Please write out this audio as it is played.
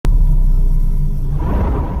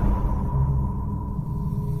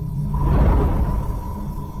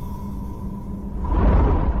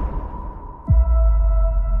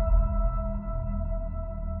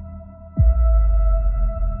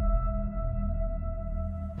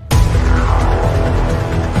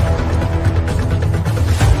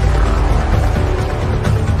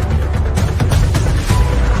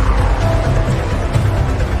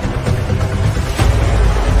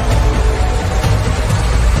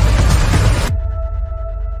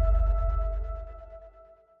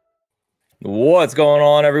What's going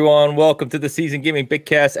on, everyone? Welcome to the Season Gaming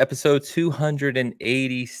Bitcast, episode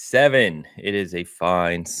 287. It is a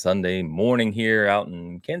fine Sunday morning here out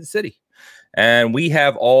in Kansas City, and we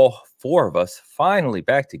have all four of us finally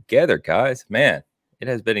back together, guys. Man, it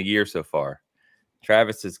has been a year so far.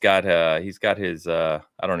 Travis has got he's got his I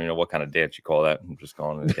don't even know what kind of dance you call that. I'm just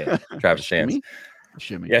calling it a dance. Travis dance.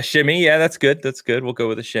 Shimmy. Yeah, shimmy. Yeah, that's good. That's good. We'll go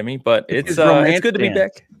with a shimmy, but it's good to be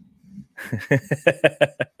back.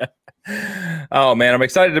 Oh man, I'm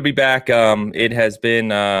excited to be back. It has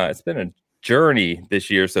been it's been a journey this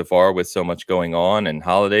year so far with so much going on and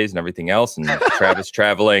holidays and everything else, and Travis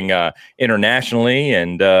traveling internationally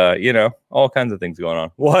and all kinds of things going on.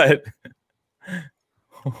 What?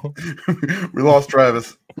 We lost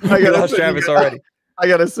Travis. We lost Travis already. I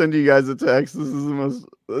gotta send you guys a text. This is the most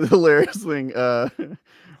hilarious thing.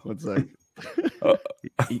 One sec.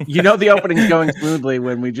 The opening's going smoothly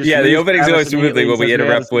when we just the opening's going smoothly when we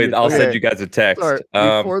interrupt with I'll send you guys a text. Sorry,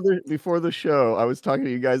 before the show, I was talking to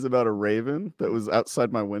you guys about a raven that was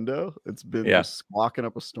outside my window. It's been just squawking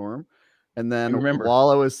up a storm, and then while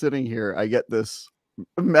I was sitting here, I get this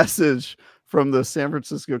message from the San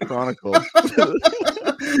Francisco Chronicle.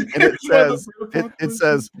 And it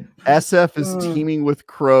says SF is teeming with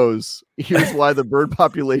crows. Here's why the bird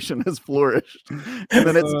population has flourished. And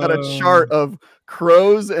then it's got a chart of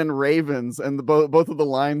crows and ravens, and both of the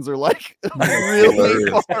lines are like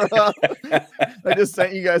really far up. I just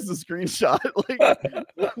sent you guys the screenshot.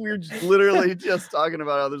 Like we were literally just talking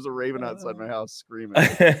about how there's a raven outside my house screaming.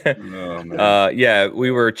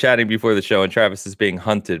 We were chatting before the show, and Travis is being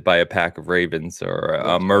hunted by a pack of ravens, or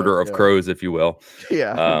a murder of crows, if you will.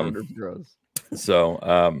 Yeah, murder of crows.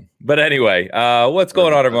 So, but anyway, what's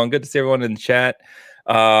going on, everyone? Good to see everyone in the chat.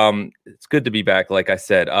 It's good to be back. Like I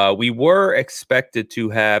said, we were expected to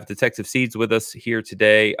have Detective Seeds with us here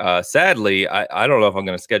today. Sadly, I don't know if I'm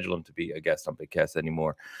going to schedule him to be a guest on Bitcast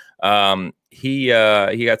anymore. He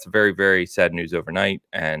got some very, very sad news overnight,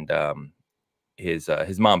 and his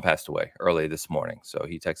mom passed away early this morning. So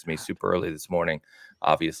he texted me super early this morning.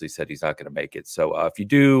 Obviously said he's not going to make it. So if you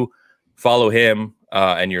do follow him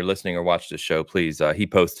and you're listening or watch the show, please. He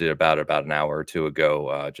posted about an hour or two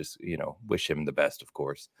ago. Just wish him the best, of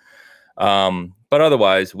course. But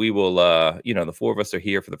otherwise, we will. The four of us are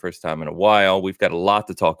here for the first time in a while. We've got a lot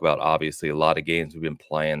to talk about. Obviously, a lot of games we've been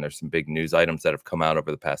playing. There's some big news items that have come out over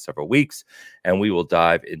the past several weeks, and we will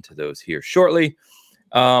dive into those here shortly.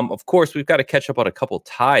 Of course, we've got to catch up on a couple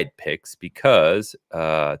Tide picks because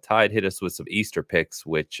Tide hit us with some Easter picks,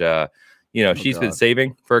 which she's been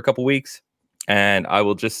saving for a couple weeks, and I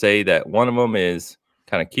will just say that one of them is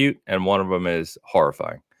kind of cute and one of them is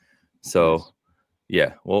horrifying. So,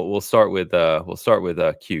 yeah, we'll start with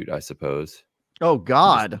cute, I suppose. Oh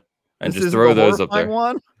God! Just throw those up there.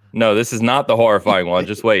 One? No, this is not the horrifying one.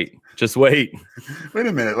 Just wait. Wait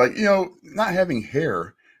a minute. Not having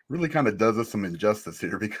hair really kind of does us some injustice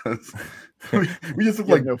here because we just look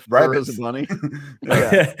like rabbits. As a bunny.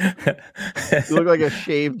 Yeah. You look like a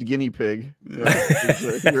shaved guinea pig.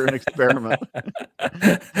 You're an experiment.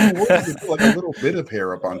 Like a little bit of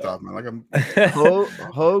hair up on top of me.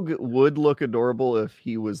 Hogue would look adorable if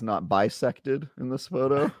he was not bisected in this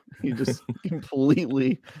photo. He just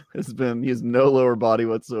completely he has no lower body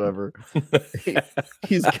whatsoever.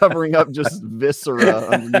 He's covering up just viscera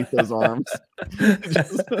underneath those arms.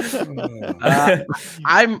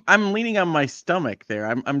 I'm leaning on my stomach there.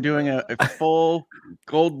 I'm doing a full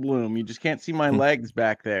Goldblum. You just can't see my legs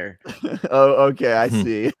back there. Oh, okay. I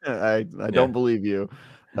see. I don't believe you.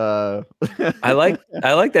 I like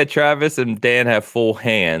that Travis and Dan have full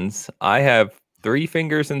hands. I have 3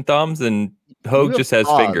 fingers and thumbs, and Hogue just has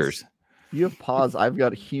fingers. You have paws. I've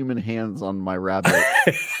got human hands on my rabbit,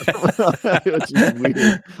 which is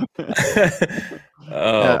weird.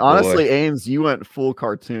 Honestly, Ames, you went full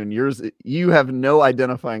cartoon. You have no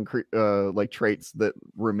identifying traits that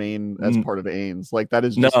remain as part of Ames. Like that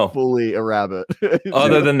is just fully a rabbit.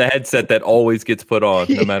 Other than the headset that always gets put on,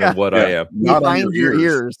 no matter what I am. Behind your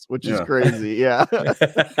ears, which is crazy. Yeah,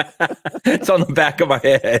 it's on the back of my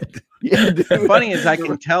head. Yeah, the funny is I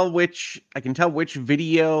can tell which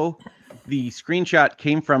video the screenshot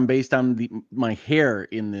came from based on my hair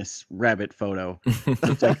in this rabbit photo. So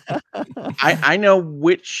it's like, I know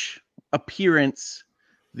which appearance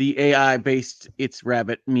the AI based its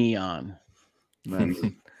rabbit me on. All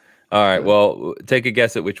right, well, take a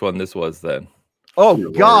guess at which one this was then.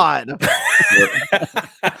 Oh God.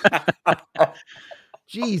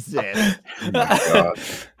 Jesus. Oh,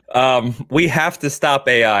 God. We have to stop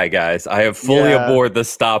AI, guys. I have fully aboard the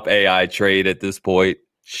stop AI trade at this point.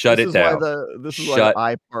 Shut it down. This is why the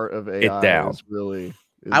I part of AI is really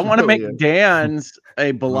I want to make Dan's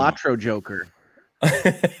a Balatro Joker.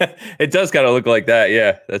 It does kind of look like that.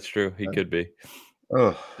 Yeah, that's true. He could be.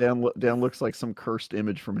 Dan looks like some cursed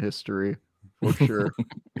image from history for sure.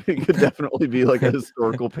 It could definitely be like a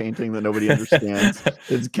historical painting that nobody understands.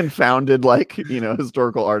 It's confounded, like,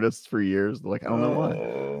 historical artists for years. They're like, I don't know why. I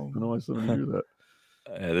don't know why somebody drew that.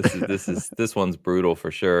 Yeah, this one's brutal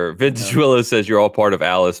for sure. Vintage Willow says you're all part of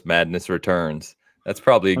Alice Madness Returns. That's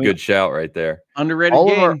probably a good shout right there. Underrated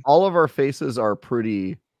game. All of our faces are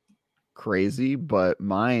pretty crazy, but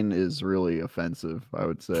mine is really offensive, I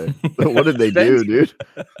would say. What did they do, dude?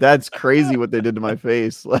 That's crazy what they did to my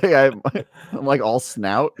face. Like I'm like all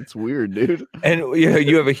snout. It's weird, dude. And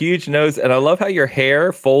you have a huge nose, and I love how your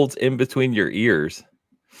hair folds in between your ears.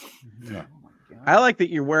 Yeah. I like that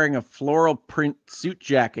you're wearing a floral print suit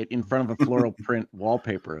jacket in front of a floral print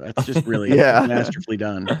wallpaper. That's just really masterfully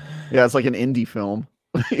done. Yeah, it's like an indie film.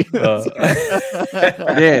 It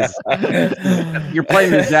is. You're playing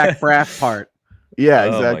the Zach Braff part. Yeah,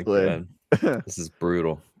 exactly. This is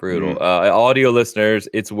brutal. Audio listeners,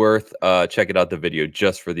 it's worth checking out the video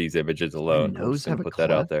just for these images alone. I'm just gonna put that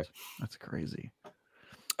out there. That's crazy.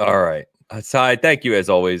 All right. Sai, thank you as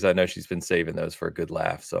always. I know she's been saving those for a good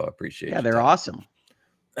laugh, so I appreciate it. Yeah, they're awesome.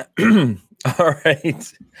 All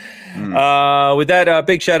right. With that,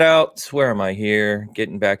 big shout out. Where am I here?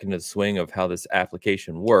 Getting back into the swing of how this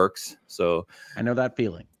application works. So I know that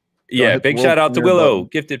feeling. Yeah, big shout out to Willow.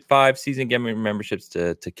 Gifted 5 season gaming memberships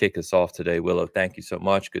to kick us off today. Willow, thank you so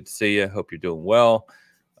much. Good to see you. Hope you're doing well.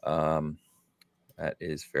 That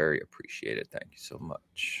is very appreciated. Thank you so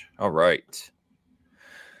much. All right.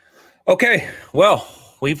 Okay, well,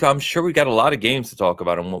 I'm sure we got a lot of games to talk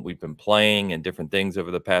about and what we've been playing and different things over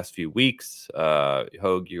the past few weeks.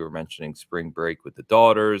 Hogue, you were mentioning spring break with the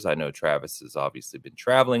daughters. I know Travis has obviously been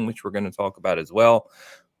traveling, which we're going to talk about as well.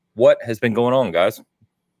 What has been going on, guys?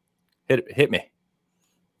 Hit me.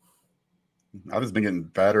 I've just been getting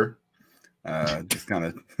fatter. Just kind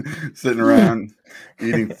of sitting around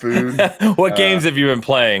eating food. What games have you been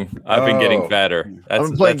playing? I've been getting fatter. I've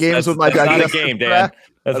been playing games with my dad. That's not a game, Dan.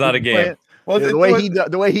 That's not a game. Well, the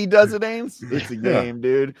way he does it, Ames, it's a game,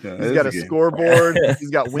 dude. Yeah, he's got a scoreboard.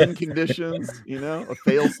 He's got wind conditions. A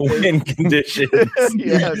fail state. Wind conditions.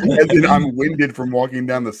 Yeah, and then I'm winded from walking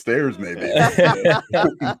down the stairs. Maybe.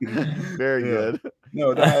 Very good.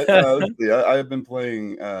 No, I have been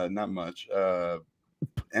playing not much.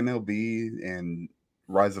 MLB and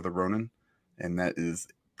Rise of the Ronin, and that is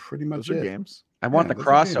pretty much it. Games. I want the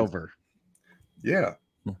crossover. Yeah,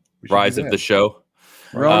 Rise of the show.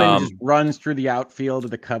 Ronin just runs through the outfield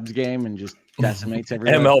of the Cubs game and just decimates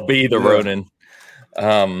everyone. MLB the Ronin.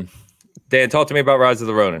 Dan, talk to me about Rise of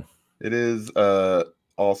the Ronin. It is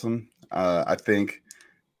awesome. I think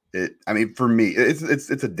it. I mean, for me, it's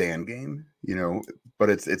a Dan game, but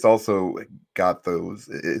it's also got those.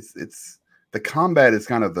 It's the combat is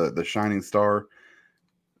kind of the shining star,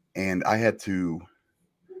 and I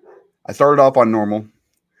started off on normal,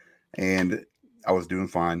 and I was doing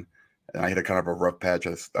fine. And I hit a kind of a rough patch.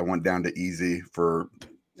 I went down to easy for,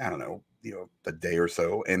 I don't know, a day or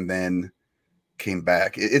so, and then came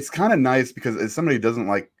back. It's kind of nice because as somebody who doesn't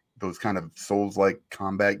like those kind of Souls-like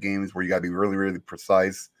combat games where you got to be really, really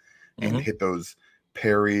precise and hit those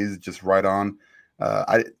parries just right on.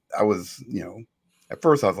 I was, at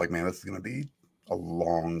first I was like, man, this is going to be a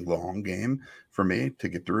long, long game for me to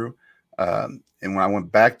get through. And when I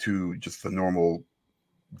went back to just the normal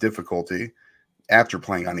difficulty, after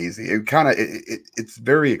playing on easy, it kind of it's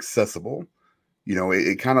very accessible.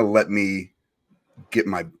 It kind of let me get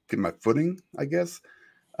my footing, I guess.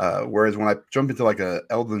 Whereas when I jump into like a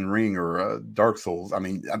Elden Ring or a Dark Souls, I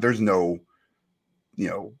mean, there's no,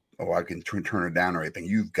 I can turn it down or anything.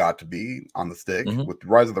 You've got to be on the stick. With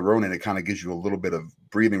Rise of the Ronin, it kind of gives you a little bit of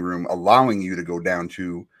breathing room, allowing you to go down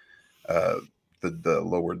to the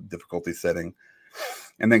lower difficulty setting,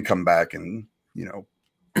 and then come back and you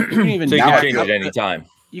can even change it anytime.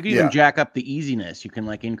 You can even jack up the easiness. You can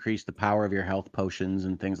increase the power of your health potions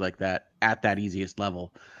and things like that at that easiest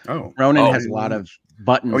level. Oh, Ronin has a lot of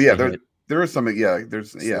buttons. Oh yeah, there are some. Yeah,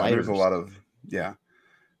 there's a lot of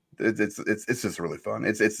It's just really fun.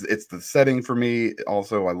 It's the setting for me.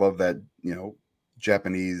 Also, I love that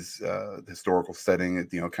Japanese historical setting. It,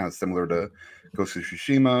 kind of similar to Ghost of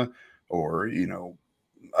Tsushima or the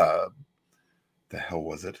hell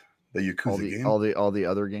was it? The Yakuza game. All the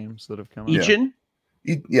other games that have come out. Ichin?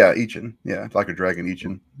 Yeah, Ichin. Yeah, like a dragon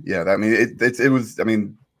Ichin. Yeah, I mean it was. I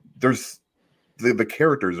mean, there's the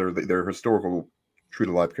characters are they're historical, true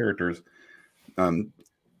to life characters,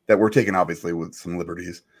 that were taken obviously with some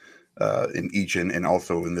liberties in Ichin and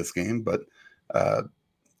also in this game. But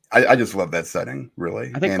I just love that setting,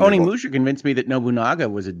 really. I think Onimusha convinced me that Nobunaga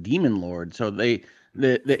was a demon lord. So the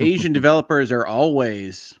Asian developers are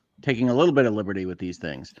always taking a little bit of liberty with these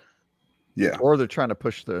things. Yeah. Or they're trying to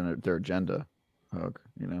push their agenda.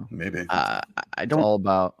 Maybe. I don't.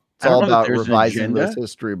 It's all about revising those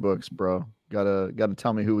history books, bro. Gotta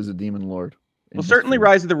tell me who was a demon lord. Well, certainly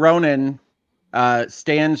Rise of the Ronin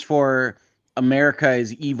stands for America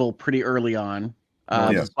is evil pretty early on,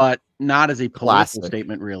 but not as a political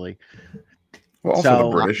statement, really. Well, also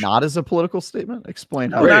the British. Not as a political statement?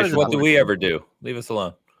 Explain how. British, what do we ever do? Leave us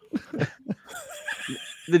alone.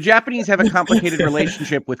 The Japanese have a complicated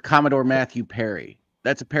relationship with Commodore Matthew Perry.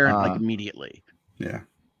 That's apparent like immediately. Yeah.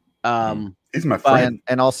 He's my friend.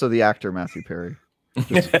 And also the actor Matthew Perry.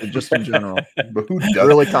 Just in general. But who does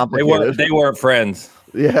really complicated. They weren't friends.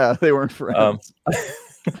 Yeah, they weren't friends.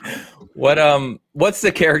 What's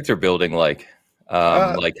the character building like?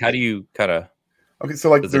 Like how do you kind of so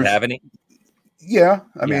like does it have any? Yeah.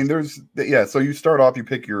 I mean so you start off, you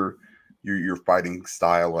pick your fighting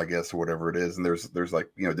style, I guess, or whatever it is, and there's like,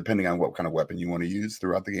 depending on what kind of weapon you want to use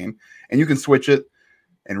throughout the game, and you can switch it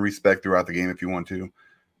and respec throughout the game if you want to.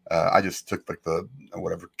 I just took like the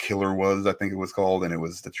whatever killer was, I think it was called, and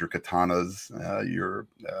that's your katanas, your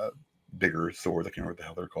bigger swords. I can't remember what the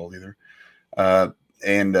hell they're called either.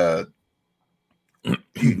 And a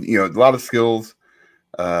lot of skills,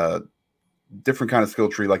 different kind of skill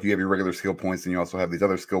tree. Like you have your regular skill points, and you also have these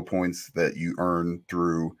other skill points that you earn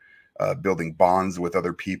through building bonds with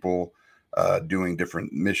other people, doing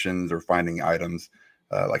different missions or finding items,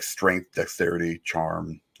 like strength, dexterity,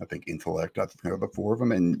 charm, I think intellect. I think the 4 of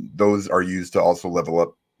them, and those are used to also level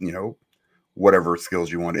up, whatever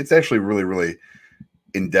skills you want. It's actually really, really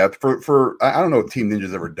in depth. For I don't know if Team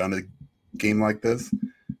Ninja's ever done a game like this.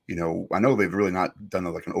 I know they've really not done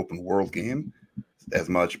like an open world game as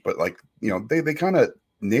much, but like they kind of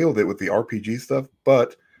nailed it with the RPG stuff.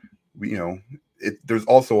 But there's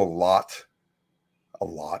also a lot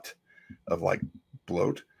of like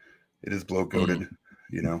bloat. It is bloat goated.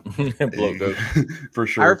 Bloat goat. For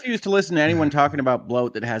sure. I refuse to listen to anyone talking about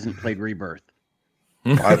bloat that hasn't played Rebirth.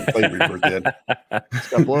 I haven't played Rebirth yet. It's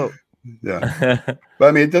got bloat. Yeah, but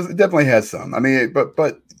I mean, it definitely has some. I mean, but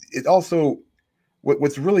it also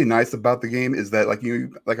what's really nice about the game is that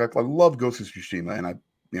I love Ghost of Tsushima, and I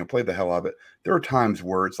played the hell out of it. There are times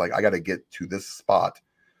where it's like I got to get to this spot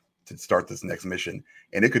to start this next mission,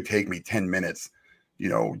 and it could take me 10 minutes.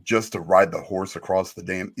 Just to ride the horse across the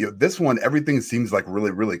dam. This one, everything seems like really,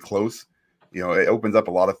 really close. It opens up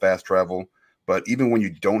a lot of fast travel, but even when you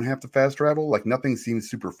don't have to fast travel, like nothing seems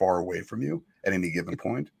super far away from you at any given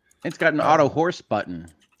point. It's got an auto horse button.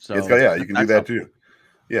 So it's got, you can do that too.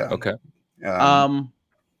 Yeah. Okay.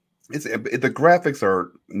 It's the graphics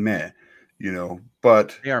are meh,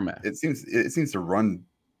 but they are meh. It seems to run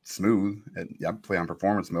smooth. And I play on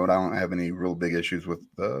performance mode. I don't have any real big issues with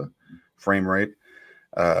the frame rate.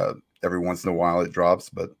 Every once in a while it drops,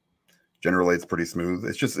 but generally it's pretty smooth.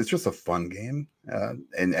 It's just a fun game,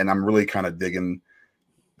 and I'm really kind of digging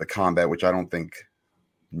the combat, which I don't think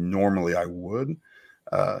normally I would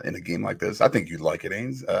in a game like this. I think you'd like it,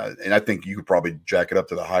 Ains, and I think you could probably jack it up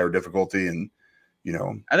to the higher difficulty, and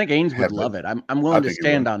I think Ains would love it. I'm willing to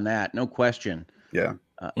stand on that, no question. Yeah,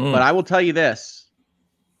 but I will tell you this.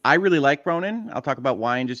 I really like Ronin. I'll talk about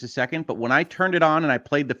why in just a second. But when I turned it on and I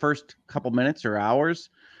played the first couple minutes or hours,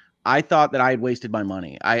 I thought that I had wasted my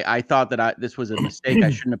money. I thought that this was a mistake. I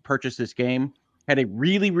shouldn't have purchased this game. Had a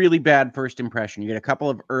really, really bad first impression. You get a couple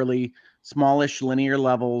of early, smallish linear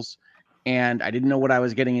levels, and I didn't know what I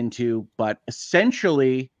was getting into. But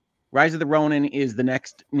essentially, Rise of the Ronin is the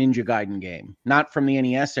next Ninja Gaiden game. Not from the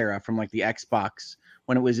NES era, from like the Xbox,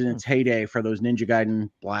 when it was in its heyday for those Ninja Gaiden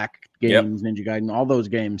Black games, Ninja Gaiden, all those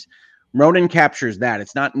games. Ronin captures that.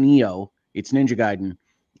 It's not Neo, it's Ninja Gaiden.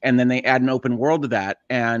 And then they add an open world to that.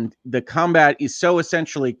 And the combat is so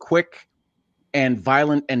essentially quick and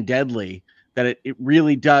violent and deadly that it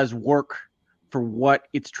really does work for what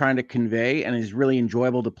it's trying to convey and is really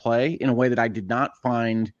enjoyable to play in a way that I did not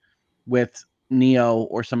find with Neo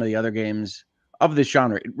or some of the other games of this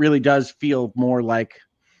genre. It really does feel more like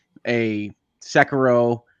a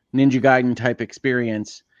Sekiro, Ninja Gaiden type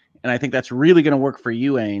experience. And I think that's really going to work for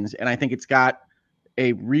you, Ains. And I think it's got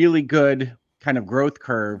a really good kind of growth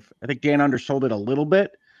curve. I think Dan undersold it a little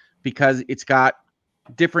bit because it's got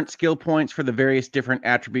different skill points for the various different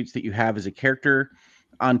attributes that you have as a character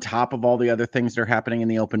on top of all the other things that are happening in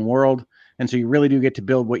the open world. And so you really do get to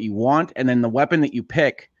build what you want. And then the weapon that you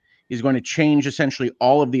pick is going to change essentially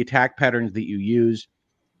all of the attack patterns that you use.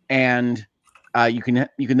 And you can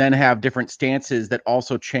then have different stances that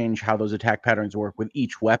also change how those attack patterns work with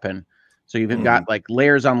each weapon. So you've got like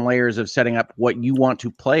layers on layers of setting up what you want to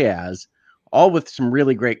play as, all with some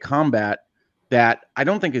really great combat that I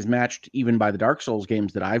don't think is matched even by the Dark Souls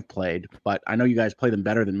games that I've played, but I know you guys play them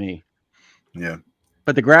better than me. Yeah.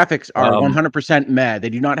 But the graphics are 100% meh. They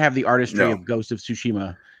do not have the artistry of Ghost of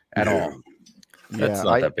Tsushima at all. That's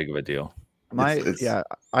not that big of a deal.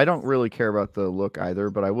 I don't really care about the look either,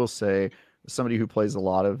 but I will say, somebody who plays a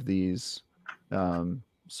lot of these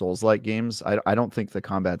Souls-like games, I don't think the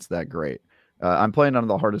combat's that great. I'm playing on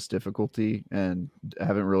the hardest difficulty and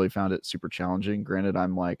haven't really found it super challenging. Granted,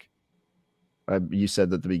 I'm like, you said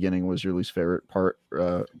that the beginning was your least favorite part,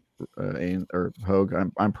 or Hogue.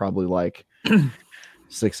 I'm probably like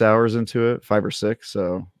 6 hours into it, 5 or 6.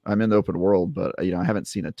 So I'm in the open world, but I haven't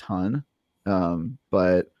seen a ton.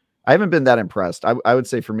 But I haven't been that impressed. I would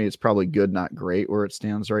say for me, it's probably good, not great where it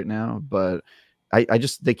stands right now. But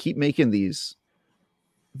they keep making these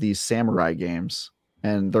samurai games,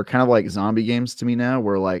 and they're kind of like zombie games to me now,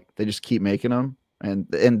 where like they just keep making them, and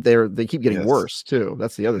they keep getting worse too.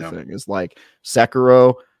 That's the other thing, is like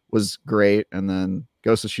Sekiro was great, and then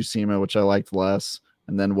Ghost of Tsushima, which I liked less,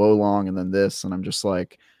 and then Wolong, and then this, and I'm just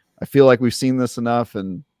like, I feel like we've seen this enough,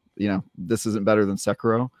 and this isn't better than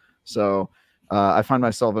Sekiro. So I find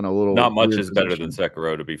myself in a little not much is better than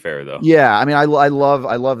Sekiro, to be fair, though. Yeah, I mean, I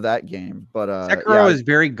love that game, but Sekiro is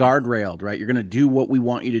very guardrailed, right? You're going to do what we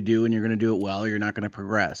want you to do, and you're going to do it well, or you're not going to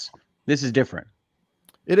progress. This is different.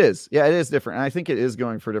 It is, yeah, it is different, and I think it is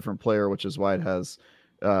going for a different player, which is why it has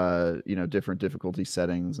different difficulty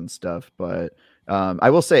settings and stuff. But I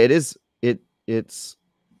will say it's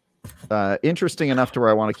interesting enough to where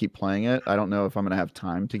I want to keep playing it. I don't know if I'm going to have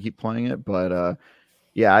time to keep playing it, but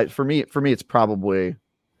yeah, for me, it's probably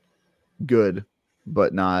good,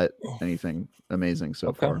 but not anything amazing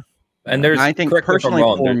so far. And I think personally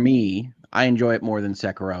for me, I enjoy it more than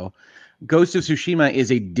Sekiro. Ghost of Tsushima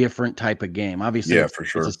is a different type of game. Obviously, for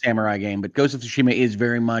sure, it's a samurai game, but Ghost of Tsushima is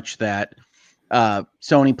very much that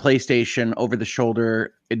Sony PlayStation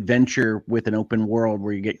over-the-shoulder adventure with an open world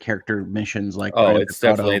where you get character missions like. Oh, it's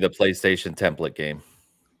definitely the PlayStation template game.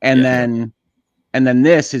 And then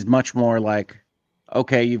this is much more like,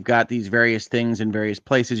 okay, you've got these various things in various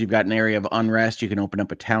places. You've got an area of unrest. You can open up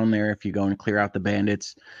a town there if you go and clear out the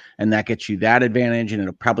bandits, and that gets you that advantage. And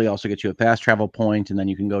it'll probably also get you a fast travel point, and then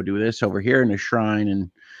you can go do this over here in a shrine, and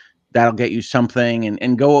that'll get you something,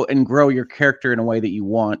 and go and grow your character in a way that you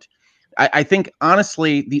want. I think,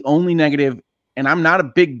 honestly, the only negative, and I'm not a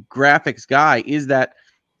big graphics guy, is that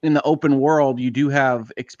in the open world, you do have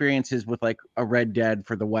experiences with like a Red Dead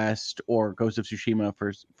for the West or Ghost of Tsushima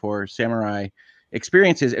for samurai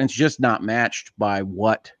experiences, and it's just not matched by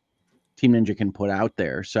what Team Ninja can put out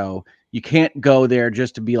there. So you can't go there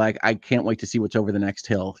just to be like, I can't wait to see what's over the next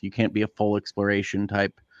hill. You can't be a full exploration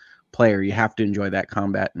type player. You have to enjoy that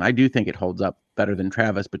combat. And I do think it holds up better than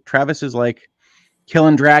Travis, but Travis is like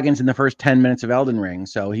killing dragons in the first 10 minutes of Elden Ring.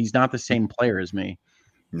 So he's not the same player as me.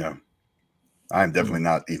 No, I'm definitely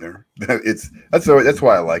not either. That's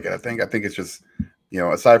why I like it. I think it's just,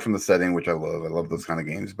 aside from the setting, which I love those kind of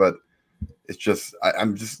games, but it's just,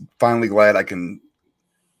 I'm just finally glad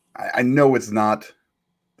I know it's not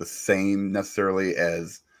the same necessarily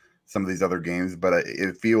as some of these other games, but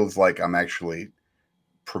it feels like I'm actually,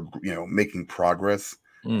 making progress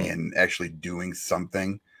and actually doing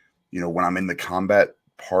something. When I'm in the combat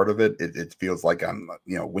part of it, it feels like I'm,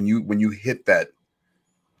 when you hit that,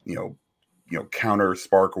 counter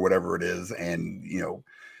spark or whatever it is, and, you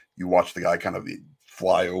watch the guy kind of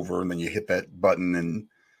fly over, and then you hit that button, and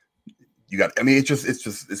it's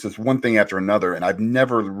just one thing after another. And I've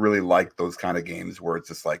never really liked those kind of games where it's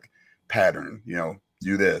just like pattern,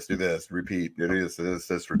 do this, repeat, do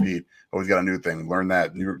this, repeat. Always got a new thing, learn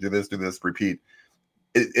that, do this, repeat.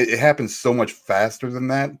 It happens so much faster than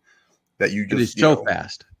that you just, it is so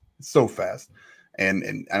fast. So fast.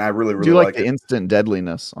 And I really, really do you like the it. instant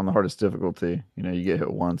deadliness on the hardest difficulty. You get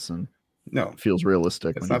hit once and it feels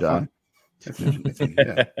realistic when you die. Fun.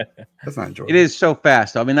 That's not enjoyable. It is so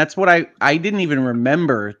fast. I mean, that's what I didn't even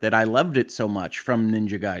remember that I loved it so much from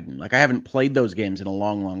Ninja Gaiden. Like, I haven't played those games in a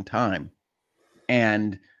long, long time.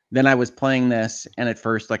 And then I was playing this, and at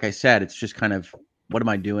first, like I said, it's just kind of, what am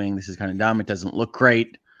I doing? This is kind of dumb. It doesn't look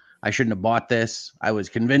great. I shouldn't have bought this. I was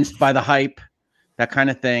convinced by the hype, that kind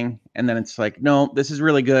of thing. And then it's like, no, this is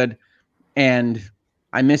really good. And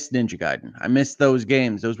I missed Ninja Gaiden. I missed those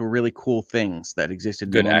games. Those were really cool things that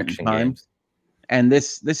existed. Good action games. And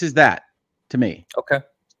this is that to me. Okay.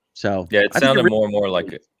 So yeah, it sounded more and more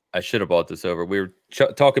like it. I should have bought this over. We were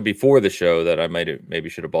talking before the show that I maybe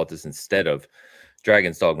should have bought this instead of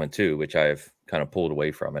Dragon's Dogma 2, which I have kind of pulled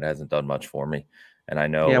away from. It hasn't done much for me. And I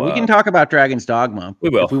know, yeah, we can talk about Dragon's Dogma. We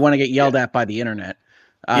will if we want to get yelled at by the internet.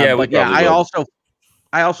 Yeah, but yeah,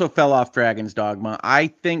 I also fell off Dragon's Dogma. I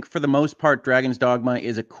think for the most part, Dragon's Dogma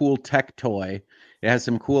is a cool tech toy. It has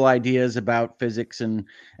some cool ideas about physics and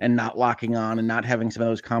not locking on and not having some of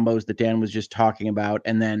those combos that Dan was just talking about,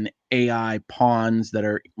 and then AI pawns that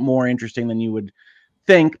are more interesting than you would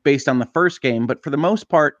think based on the first game. But for the most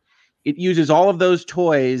part, it uses all of those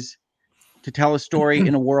toys to tell a story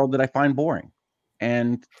in a world that I find boring.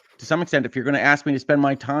 And to some extent, if you're going to ask me to spend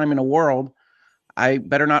my time in a world, I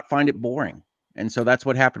better not find it boring. And so that's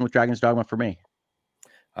what happened with Dragon's Dogma for me.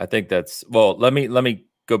 I think that's, well, let me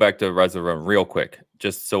go back to Rise of Rome real quick,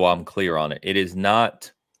 just so I'm clear on it. It is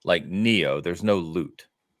not like Neo. There's no loot,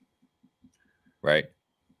 right?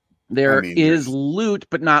 There is loot,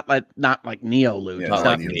 but not like Neo loot.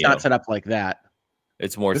 Yeah, it's not set up like that.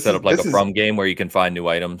 It's more set up like a From game where you can find new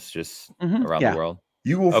items just around the world.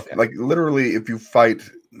 You will like literally, if you fight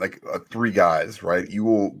like 3 guys, right? You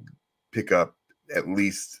will pick up at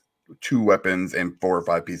least 2 weapons and 4 or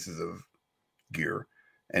 5 pieces of gear,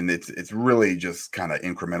 and it's really just kind of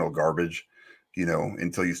incremental garbage, you know,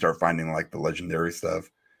 until you start finding like the legendary stuff,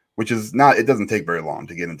 which is not. It doesn't take very long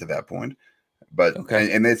to get into that point, but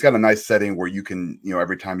and it's got a nice setting where you can, you know,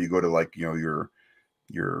 every time you go to like, you know, your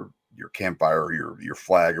campfire or your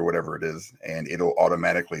flag or whatever it is, and it'll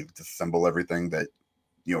automatically disassemble everything that,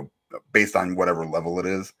 you know, based on whatever level it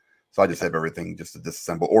is. So I just have everything just to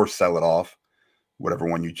disassemble or sell it off, whatever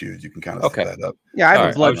one you choose. You can kind of set that up. Yeah, I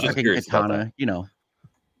have a blood katana, you know.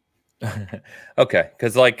 Okay,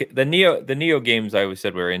 because like the Neo games, I always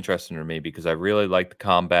said were interesting to me because I really liked the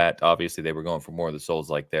combat. Obviously, they were going for more of the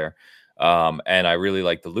Souls-like there, and I really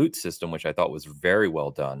liked the loot system, which I thought was very well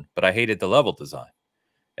done. But I hated the level design.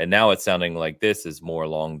 And now it's sounding like this is more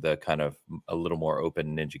along the kind of a little more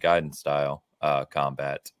open Ninja Gaiden style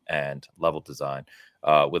combat and level design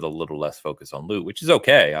with a little less focus on loot, which is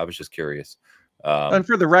okay. I was just curious. And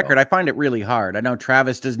for the record, I find it really hard. I know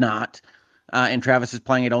Travis does not, and Travis is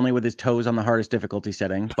playing it only with his toes on the hardest difficulty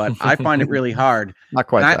setting, but I find it really hard. Not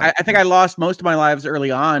quite. I think I lost most of my lives early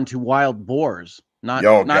on to wild boars. Not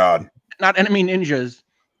enemy ninjas.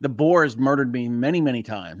 The boars murdered me many, many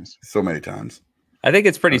times. So many times. I think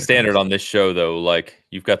it's pretty standard on this show, though. Like,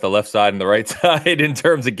 you've got the left side and the right side in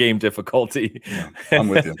terms of game difficulty. Yeah, I'm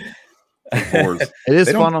with you. It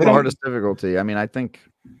is fun on the hardest difficulty. I mean, I think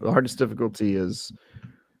the hardest difficulty is,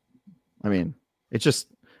 I mean, it's just,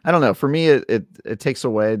 I don't know. For me, it takes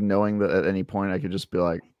away knowing that at any point I could just be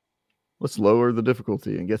like, let's lower the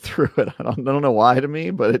difficulty and get through it. I don't know why to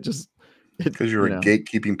me, but it just, because you're a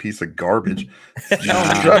gatekeeping piece of garbage.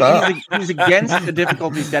 Shut up. He's against the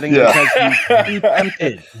difficulty setting because he's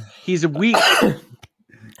tempted. He's a weak.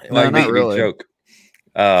 Like, not really. Joke.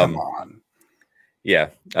 Come on. Yeah.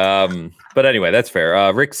 But anyway, that's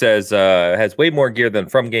fair. Rick says has way more gear than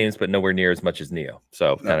From games, but nowhere near as much as Neo.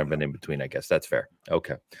 So kind of an in between, I guess. That's fair.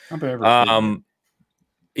 Okay.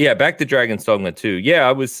 Yeah, back to Dragon's Dogma 2. Yeah,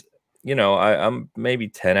 I was. You know, I'm maybe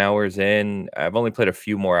 10 hours in. I've only played a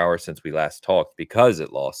few more hours since we last talked because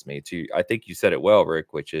it lost me to, I think you said it well,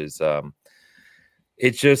 Rick, which is,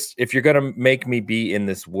 it's just, if you're going to make me be in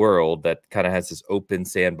this world that kind of has this open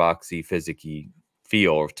sandboxy, physicky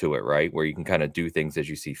feel to it, right? Where you can kind of do things as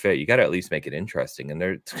you see fit. You got to at least make it interesting.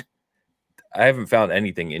 And I haven't found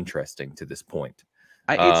anything interesting to this point.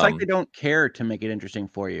 It's like they don't care to make it interesting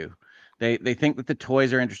for you. They think that the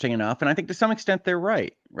toys are interesting enough, and I think to some extent they're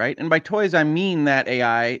right? And by toys, I mean that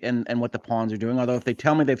AI and what the pawns are doing. Although if they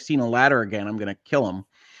tell me they've seen a ladder again, I'm going to kill them.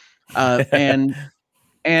 And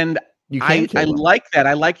I like that.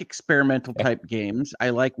 I like experimental type games.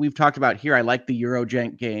 We've talked about here. I like the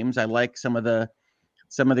Eurojank games. I like some of the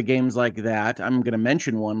games like that. I'm going to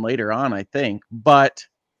mention one later on, I think, but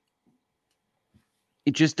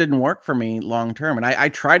it just didn't work for me long term. And I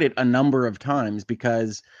tried it a number of times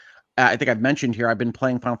because. I think I've mentioned here, I've been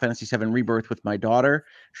playing Final Fantasy VII Rebirth with my daughter.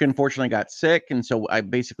 She unfortunately got sick, and so I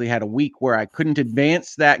basically had a week where I couldn't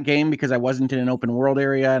advance that game because I wasn't in an open world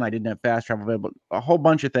area and I didn't have fast travel available. A whole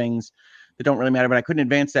bunch of things that don't really matter, but I couldn't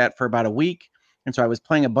advance that for about a week. And so I was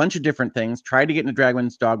playing a bunch of different things, tried to get into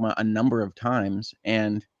Dragon's Dogma a number of times,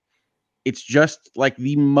 and it's just like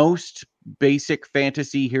the most basic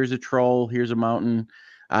fantasy. Here's a troll, here's a mountain,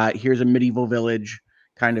 here's a medieval village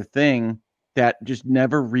kind of thing. That just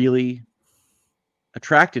never really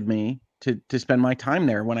attracted me to spend my time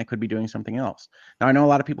there when I could be doing something else. Now, I know a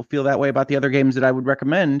lot of people feel that way about the other games that I would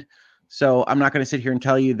recommend, so I'm not going to sit here and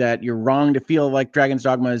tell you that you're wrong to feel like Dragon's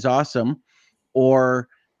Dogma is awesome, or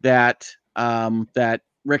that that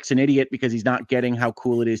Rick's an idiot because he's not getting how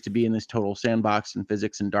cool it is to be in this total sandbox and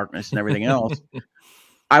physics and darkness and everything else.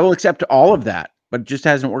 I will accept all of that. but it just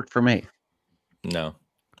hasn't worked for me. No,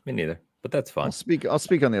 me neither. But that's fine. I'll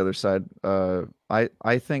speak on the other side.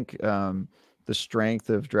 I think the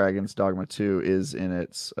strength of Dragon's Dogma 2 is in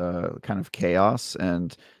its kind of chaos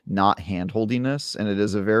and not handholdiness, and it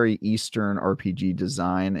is a very Eastern RPG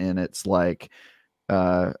design. And it's like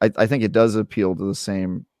I think it does appeal to the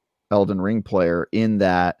same Elden Ring player in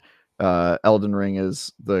that Elden Ring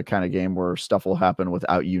is the kind of game where stuff will happen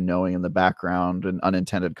without you knowing in the background, and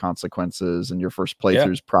unintended consequences, and your first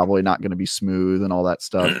playthrough is probably not going to be smooth and all that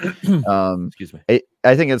stuff. Excuse me.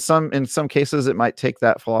 I think in some cases it might take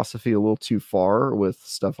that philosophy a little too far with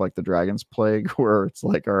stuff like the Dragon's Plague, where it's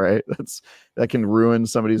like, all right, that can ruin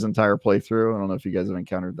somebody's entire playthrough. I don't know if you guys have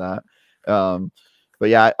encountered that. But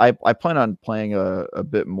yeah, I plan on playing a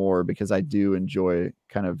bit more because I do enjoy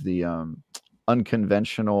kind of the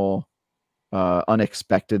unconventional,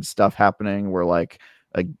 unexpected stuff happening, where like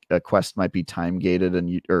a quest might be time gated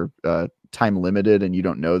and time limited, and you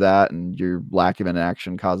don't know that, and your lack of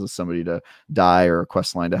inaction causes somebody to die or a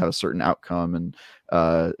quest line to have a certain outcome. And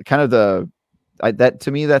kind of that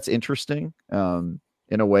to me, that's interesting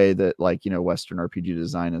in a way that, like, Western RPG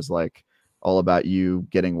design is like all about you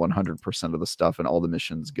getting 100% of the stuff and all the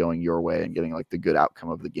missions going your way and getting like the good outcome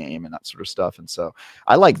of the game and that sort of stuff. And so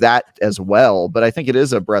I like that as well, but I think it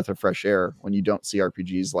is a breath of fresh air when you don't see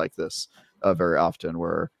RPGs like this very often,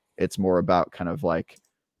 where it's more about kind of like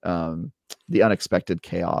the unexpected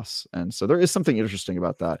chaos. And so there is something interesting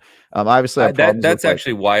about that. Obviously that's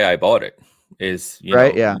actually why I bought it, is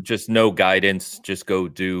just no guidance, just go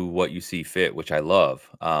do what you see fit, which I love.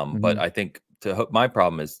 But I think my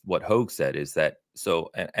problem is what Hogue said, is that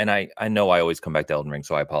and I know I always come back to Elden Ring,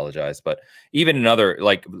 so I apologize, but even in other,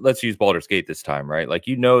 like, let's use Baldur's Gate this time, right? Like,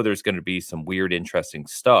 there's going to be some weird, interesting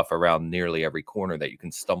stuff around nearly every corner that you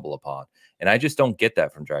can stumble upon. And I just don't get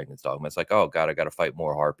that from Dragon's Dogma. It's like, oh God, I got to fight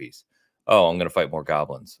more harpies. Oh, I'm going to fight more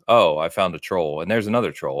goblins. Oh, I found a troll, and there's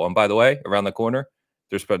another troll. And by the way, around the corner,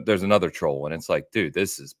 there's another troll. And it's like, dude,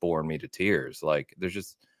 this is boring me to tears. Like, there's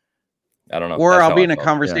just, I don't know. Or I'll be in a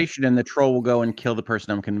conversation and the troll will go and kill the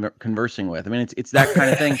person I'm conversing with. I mean, it's that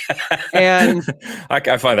kind of thing. And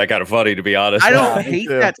I find that kind of funny, to be honest. I don't hate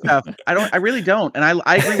that stuff. I really don't. And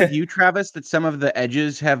I agree with you, Travis, that some of the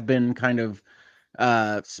edges have been kind of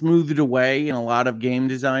smoothed away in a lot of game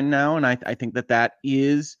design now. And I think that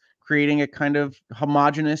is creating a kind of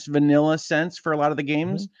homogenous vanilla sense for a lot of the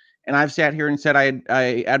games. And I've sat here and said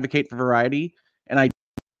I advocate for variety, and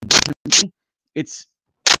it's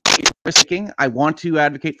risk taking. I want to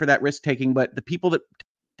advocate for that risk taking, but the people that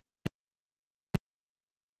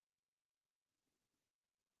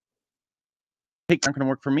aren't going to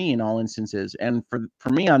work for me in all instances. And for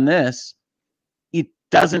me on this, it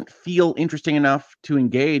doesn't feel interesting enough to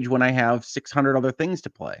engage when I have 600 other things to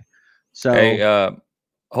play. So hey,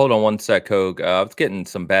 hold on one sec, Hogue. I was getting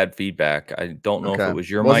some bad feedback. I don't know if it was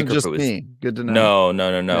your mic or if it was me. Good to know.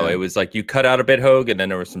 No. Yeah. It was like you cut out a bit, Hogue, and then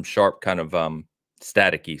there was some sharp kind of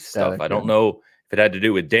staticky stuff. I don't know if it had to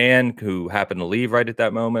do with Dan, who happened to leave right at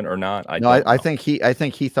that moment, or not. I think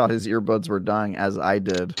he thought his earbuds were dying, as I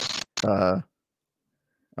did. Yeah,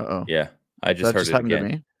 I just heard it again. To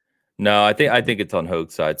me? No, I think it's on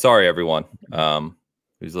Hogue's side. Sorry, everyone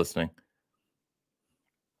who's listening.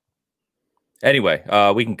 Anyway,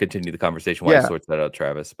 we can continue the conversation while I sort that out,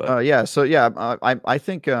 Travis. But I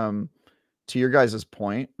think to your guys'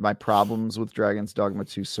 point, my problems with Dragon's Dogma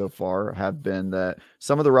 2 so far have been that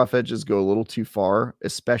some of the rough edges go a little too far,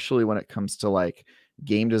 especially when it comes to like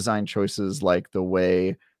game design choices, like the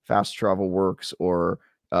way fast travel works, or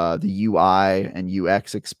the UI and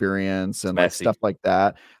UX experience and like stuff like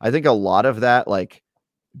that. I think a lot of that like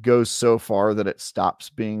goes so far that it stops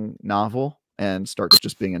being novel and starts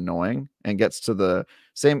just being annoying, and gets to the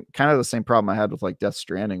same problem I had with like Death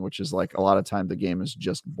Stranding, which is like a lot of time the game is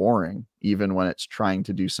just boring, even when it's trying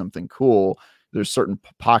to do something cool. There's certain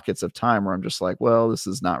pockets of time where I'm just like, well, this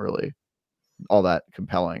is not really all that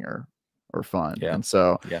compelling or fun. Yeah. And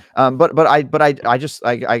so, I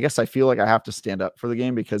guess I feel like I have to stand up for the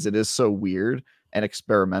game because it is so weird and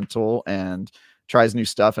experimental and tries new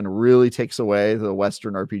stuff and really takes away the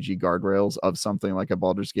Western RPG guardrails of something like a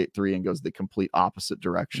Baldur's Gate 3 and goes the complete opposite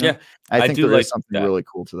direction. Yeah, I think there is something really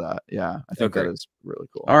cool to that. Yeah, I think that is really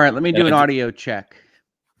cool. All right, let me do an audio check.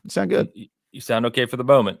 You sound good. You sound okay for the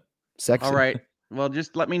moment. Sexy. All right. Well,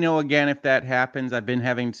 just let me know again if that happens. I've been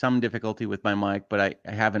having some difficulty with my mic, but I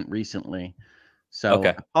haven't recently. So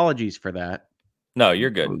apologies for that. No, you're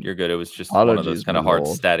good. You're good. It was just one of those kind of hard,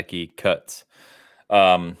 staticky cuts.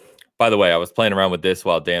 By the way, I was playing around with this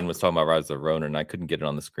while Dan was talking about Rise of the Ronin, and I couldn't get it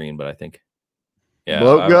on the screen, but I think Yeah,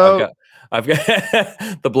 Bloat goat. I've got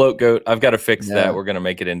the bloat goat. I've got to fix that. We're gonna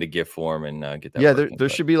make it into GIF form and get that. Yeah, there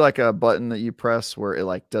should be like a button that you press where it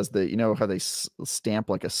like does the, you know how they stamp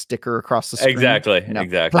like a sticker across the screen. Exactly, you know,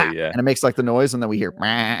 exactly. plap, yeah, and it makes like the noise, and then we hear,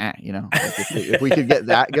 you know, like if we could get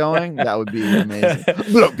that going, that would be amazing.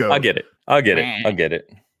 Bloat goat. I'll get it. I'll get it.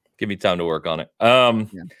 Give me time to work on it.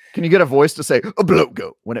 Can you get a voice to say a bloat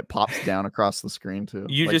goat when it pops down across the screen too?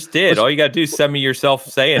 You like, just did. All you got to do is send me yourself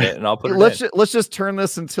saying it, and I'll put it. Let's just turn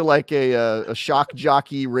this into like a shock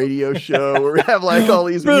jockey radio show where we have like all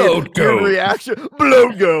these weird reaction.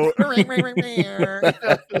 Bloat goat.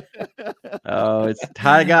 Oh, it's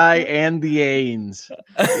Ty Guy and the Ains.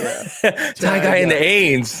 Yeah. Ty Guy and the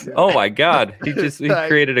Ains. Oh my God, he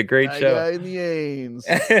created a great show. Ty Guy and the Ains.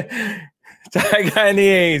 Ty Guy and the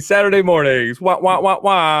Ains, Saturday mornings. Wah, wah, wah,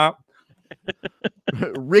 wah.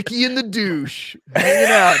 Ricky and the douche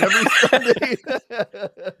hanging out every Sunday.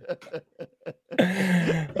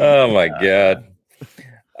 Oh my God.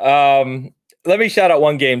 Let me shout out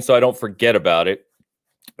one game so I don't forget about it.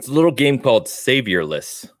 It's a little game called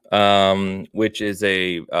Saviorless, which is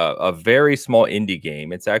a very small indie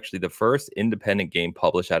game. It's actually the first independent game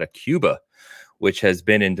published out of Cuba, which has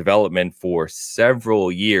been in development for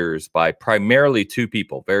several years by primarily two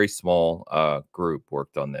people. Very small group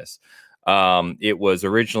worked on this. It was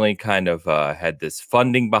originally kind of had this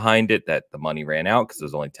funding behind it that the money ran out because it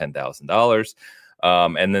was only $10,000.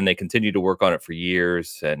 And then they continued to work on it for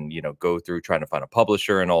years and, you know, go through trying to find a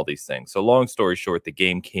publisher and all these things. So long story short, the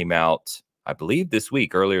game came out, I believe,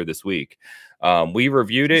 earlier this week. We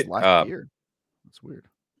reviewed it. Last year. That's weird.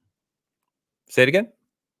 Say it again.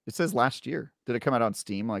 It says last year. Did it come out on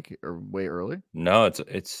Steam like or way early? No, it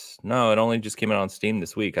only just came out on Steam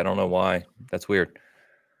this week. I don't know why. That's weird.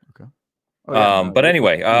 Okay. Oh, yeah, but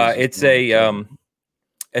anyway, it's a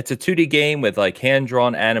 2D game with like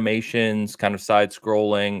hand-drawn animations, kind of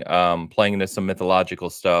side-scrolling, playing into some mythological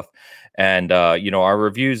stuff. And you know, our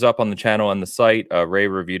review's up on the channel on the site. Ray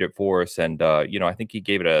reviewed it for us, and you know, I think he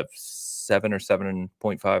gave it a 7 or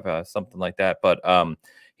 7.5, something like that. But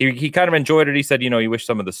he kind of enjoyed it. He said, you know, he wished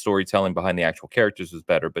some of the storytelling behind the actual characters was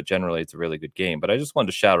better, but generally it's a really good game. But I just wanted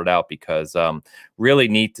to shout it out because really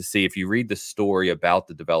neat to see if you read the story about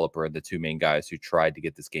the developer and the two main guys who tried to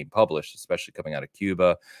get this game published, especially coming out of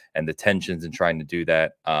Cuba and the tensions and trying to do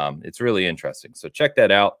that. It's really interesting. So check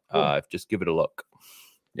that out. Cool. Just give it a look.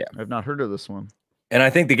 Yeah. I've not heard of this one. And I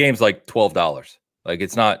think the game's like $12. Like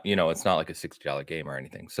it's not, you know, it's not like a $60 game or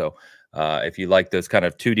anything. So if you like those kind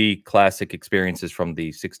of 2D classic experiences from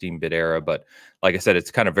the 16-bit era, but like I said,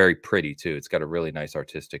 it's kind of very pretty too. It's got a really nice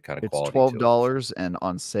artistic kind of quality. It's $12 and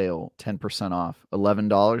on sale, 10% off,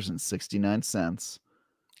 $11.69.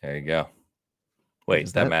 There you go.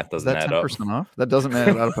 Wait, that math doesn't add up. 10% off? That doesn't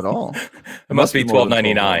add up at all. It must be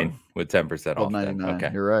 $12.99 with 10% off. $12.99.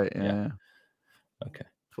 Okay, you're right. Yeah. Okay.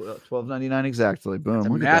 $12.99 exactly. Boom.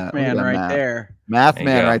 Look at that. Man right there. Math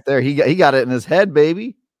man right there. He got it in his head,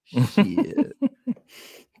 baby. Shit.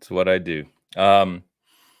 That's what I do.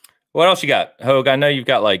 What else you got, Hogue? I know you've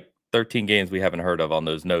got like 13 games we haven't heard of on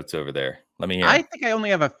those notes over there. Let me hear. I think I only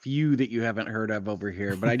have a few that you haven't heard of over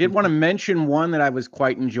here, but I did want to mention one that I was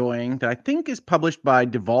quite enjoying that I think is published by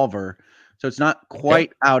Devolver. So it's not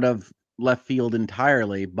quite out of left field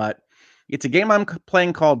entirely, but it's a game I'm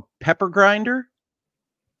playing called Pepper Grinder.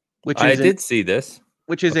 I did see this.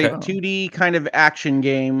 Which is a 2D kind of action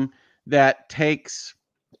game that takes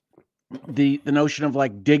the notion of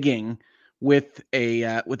like digging with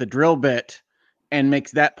a drill bit and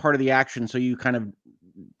makes that part of the action. So you kind of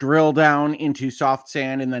drill down into soft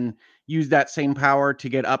sand and then use that same power to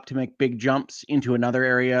get up to make big jumps into another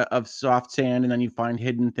area of soft sand, and then you find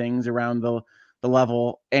hidden things around the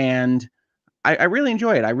level. And I really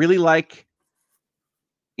enjoy it. I really like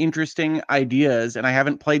interesting ideas, and I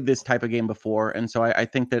haven't played this type of game before, and so I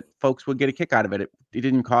think that folks would get a kick out of it. It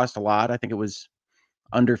didn't cost a lot. I think it was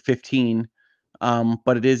under 15,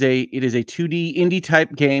 but it is a 2D indie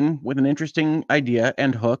type game with an interesting idea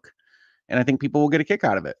and hook, and I think people will get a kick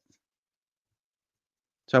out of it.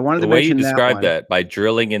 So I wanted to mention the way you described that by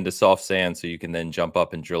drilling into soft sand so you can then jump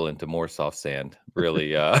up and drill into more soft sand.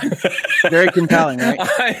 Really very compelling, right?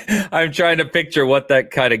 I'm trying to picture what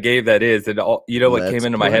that kind of game that is. And you know what came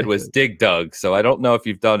into my head was Dig Dug. So I don't know if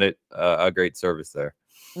you've done it a great service there.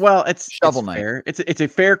 Well, it's fair. It's a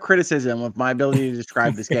fair criticism of my ability to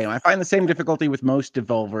describe this game. I find the same difficulty with most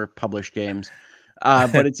Devolver published games.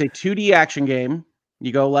 But it's a 2D action game.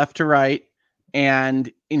 You go left to right. And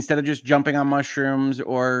instead of just jumping on mushrooms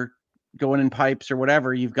or going in pipes or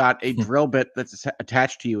whatever, you've got a drill bit that's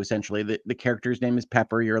attached to you, essentially. The character's name is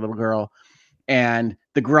Pepper. You're a little girl. and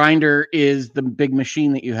the grinder is the big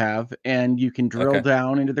machine that you have, and you can drill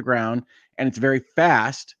down into the ground, and it's very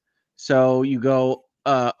fast. So you go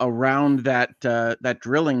around that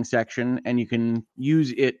drilling section, and you can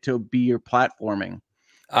use it to be your platforming.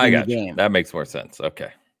 I got you. That makes more sense.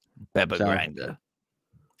 Okay. Pepper grinder.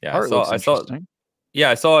 Yeah, I saw. Yeah,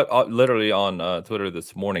 I saw it literally on Twitter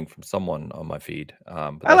this morning from someone on my feed.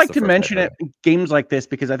 I like to mention it in games like this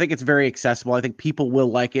because I think it's very accessible. I think people will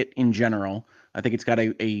like it in general. I think it's got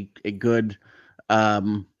a good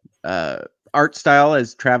art style,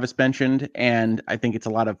 as Travis mentioned, and I think it's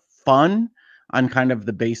a lot of fun on kind of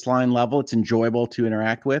the baseline level. It's enjoyable to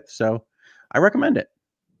interact with, so I recommend it.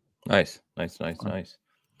 Nice.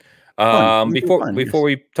 Before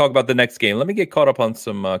we talk about the next game, let me get caught up on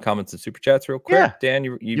some comments and super chats real quick. Yeah.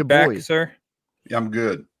 Dan, you back, sir? Yeah, I'm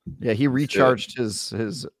good. Yeah, he recharged his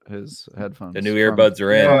headphones. The new earbuds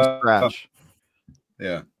are in. Scratch.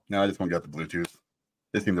 Yeah. No, I just went and got the Bluetooth.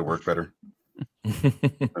 They seem to work better.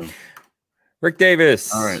 Rick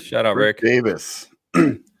Davis. All right. Shout out, Rick Davis.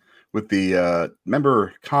 With the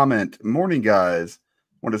member comment, morning guys.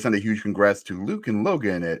 Want to send a huge congrats to Luke and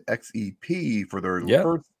Logan at XEP for their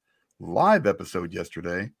first live episode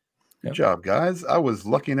yesterday. Good job, guys. I was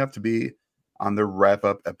lucky enough to be on the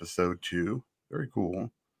wrap-up episode too. Very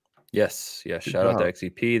cool. Yes. Shout out to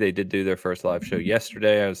XEP. They did do their first live show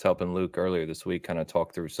yesterday. I was helping Luke earlier this week kind of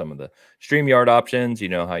talk through some of the StreamYard options,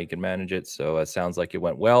 how you can manage it. So it sounds like it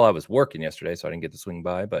went well. I was working yesterday, so I didn't get to swing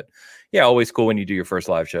by. But yeah, always cool when you do your first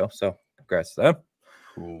live show. So congrats to them.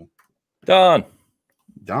 Cool.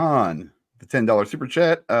 Don, the $10 super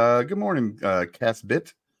chat. Good morning,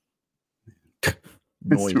 Castbit.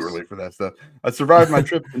 It's too early for that stuff. I survived my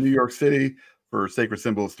trip to New York City for Sacred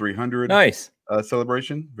Symbols 300. Nice.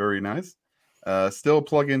 Celebration. Very nice. Still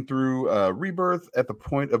plugging through Rebirth at the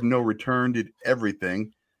point of no return. Did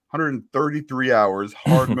everything. 133 hours.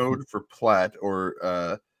 Hard mode for Plat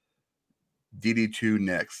or DD2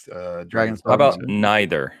 next. Dragon's How about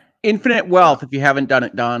neither? Infinite Wealth if you haven't done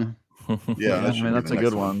it, Don. Yeah, I mean that's a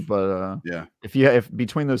good one. But yeah, if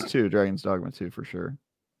between those two, Dragon's Dogma 2 for sure.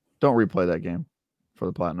 Don't replay that game for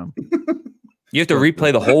the platinum. You have to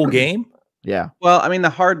replay the whole game? Yeah. Well, I mean the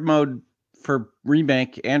hard mode for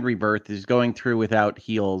Remake and Rebirth is going through without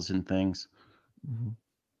heals and things.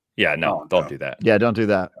 Yeah, no, don't do that. Yeah, don't do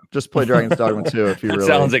that. Just play Dragon's Dogma 2 if you really.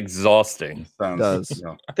 Sounds exhausting. It does.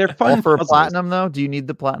 Yeah. They're fun for a platinum though. Do you need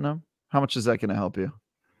the platinum? How much is that going to help you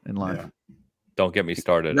in life? Yeah. Don't get me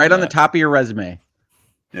started. Right on the top of your resume.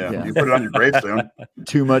 Yeah. You put it on your gravestone.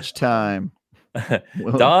 Too much time.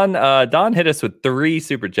 Don hit us with 3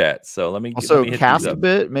 super chats. So let me. Also,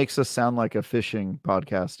 Castbit makes us sound like a fishing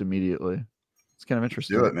podcast immediately. It's kind of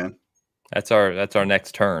interesting. Do it, man. That's our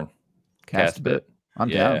next turn. Castbit. I'm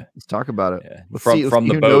down. Let's talk about it. Yeah. Let's see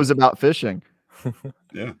who knows about fishing.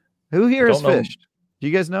 Yeah. Who here has fished? Do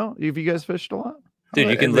you guys know? Have you guys fished a lot? Dude,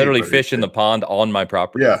 you can literally fish in the pond on my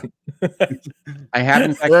property. Yeah. I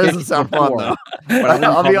haven't. That doesn't sound fun though. But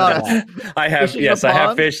I'll be honest. I have. Yes, I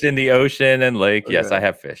have fished in the ocean and lake. Okay. Yes, I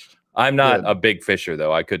have fished. I'm not a big fisher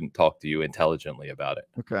though. I couldn't talk to you intelligently about it.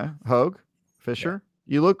 Okay, Hogue, fisher.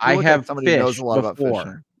 Yeah. You look I have like somebody who knows a lot about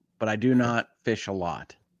fishing, but I do not fish a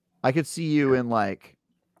lot. I could see you in like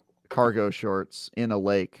cargo shorts in a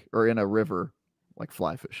lake or in a river, like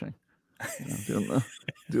fly fishing. Doing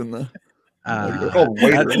the.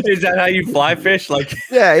 Is that how you fly fish? Like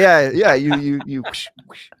yeah. You.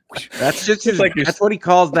 That's just that's what he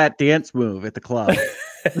calls that dance move at the club.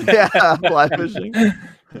 Yeah, fly fishing.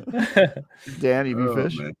 Dan, you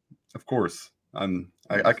fish? Man. Of course.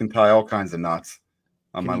 I can tie all kinds of knots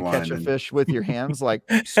on my line. Catch a fish with your hands, like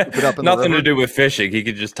scoop it up in nothing the river? To do with fishing. He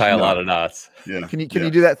could just tie a lot of knots. Yeah. Can you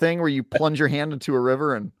do that thing where you plunge your hand into a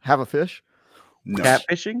river and have a fish? No. Cat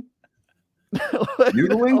fishing?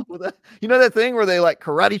 Noodling? You know that thing where they like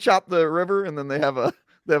karate chop the river and then they have a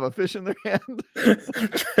fish in their hand?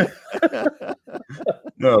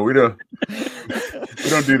 No, we don't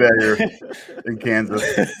do that here in Kansas.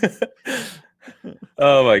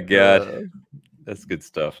 Oh my god. That's good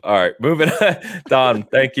stuff. All right, moving on. Don,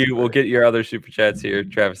 thank you. We'll get your other super chats here.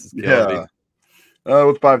 Travis is killing me.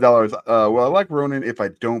 With $5. Well, I like Ronin if I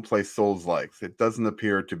don't play Souls likes. It doesn't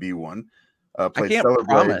appear to be one. Play I can't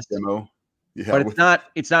promise. Demo. Yeah, but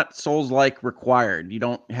it's not Souls-like required. You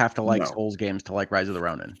don't have to like Souls games to like Rise of the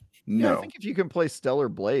Ronin. No, yeah, I think if you can play Stellar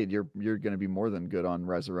Blade, you're going to be more than good on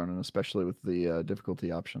Rise of Ronin, especially with the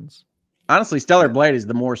difficulty options. Honestly, Stellar Blade is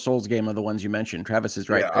the more Souls game of the ones you mentioned. Travis is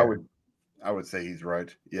right. Yeah, I would say he's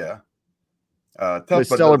right. Yeah. Tough,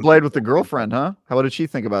 Stellar Blade with the girlfriend, huh? What did she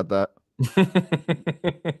think about that?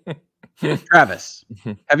 Travis,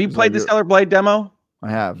 have you played the Stellar Blade demo?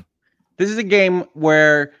 I have. This is a game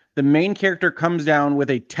where the main character comes down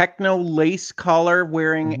with a techno lace collar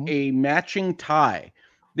wearing a matching tie.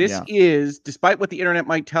 This is, despite what the internet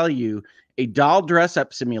might tell you, a doll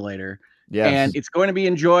dress-up simulator. Yes. And it's going to be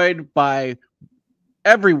enjoyed by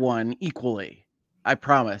everyone equally. I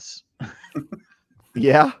promise.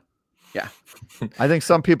 Yeah? Yeah. I think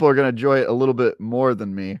some people are going to enjoy it a little bit more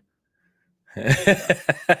than me.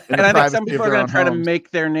 And I think some people are going to try to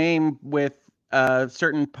make their name with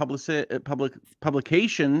certain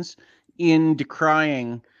publications in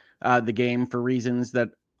decrying the game for reasons that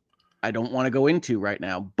I don't want to go into right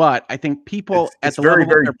now. But I think people at the level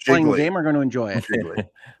that they're playing the game are going to enjoy it.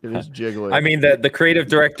 It is jiggly. I mean, the creative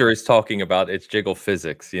director is talking about its jiggle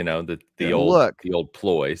physics, you know, the old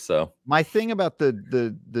ploy. So my thing about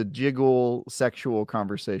the jiggle sexual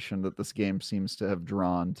conversation that this game seems to have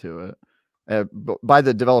drawn to it, by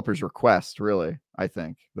the developer's request, really, I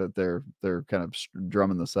think that they're kind of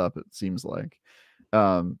drumming this up. It seems like,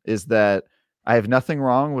 is that I have nothing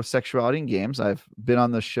wrong with sexuality in games. I've been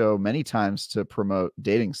on this show many times to promote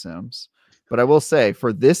dating sims, but I will say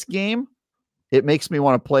for this game, it makes me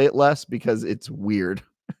want to play it less because it's weird.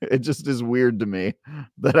 It just is weird to me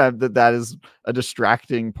that is a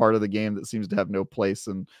distracting part of the game that seems to have no place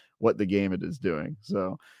in what the game it is doing.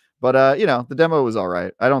 So, but you know, the demo was all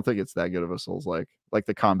right. I don't think it's that good of a Souls-like. Like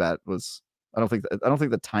the combat was, I don't think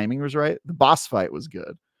the timing was right. The boss fight was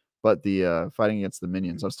good, but the fighting against the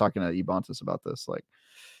minions, I was talking to Ebontis about this. Like,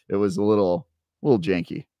 it was a little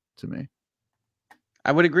janky to me.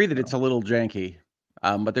 I would agree that it's a little janky,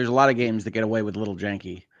 but there's a lot of games that get away with a little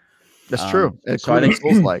janky. That's true. So I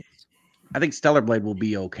think Stellar Blade will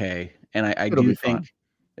be okay, and I do think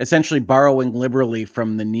essentially borrowing liberally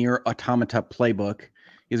from the Nier Automata playbook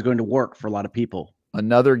is going to work for a lot of people.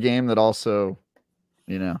 Another game that also,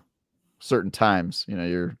 you know, certain times, you know,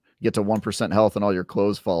 you get to 1% health and all your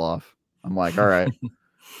clothes fall off. I'm like, all right.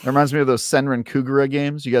 It reminds me of those Senran Kugura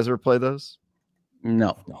games. You guys ever play those?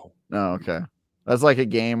 No. Oh, okay. That's like a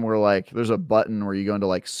game where like there's a button where you go into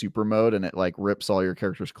like super mode and it like rips all your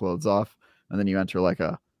character's clothes off, and then you enter like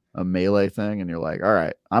a melee thing and you're like, all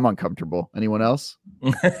right, I'm uncomfortable. Anyone else?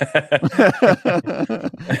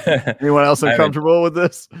 Anyone else uncomfortable with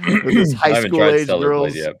this? With this high school age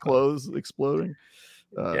girls' clothes exploding?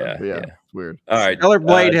 Yeah, it's weird. All right. Stellar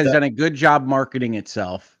Blade has done a good job marketing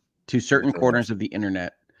itself to certain corners of the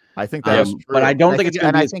internet. I think that's true. But I don't think it's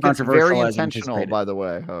going to be as controversial. Very intentional, by the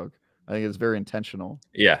way, Hogue. I think it's very intentional.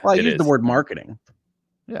 Yeah. Well, I use the word marketing.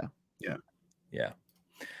 Yeah.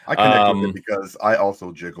 I connect with it because I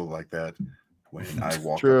also jiggle like that when I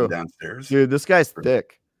walk up and downstairs. Dude, this guy's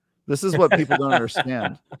thick. This is what people don't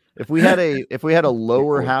understand. If we had a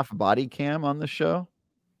lower half body cam on the show,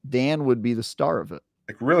 Dan would be the star of it.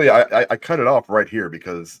 Like really, I cut it off right here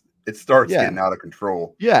because it starts getting out of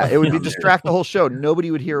control. Yeah, it would be distract the whole show. Nobody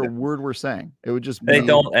would hear a word we're saying. It would just be, they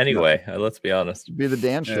don't anyway. Let's be honest. It'd be the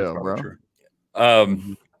Dan show, bro. True.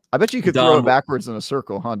 I bet you could throw it backwards in a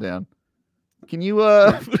circle, huh, Dan? Can you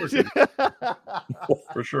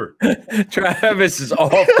for sure. Travis is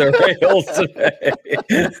off the rails today.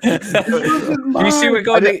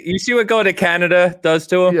 You see what going to Canada does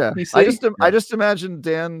to him? Yeah. I just imagine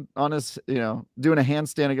Dan on his, doing a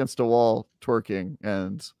handstand against a wall twerking,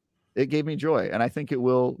 and it gave me joy, and I think it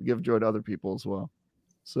will give joy to other people as well.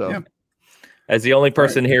 So as the only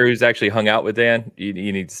person here who's actually hung out with Dan, you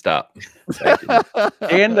need to stop.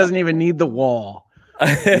 Dan doesn't even need the wall.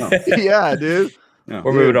 Yeah, dude.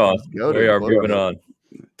 We're moving on. We are moving on.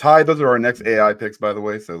 Ty, those are our next AI picks, by the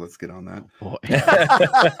way. So let's get on that. We'll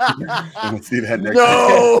see that next.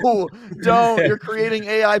 No, don't. You're creating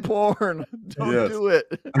AI porn. Don't do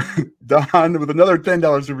it. Don with another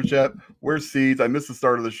 $10 super chat. Where's Seeds? I missed the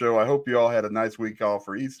start of the show. I hope you all had a nice week off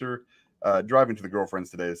for Easter. Driving to the girlfriend's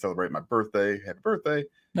today to celebrate my birthday. Happy birthday.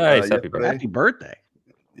 Nice. Happy birthday. Happy birthday.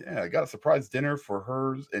 Yeah, I got a surprise dinner for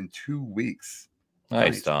hers in 2 weeks.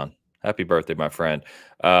 Nice, Don. Happy birthday, my friend.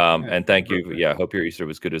 And thank you. Birthday. Yeah, hope your Easter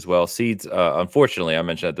was good as well. Seeds, unfortunately, I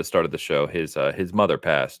mentioned at the start of the show, his mother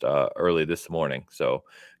passed early this morning. So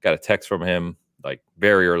got a text from him like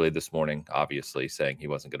very early this morning, obviously, saying he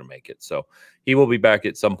wasn't going to make it. So he will be back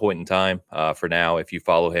at some point in time. For now, if you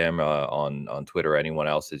follow him on Twitter or anyone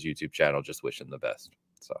else's YouTube channel, just wish him the best.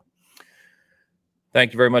 So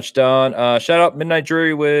thank you very much, Don. Shout out Midnight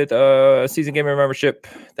Drury with season gamer membership.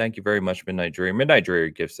 Thank you very much, Midnight Drury. Midnight Drury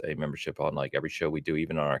gives a membership on like every show we do,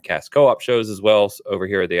 even on our cast co-op shows as well over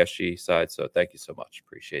here at the SG side. So thank you so much.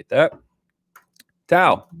 Appreciate that.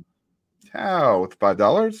 Tao with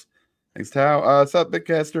 $5. Thanks, Tao. What's up,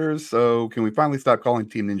 Bitcasters? So can we finally stop calling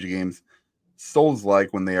Team Ninja games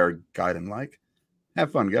Souls-like when they are Gaiden-like?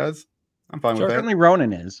 Have fun, guys. I'm fine with that. Certainly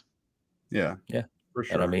Ronin is. Yeah, for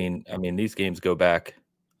sure. And I mean, these games go back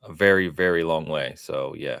a very, very long way.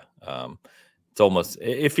 So yeah,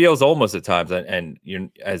 it feels almost at times, and you,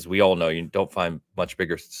 as we all know, you don't find much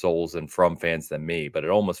bigger souls and From fans than me, but it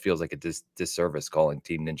almost feels like a disservice calling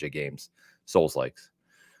Team Ninja games Souls likes.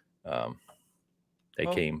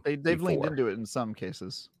 They've leaned into it in some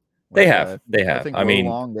cases. They have. I think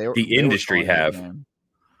the industry have.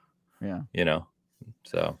 Yeah, you know.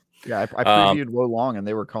 So yeah, I previewed Wo Long, and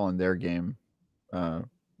they were calling their game a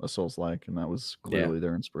Souls-like, and that was clearly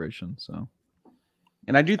their inspiration. So,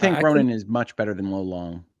 and I do think Ronin is much better than Wo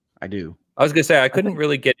Long. I do. I was gonna say I couldn't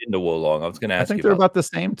really get into Wo Long. I was gonna ask. I think they're about the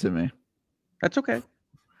same to me. That's okay.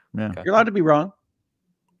 Yeah, okay. You're allowed to be wrong.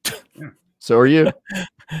 So are you.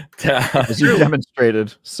 As you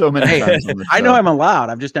demonstrated so many times. On the I know I'm allowed.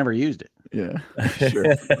 I've just never used it. Yeah,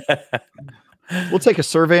 sure. We'll take a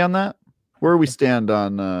survey on that. Where do we stand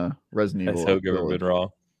on Resident Evil? Has Hogue ever been wrong?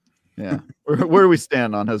 Yeah. Where do we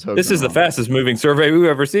stand on Has Hogue? This is the fastest moving survey we've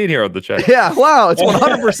ever seen here on the chat. Yeah, wow, it's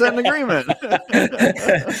 100% in agreement.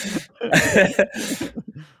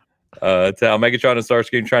 Megatron and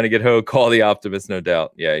Starscream trying to get Hogue, call the Optimist, no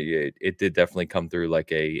doubt. Yeah, it did definitely come through like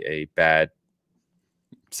a bad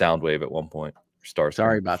sound wave at one point. Starscream.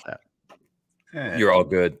 Sorry about that. You're all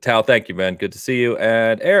good. Tal, thank you, man. Good to see you.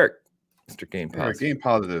 And Eric, Mr. Game Positive. Game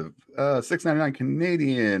Positive. $6.99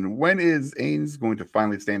 Canadian. When is Ains going to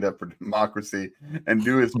finally stand up for democracy and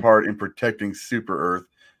do his part in protecting Super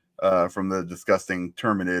Earth from the disgusting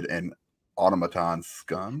Terminid and automaton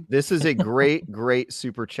scum? This is a great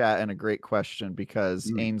super chat and a great question, because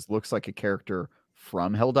Ains looks like a character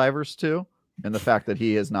from Helldivers 2, and the fact that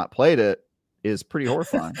he has not played it is pretty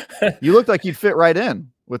horrifying. You look like you'd fit right in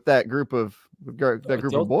with that group of boys.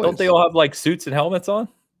 Don't they all have like suits and helmets on?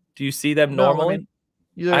 Do you see them normally?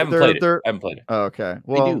 I haven't played it. Oh, okay.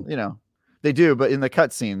 Well, you know, they do, but in the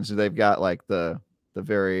cutscenes, they've got like the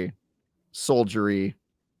very soldiery.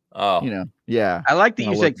 Oh, you know, yeah. I like that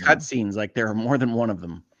you said cutscenes. Like there are more than one of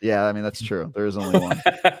them. Yeah, I mean that's true. There is only one.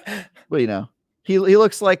 But you know, he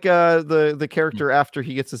looks like the character after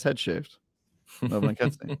he gets his head shaved.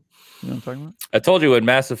 Cutscene. You know what I'm talking about? I told you when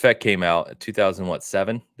Mass Effect came out in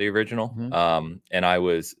 2007, the original, and I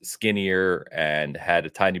was skinnier and had a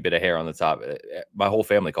tiny bit of hair on the top. My whole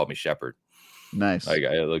family called me Shepherd. Nice. Like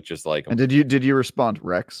I looked just like him. And did you respond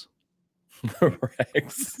Rex?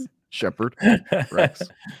 Rex. Shepherd. Rex.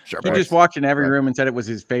 He just walked in every room and said it was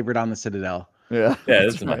his favorite on the Citadel. Yeah. Yeah,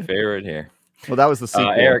 this is my favorite here. Well, that was the sequel.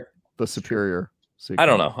 Eric, the superior sequel. I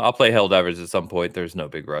don't know. I'll play Helldivers at some point. There's no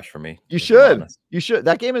big rush for me. You should. You should.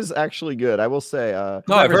 That game is actually good. I will say.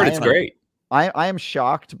 No, I've heard it's great. I am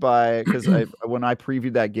shocked by, because when I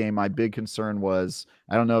previewed that game, my big concern was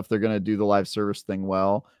I don't know if they're going to do the live service thing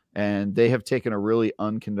well, and they have taken a really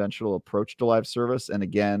unconventional approach to live service. And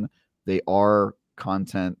again, they are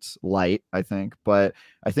content light, I think, but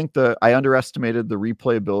I think I underestimated the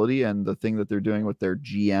replayability and the thing that they're doing with their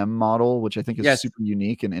GM model, which I think is super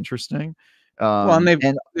unique and interesting. Well, and they've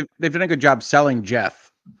done a good job selling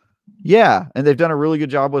Jeff. Yeah, and they've done a really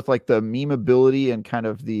good job with like the memeability and kind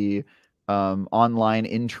of the online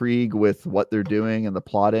intrigue with what they're doing and the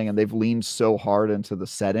plotting, and they've leaned so hard into the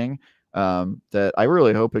setting that I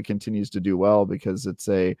really hope it continues to do well, because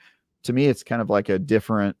to me it's kind of like a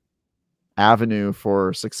different avenue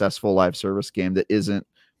for successful live service game that isn't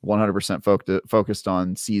 100% focused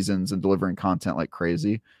on seasons and delivering content like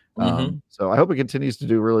crazy. So I hope it continues to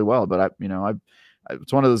do really well, but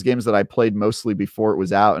it's one of those games that I played mostly before it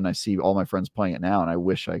was out, and I see all my friends playing it now, and I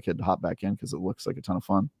wish I could hop back in because it looks like a ton of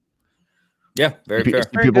fun. Yeah, very fair.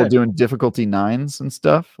 People doing difficulty 9s and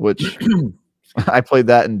stuff, which I played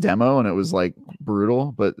that in demo and it was like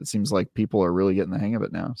brutal, but it seems like people are really getting the hang of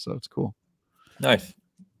it now, so it's cool. Nice.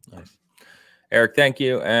 Eric, thank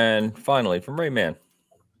you. And finally, from Rayman.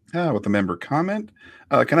 With a member comment,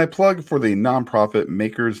 can I plug for the nonprofit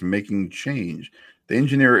Makers Making Change? They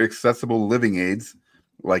engineer accessible living aids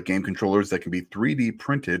like game controllers that can be 3D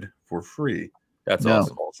printed for free. That's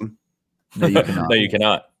awesome. No, you cannot. No, you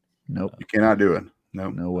cannot. Nope. You cannot do it.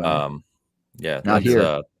 Nope. No way. Yeah, not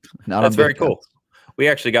here. That's very cool. We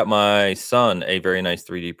actually got my son a very nice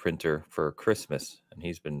 3D printer for Christmas, and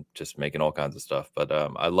he's been just making all kinds of stuff. But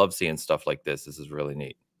I love seeing stuff like this. This is really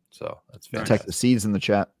neat. So that's fantastic. Protect the seeds in the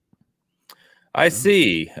chat. I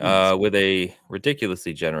see. With a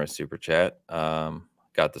ridiculously generous super chat.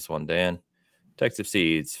 Got this one, Dan. Detective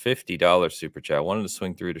Seeds, $50 super chat. Wanted to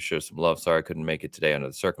swing through to show some love. Sorry I couldn't make it today under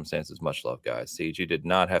the circumstances. Much love, guys. Siege, you did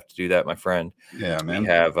not have to do that, my friend. Yeah, man. We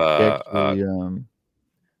have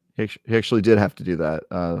He actually did have to do that.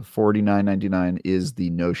 $49.99 is the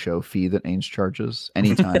no-show fee that Ains charges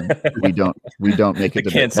anytime we don't make it.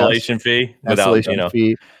 The cancellation fee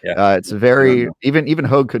fee. Yeah, it's very even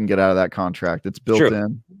Hogue couldn't get out of that contract. It's built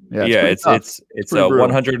in. Yeah, it's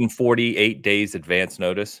 148 days advance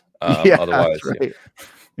notice. Otherwise,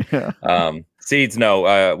 right. Seeds,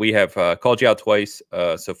 no, we have called you out twice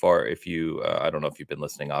so far. If you, I don't know if you've been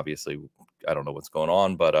listening. Obviously, I don't know what's going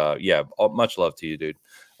on, but yeah, much love to you, dude,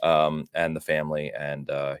 and the family,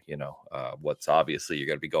 and what's obviously you're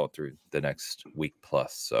going to be going through the next week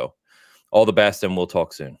plus. So, all the best, and we'll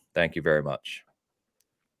talk soon. Thank you very much.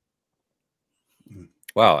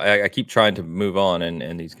 Wow, I keep trying to move on,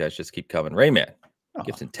 and these guys just keep coming. Rayman,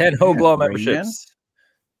 gifting 10 Hogue Law memberships.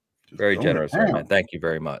 Very generous, Rayman. Thank you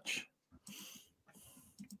very much.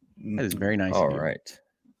 That is very nice. All right.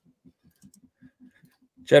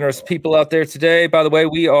 Generous people out there today. By the way,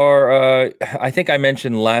 we are, I think I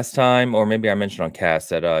mentioned last time, or maybe I mentioned on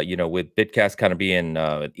cast that, with Bitcast kind of being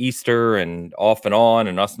Easter and off and on,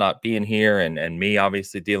 and us not being here, and me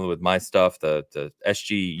obviously dealing with my stuff, the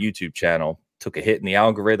SG YouTube channel took a hit in the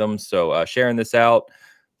algorithm. So sharing this out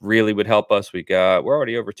really would help us. We're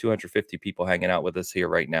already over 250 people hanging out with us here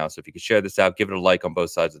right now. So if you could share this out, give it a like on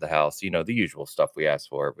both sides of the house, the usual stuff we ask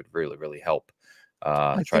for, it would really, really help.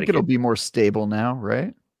 I think it'll be more stable now,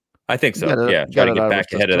 right? I think so. Try to get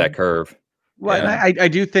back ahead of that curve. Well, yeah. I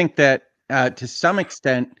do think that to some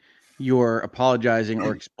extent you're apologizing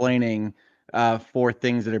or explaining for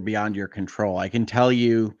things that are beyond your control. I can tell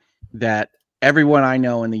you that everyone I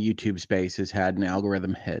know in the YouTube space has had an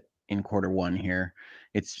algorithm hit in Q1 here.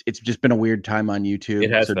 It's just been a weird time on YouTube.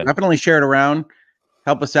 It has been. Definitely share it around.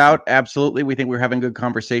 Help us out. Absolutely. We think we're having good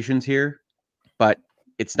conversations here, but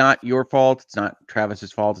it's not your fault. It's not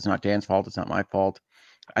Travis's fault. It's not Dan's fault. It's not my fault.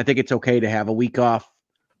 I think it's okay to have a week off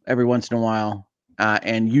every once in a while.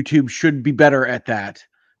 And YouTube should be better at that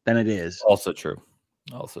than it is. Also true.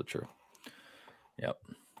 Yep.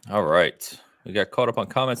 All right. We got caught up on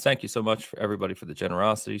comments. Thank you so much for everybody for the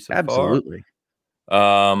generosity so Absolutely.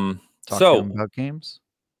 far. Talking about games.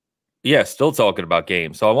 Yeah, still talking about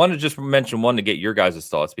games. So I want to just mention one to get your guys'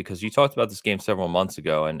 thoughts, because you talked about this game several months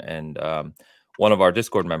ago, and one of our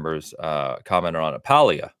Discord members commented on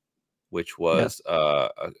Apalia, which was I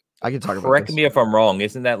can talk about. Correct me if I'm wrong.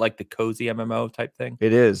 Isn't that like the cozy MMO type thing?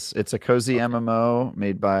 It is. It's a cozy MMO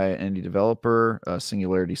made by an indie developer,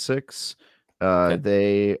 Singularity 6.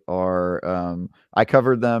 They are. I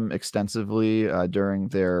covered them extensively during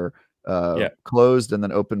their closed and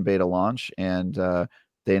then open beta launch, and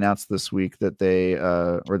they announced this week that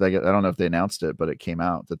I don't know if they announced it, but it came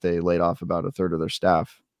out that they laid off about a third of their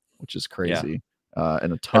staff, which is crazy.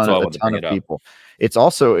 And a ton of people. It's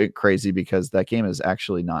also crazy because that game is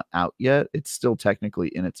actually not out yet. It's still technically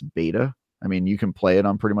in its beta. I mean, you can play it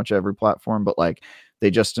on pretty much every platform, but like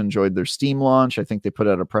they just enjoyed their Steam launch. I think they put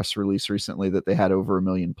out a press release recently that they had over 1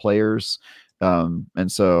 million players.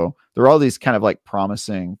 And so there are all these kind of like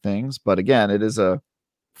promising things, but again, it is a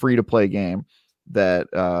free to play game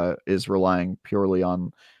that is relying purely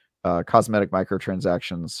on cosmetic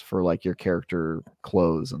microtransactions for like your character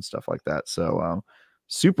clothes and stuff like that. So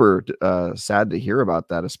super sad to hear about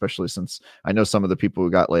that, especially since I know some of the people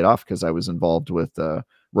who got laid off because I was involved with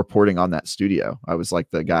reporting on that studio. I was like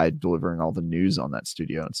the guy delivering all the news on that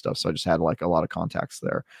studio and stuff. So I just had like a lot of contacts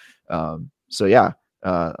there. So yeah,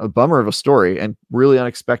 a bummer of a story and really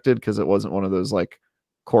unexpected because it wasn't one of those like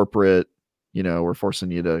corporate, we're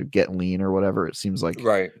forcing you to get lean or whatever. It seems like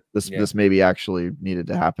this maybe actually needed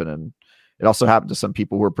to happen. And it also happened to some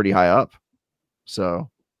people who were pretty high up. So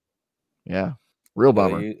yeah, real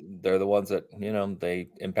bummer. They're the ones that, they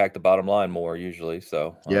impact the bottom line more usually.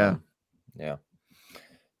 So yeah.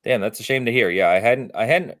 Damn, that's a shame to hear. Yeah, I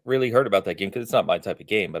hadn't really heard about that game because it's not my type of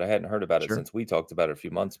game, but I hadn't heard about it since we talked about it a few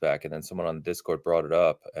months back. And then someone on the Discord brought it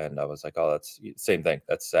up and I was like, oh, that's the same thing.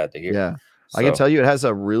 That's sad to hear. Yeah. So. I can tell you it has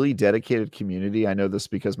a really dedicated community. I know this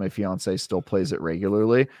because my fiance still plays it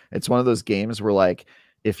regularly. It's one of those games where like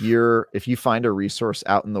if you find a resource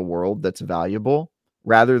out in the world that's valuable,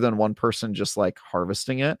 rather than one person just like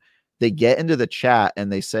harvesting it, they get into the chat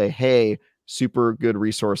and they say, hey, super good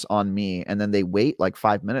resource on me. And then they wait like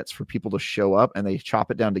 5 minutes for people to show up and they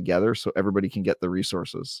chop it down together so everybody can get the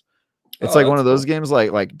resources. It's like one of those games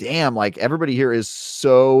like, damn, like everybody here is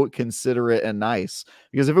so considerate and nice,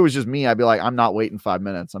 because if it was just me, I'd be like, I'm not waiting 5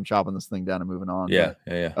 minutes. I'm chopping this thing down and moving on. Yeah.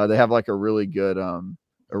 They have like a really good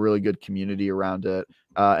community around it.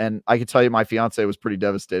 And I can tell you my fiance was pretty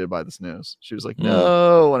devastated by this news. She was like,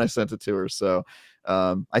 no, when I sent it to her. So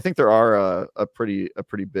I think there are a pretty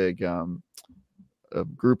big a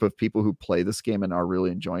group of people who play this game and are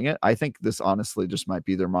really enjoying it. I think this honestly just might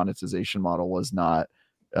be their monetization model was not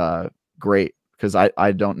great, because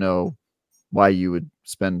I don't know why you would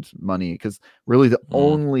spend money, because really the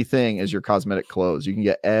only thing is your cosmetic clothes. You can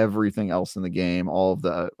get everything else in the game, all of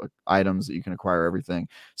the items that you can acquire, everything.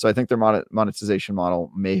 So I think their monetization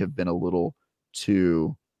model may have been a little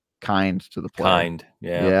too kind to the player.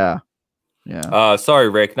 Yeah. Sorry,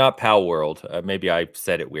 Rick, not Pal World. Maybe I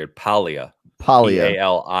said it weird. Palia.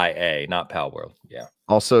 Palia, not Pal World. Yeah.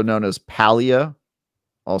 Also known as Palia.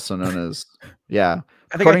 Also known as I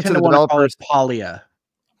think I tend to want to call it Palia.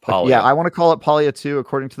 Yeah, I want to call it Palia too.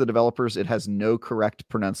 According to the developers, it has no correct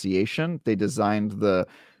pronunciation. They designed the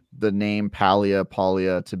name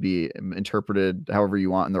Palia to be interpreted however you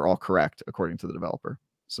want, and they're all correct according to the developer.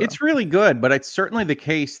 So it's really good, but it's certainly the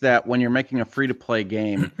case that when you're making a free-to-play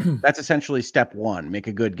game, that's essentially step one: make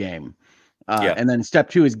a good game. And then step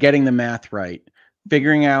two is getting the math right,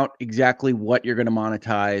 figuring out exactly what you're going to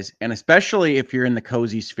monetize, and especially if you're in the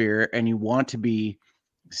cozy sphere and you want to be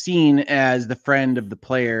seen as the friend of the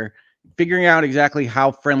player, figuring out exactly how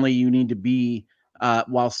friendly you need to be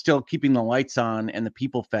while still keeping the lights on and the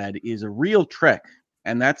people fed is a real trick,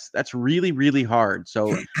 and that's really, really hard.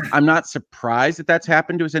 So I'm not surprised that that's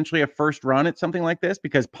happened to essentially a first run at something like this,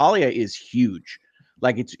 because Palia is huge.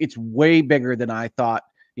 Like it's way bigger than I thought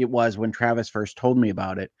it was when Travis first told me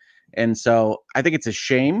about it. And so I think it's a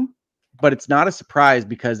shame, but it's not a surprise,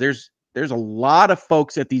 because there's a lot of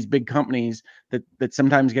folks at these big companies that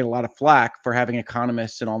sometimes get a lot of flack for having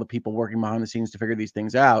economists and all the people working behind the scenes to figure these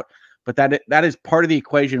things out. But that is part of the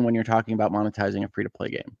equation when you're talking about monetizing a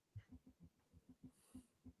free-to-play game.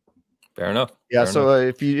 Fair enough. Yeah. So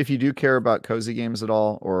if you do care about cozy games at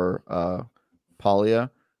all, or Palia,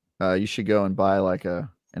 you should go and buy like an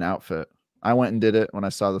outfit. I went and did it when I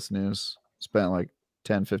saw this news. Spent like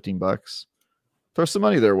 $10-15. Throw some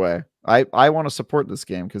money their way. I want to support this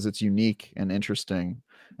game because it's unique and interesting,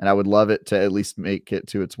 and I would love it to at least make it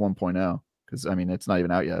to its 1.0, because I mean it's not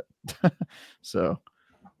even out yet. So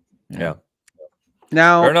yeah.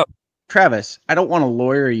 Now, Travis, I don't want to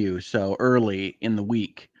lawyer you so early in the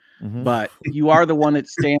week, but you are the one that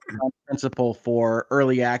stands on principle for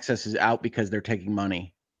early access is out because they're taking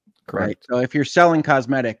money. Correct. Right? So if you're selling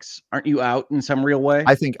cosmetics, aren't you out in some real way?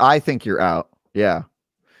 I think you're out. Yeah.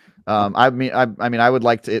 I mean, I would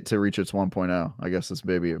like it to reach its 1.0. I guess is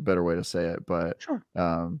maybe a better way to say it, but sure.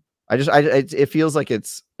 It feels like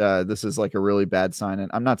it's this is like a really bad sign,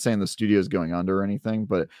 and I'm not saying the studio is going under or anything,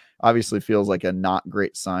 but it obviously feels like a not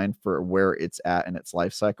great sign for where it's at in its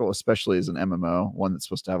life cycle, especially as an MMO, one that's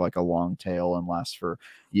supposed to have like a long tail and last for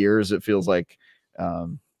years. It feels like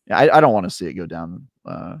I don't want to see it go down.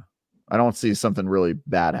 I don't see something really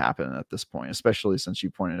bad happen at this point, especially since you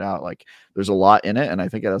pointed out like there's a lot in it, and I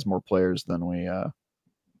think it has more players than we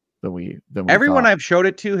everyone thought. I've showed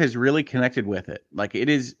it to has really connected with it. Like it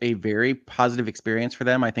is a very positive experience for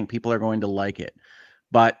them. I think people are going to like it.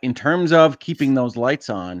 But in terms of keeping those lights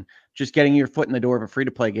on, just getting your foot in the door of a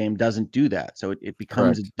free-to-play game doesn't do that. So it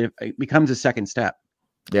becomes a second step.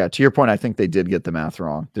 Yeah, to your point, I think they did get the math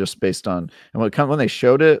wrong, just based on when they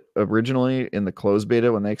showed it originally in the closed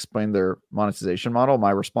beta, when they explained their monetization model,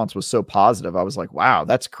 my response was so positive. I was like, wow,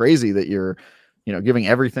 that's crazy that you're, giving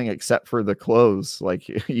everything except for the clothes. Like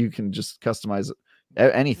you can just customize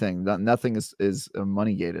anything. Nothing is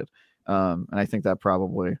money gated. And I think that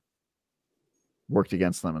probably worked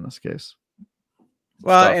against them in this case.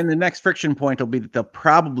 Well, and the next friction point will be that they'll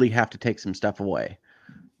probably have to take some stuff away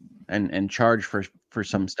and charge for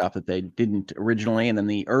some stuff that they didn't originally. And then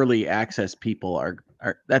the early access people are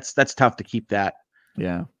that's tough to keep that.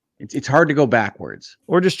 Yeah. It's hard to go backwards.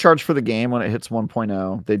 Or just charge for the game when it hits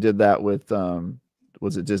 1.0. They did that with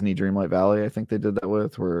was it Disney Dreamlight Valley? I think they did that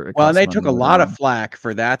with and they took a lot of flack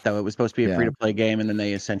for that, though. It was supposed to be a free-to-play game, and then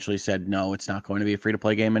they essentially said, no, it's not going to be a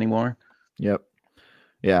free-to-play game anymore. Yep.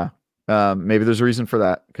 Yeah. Maybe there's a reason for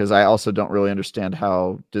that, because I also don't really understand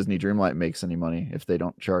how Disney Dreamlight makes any money if they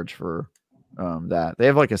don't charge for that. They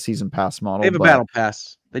have like a season pass model. They have a battle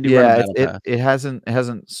pass. They do. Yeah,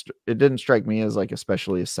 it didn't strike me as like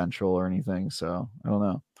especially essential or anything. So I don't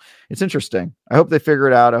know. It's interesting. I hope they figure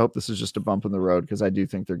it out. I hope this is just a bump in the road, because I do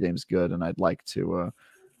think their game's good, and I'd like to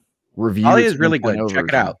review. Ollie is really good. Check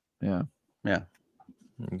it out. Yeah. There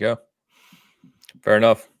you go. Fair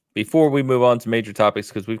enough. Before we move on to major topics,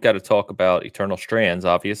 because we've got to talk about Eternal Strands,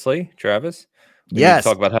 obviously, Travis. We need to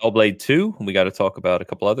talk about Hellblade 2. And we got to talk about a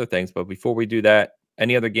couple other things. But before we do that,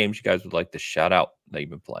 any other games you guys would like to shout out that you've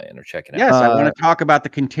been playing or checking out? Yes, I want to talk about the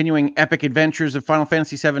continuing epic adventures of Final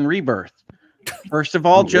Fantasy VII Rebirth. First of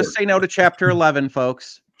all, just say no to Chapter 11,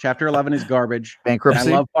 folks. Chapter 11 is garbage. Bankruptcy.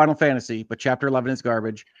 And I love Final Fantasy, but Chapter 11 is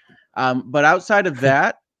garbage. But outside of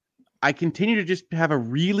that, I continue to just have a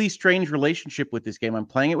really strange relationship with this game. I'm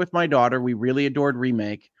playing it with my daughter. We really adored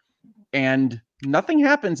Remake, and nothing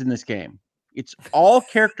happens in this game. It's all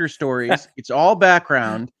character stories. It's all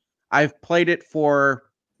background. I've played it for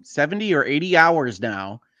 70 or 80 hours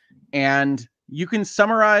now, and you can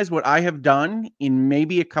summarize what I have done in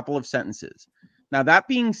maybe a couple of sentences. Now, that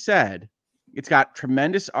being said, it's got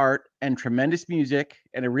tremendous art and tremendous music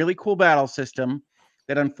and a really cool battle system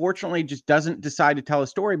that unfortunately just doesn't decide to tell a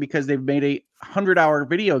story because they've made a 100-hour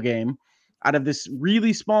video game out of this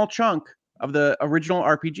really small chunk of the original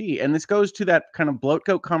RPG. And this goes to that kind of bloat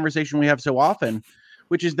goat conversation we have so often,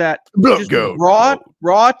 which is that just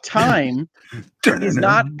raw time is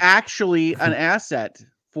not actually an asset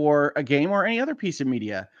for a game or any other piece of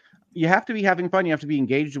media. You have to be having fun. You have to be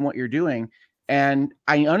engaged in what you're doing. And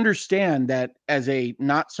I understand that as a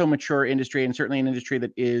not so mature industry, and certainly an industry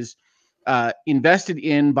that is invested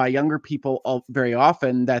in by younger people very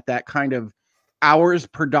often, that kind of hours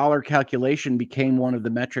per dollar calculation became one of the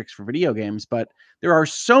metrics for video games. But there are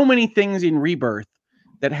so many things in Rebirth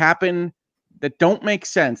that happen that don't make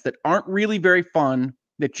sense, that aren't really very fun,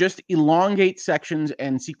 that just elongate sections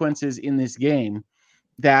and sequences in this game,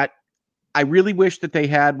 that I really wish that they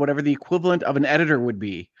had whatever the equivalent of an editor would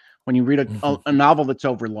be when you read a novel that's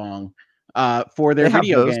overlong for their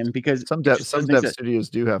video game, because some dev studios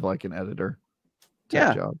do have like an editor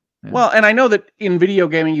job. Yeah. Well, and I know that in video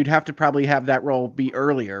gaming, you'd have to probably have that role be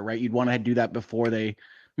earlier, right? You'd want to do that before they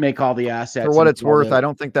make all the assets. For what it's worth, I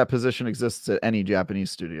don't think that position exists at any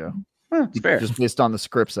Japanese studio. Well, it's fair. Just based on the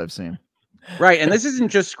scripts I've seen. Right. And this isn't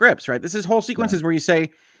just scripts, right? This is whole sequences where you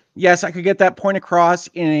say, yes, I could get that point across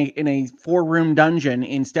in a 4-room dungeon.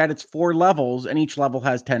 Instead, it's 4 levels, and each level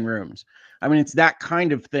has 10 rooms. I mean, it's that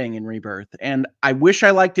kind of thing in Rebirth. And I wish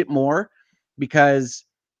I liked it more, because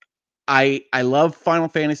I love Final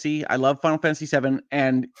Fantasy. I love Final Fantasy VII.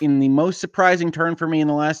 And in the most surprising turn for me in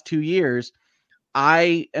the last 2 years,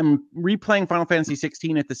 I am replaying Final Fantasy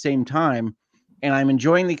 16 at the same time, and I'm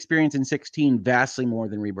enjoying the experience in 16 vastly more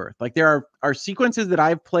than Rebirth. Like, there are sequences that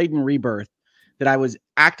I've played in Rebirth that I was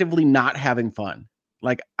actively not having fun.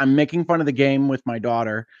 Like, I'm making fun of the game with my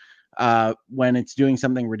daughter when it's doing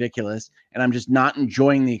something ridiculous, and I'm just not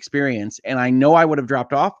enjoying the experience. And I know I would have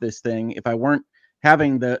dropped off this thing if I weren't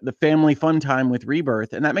having the family fun time with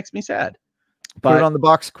Rebirth, and that makes me sad. Put it on the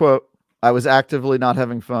box quote. I was actively not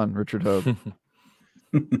having fun, Richard Hogue.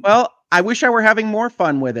 Well, I wish I were having more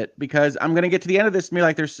fun with it, because I'm going to get to the end of this and be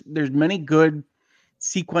like, there's many good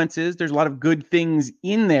sequences. There's a lot of good things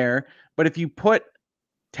in there. But if you put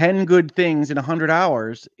 10 good things in 100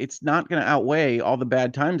 hours, it's not going to outweigh all the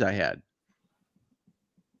bad times I had.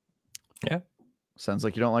 Yeah. Sounds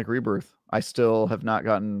like you don't like Rebirth. I still have not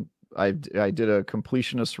gotten... I did a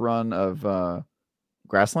completionist run of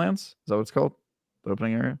Grasslands. Is that what it's called? The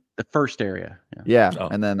opening area? The first area. Yeah.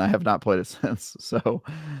 And then I have not played it since. So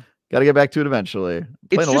got to get back to it eventually.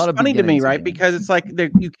 It's just funny to me, right? Because it's like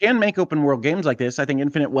you can make open world games like this. I think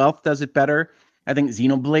Infinite Wealth does it better. I think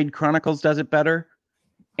Xenoblade Chronicles does it better.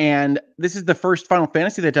 And this is the first Final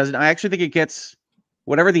Fantasy that does it. I actually think it gets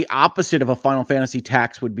whatever the opposite of a Final Fantasy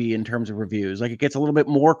tax would be in terms of reviews. Like, it gets a little bit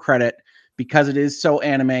more credit because it is so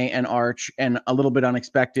anime and arch and a little bit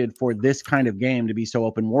unexpected for this kind of game to be so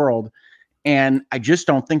open world. And I just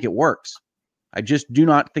don't think it works. I just do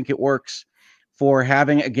not think it works for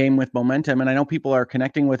having a game with momentum. And I know people are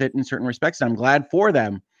connecting with it in certain respects, and I'm glad for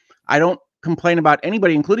them. I don't complain about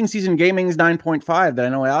anybody, including Season Gaming's 9.5 that I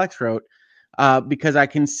know Alex wrote, because I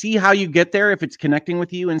can see how you get there if it's connecting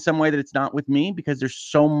with you in some way that it's not with me, because there's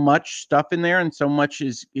so much stuff in there and so much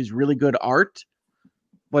is really good art,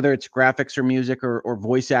 whether it's graphics or music or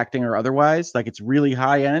voice acting or otherwise. Like, it's really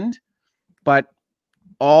high end, but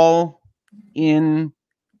all in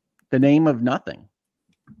the name of nothing.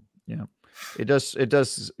 Yeah, it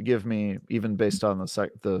does give me, even based on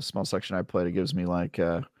the small section I played, it gives me like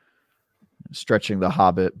stretching the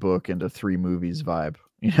Hobbit book into 3 movies vibe.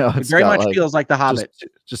 You know, it very much feels like the Hobbit.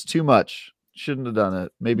 Just too much. Shouldn't have done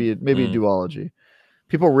it. Maybe a duology.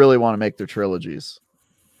 People really want to make their trilogies.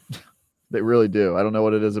 They really do. I don't know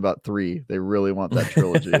what it is about 3. They really want that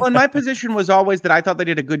trilogy. Well, and my position was always that I thought they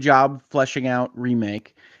did a good job fleshing out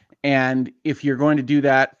Remake. And if you're going to do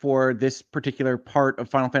that for this particular part of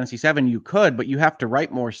Final Fantasy VII, you could, but you have to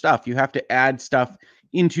write more stuff. You have to add stuff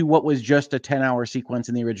into what was just a 10-hour sequence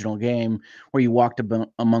in the original game where you walked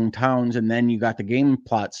among towns and then you got the game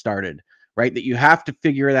plot started, right? That you have to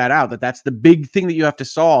figure that out, that's the big thing that you have to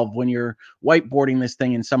solve when you're whiteboarding this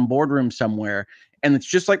thing in some boardroom somewhere. And it's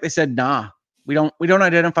just like they said, nah, we don't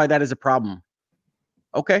identify that as a problem.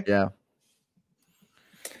 Okay. Yeah.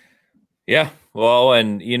 Yeah. Well,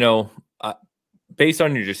 and based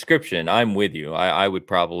on your description, I'm with you. I would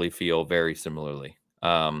probably feel very similarly.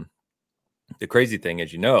 The crazy thing,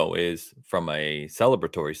 as you know, is from a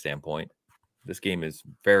celebratory standpoint, this game is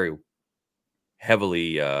very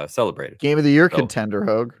heavily celebrated. Game of the year contender,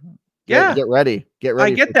 Hogue. Yeah. Get ready. Get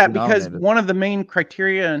ready. I get that because one of the main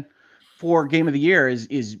criteria for Game of the Year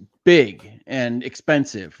is big and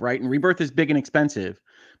expensive, right? And Rebirth is big and expensive.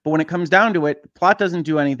 But when it comes down to it, the plot doesn't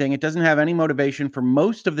do anything. It doesn't have any motivation for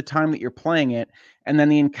most of the time that you're playing it. And then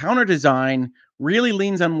the encounter design really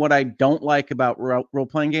leans on what I don't like about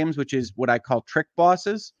role-playing games, which is what I call trick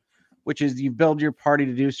bosses, which is you build your party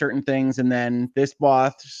to do certain things, and then this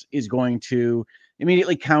boss is going to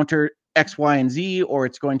immediately counter X, Y, and Z, or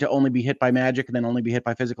it's going to only be hit by magic and then only be hit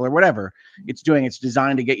by physical or whatever it's doing. It's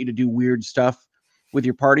designed to get you to do weird stuff with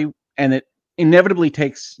your party, and it inevitably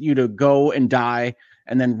takes you to go and die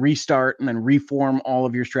and then restart and then reform all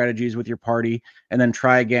of your strategies with your party and then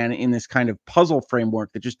try again in this kind of puzzle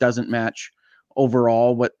framework that just doesn't match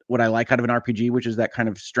overall what I like out of an RPG, which is that kind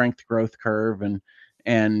of strength growth curve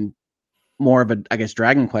and more of a, I guess,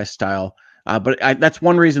 Dragon Quest style. But that's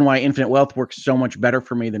one reason why Infinite Wealth works so much better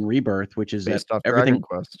for me than Rebirth, which is based that off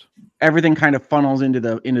everything kind of funnels into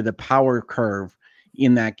the power curve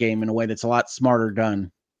in that game in a way that's a lot smarter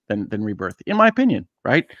done than Rebirth, in my opinion,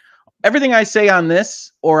 right? Everything I say on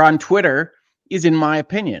this or on Twitter is in my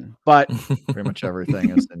opinion, but pretty much everything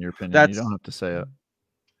is in your opinion. You don't have to say it.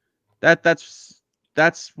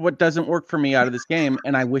 That's what doesn't work for me out of this game,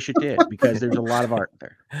 and I wish it did because there's a lot of art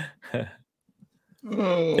there.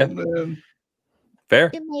 Oh man. Fair.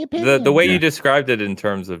 In my opinion. The way you described it in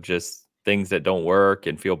terms of just things that don't work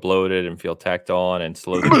and feel bloated and feel tacked on and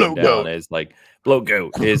slow the game down is like bloat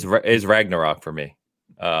goat is Ragnarok for me.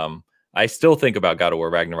 I still think about God of War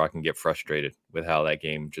Ragnarok and get frustrated with how that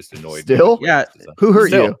game just annoyed me. Yeah. Who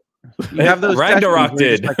hurt you? You have those Ragnarok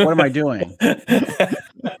did. Like, what am I doing?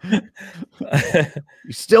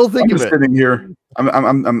 You still think of it? Sitting here,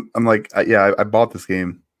 I'm like, yeah, I bought this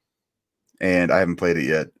game, and I haven't played it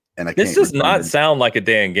yet, and I. This does not sound like a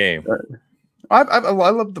damn game. I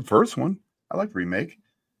love the first one. I like the remake.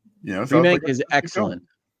 So remake is excellent.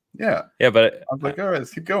 Yeah, but I was like, all right,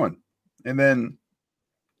 let's keep going, and then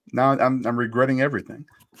now I'm regretting everything.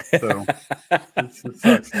 So it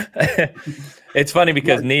sucks. It's funny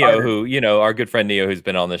because Neo, who our good friend Neo, who's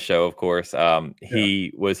been on the show, of course,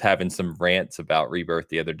 he was having some rants about Rebirth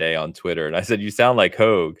the other day on Twitter, and I said, "You sound like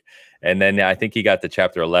Hogue." And then I think he got to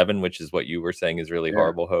chapter 11, which is what you were saying is really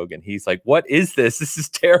horrible, Hogue. And he's like, "What is this? This is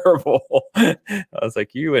terrible." I was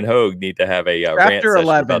like, "You and Hogue need to have a rant session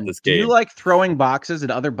about this game." Do you like throwing boxes at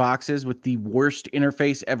other boxes with the worst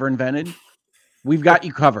interface ever invented? We've got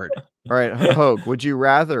you covered. All right, Hogue, would you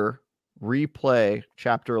rather replay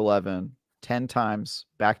chapter 11 10 times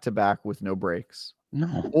back to back with no breaks?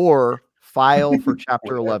 No. Or file for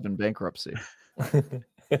chapter 11 bankruptcy?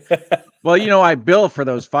 Well, I bill for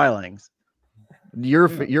those filings.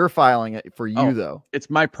 You're filing it for you, though. It's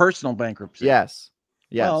my personal bankruptcy. Yes.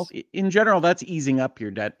 Yes. Well, in general, that's easing up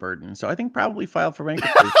your debt burden. So I think probably file for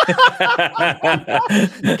bankruptcy.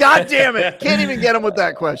 God damn it. Can't even get him with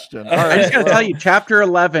that question. All right, I just got to tell you, chapter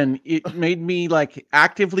 11, it made me like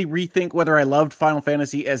actively rethink whether I loved Final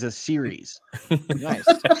Fantasy as a series. Nice.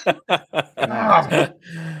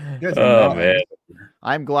 Oh, man.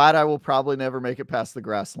 I'm glad I will probably never make it past the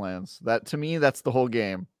grasslands. That, to me, that's the whole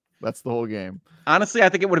game. That's the whole game. Honestly, I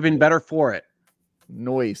think it would have been better for it.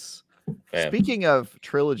 Noise. Man. Speaking of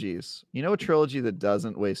trilogies, you know a trilogy that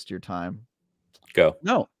doesn't waste your time? Go.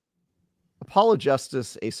 No. Apollo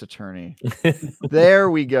Justice Ace Attorney. There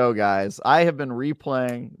we go, guys. I have been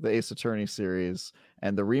replaying the Ace Attorney series,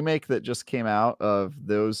 and the remake that just came out of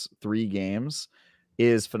those 3 games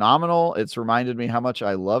is phenomenal. It's reminded me how much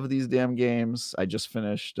I love these damn games. I just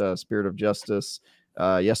finished Spirit of Justice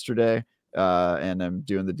yesterday, and I'm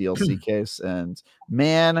doing the DLC case. And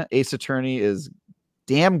man, Ace Attorney is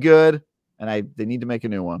damn good, and they need to make a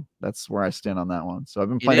new one. That's where I stand on that one. So I've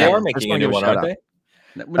been playing. They are making a new one, aren't they?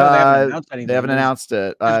 No, they haven't announced anything. They haven't announced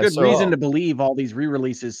it. There's good reason to believe all these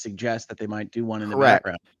re-releases suggest that they might do one in the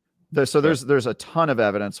background. There's a ton of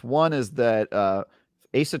evidence. One is that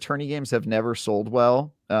Ace Attorney games have never sold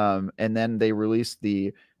well, and then they released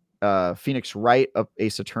the Phoenix Wright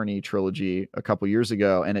Ace Attorney trilogy a couple years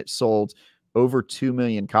ago, and it sold over 2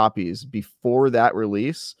 million copies. Before that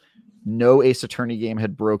release, no Ace Attorney game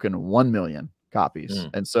had broken 1 million copies.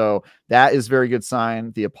 And so that is a very good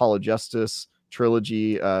sign. The Apollo Justice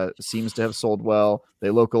trilogy seems to have sold well. They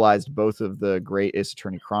localized both of the great Ace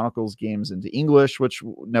Attorney Chronicles games into English, which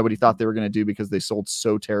nobody thought they were going to do because they sold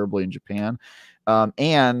so terribly in Japan.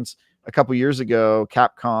 And a couple years ago,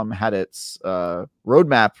 Capcom had its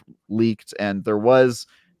roadmap leaked, and there was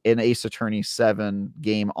an Ace Attorney 7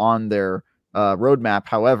 game on their roadmap.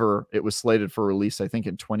 However, it was slated for release, I think,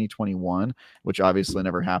 in 2021, which obviously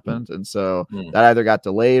never happened. And so that either got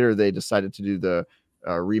delayed or they decided to do the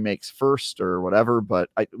remakes first or whatever. But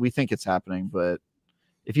we think it's happening. But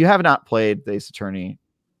if you have not played the Ace Attorney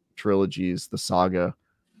trilogies, the saga,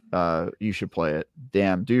 you should play it.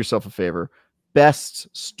 Damn, do yourself a favor. Best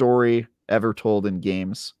story ever told in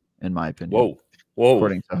games, in my opinion. Whoa.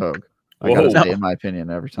 According to Hogue. I gotta say, in my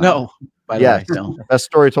opinion, every time. No. Yes, no. Best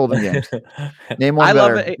story told in games. Name one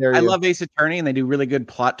better. I love Ace Attorney, and they do really good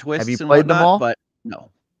plot twists. Have you played them all? But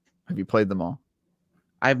no. Have you played them all?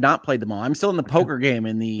 I have not played them all. I'm still in the poker game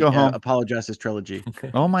in the Apollo Justice trilogy.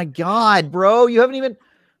 Oh my god, bro! You haven't even.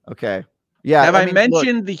 Okay. Yeah. Have I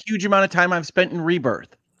mentioned the huge amount of time I've spent in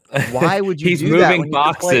Rebirth? Why would you? He's moving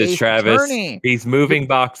boxes, Travis. He's moving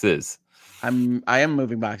boxes. I am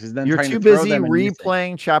moving boxes. Then you're too busy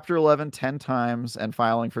replaying Chapter 11 10 times and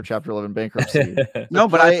filing for Chapter 11 bankruptcy. No,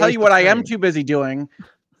 but I tell you what, I am too busy doing: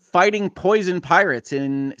 fighting poison pirates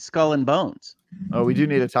in Skull and Bones. Oh, we do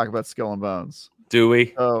need to talk about Skull and Bones. Do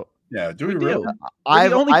we? Oh, yeah. Do we really? We're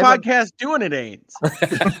the only podcast doing it, Ains.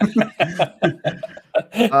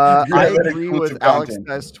 I agree with Alex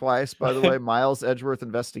guys twice, by the way. Miles Edgeworth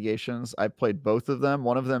Investigations. I played both of them.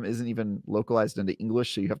 One of them isn't even localized into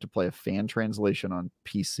English, so you have to play a fan translation on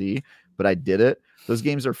PC, but I did it. Those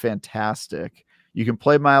games are fantastic. You can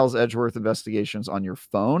play Miles Edgeworth Investigations on your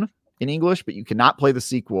phone in English, but you cannot play the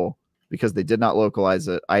sequel because they did not localize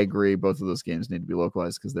it. I agree. Both of those games need to be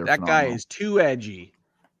localized because they're phenomenal. Guy is too edgy.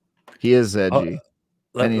 He is edgy.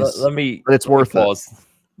 But it's worth it.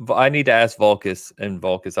 I need to ask Volkus, and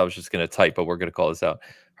Volkus, I was just going to type, but we're going to call this out.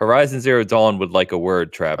 Horizon Zero Dawn would like a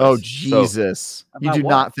word, Travis. Oh, Jesus. So, you do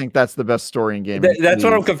not think that's the best story in gaming? That's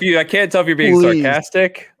what I'm confused. I can't tell if you're being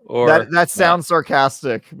sarcastic or... That sounds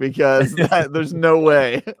sarcastic because there's no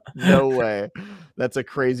way. No way. That's a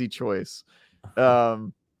crazy choice. I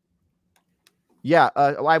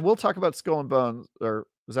will talk about Skull and Bones, or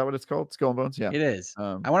is that what it's called? Skull and Bones? Yeah. It is.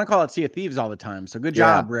 I want to call it Sea of Thieves all the time, so good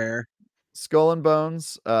job, Rare. Skull and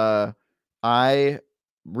Bones. I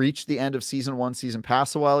reached the end of season 1 season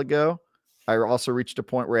pass a while ago. I also reached a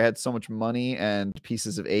point where I had so much money and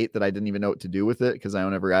pieces of 8 that I didn't even know what to do with it because I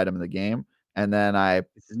own every item in the game. And then I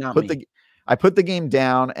put the game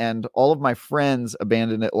down, and all of my friends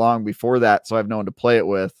abandoned it long before that, so I have no one to play it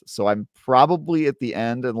with. So I'm probably at the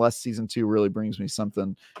end, unless season 2 really brings me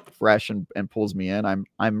something fresh and pulls me in.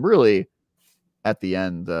 I'm really at the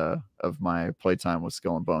end of my playtime with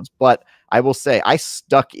Skull and Bones. But I will say I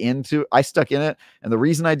stuck in it. And the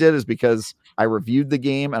reason I did is because I reviewed the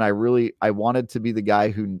game and I wanted to be the guy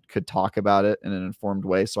who could talk about it in an informed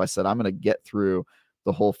way. So I said, I'm going to get through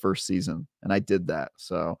the whole first season. And I did that.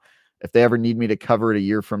 So if they ever need me to cover it a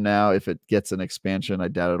year from now, if it gets an expansion, I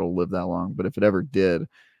doubt it'll live that long. But if it ever did,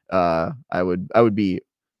 I would be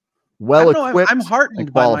well equipped. I'm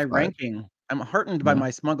heartened by my ranking. I'm heartened by my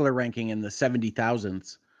smuggler ranking in the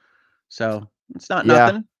 70,000s. So it's not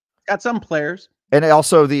nothing. Got some players. And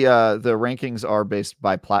also the rankings are based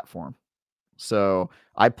by platform. So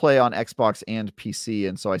I play on Xbox and PC,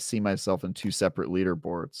 and so I see myself in 2 separate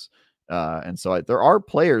leaderboards. And so there are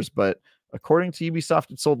players, but according to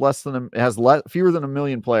Ubisoft, it sold fewer than 1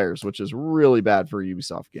 million players, which is really bad for a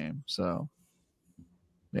Ubisoft game. So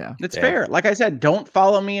yeah, it's fair. Like I said, don't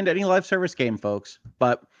follow me into any live service game, folks.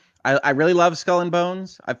 But I really love Skull and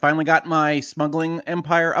Bones. I finally got my smuggling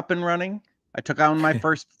empire up and running. I took on my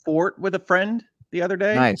first fort with a friend the other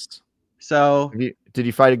day. Nice. So did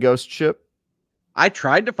you fight a ghost ship? I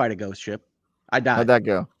tried to fight a ghost ship. I died. How'd that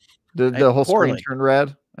go? Did the whole screen turn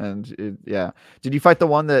red? And did you fight the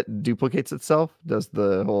one that duplicates itself? Does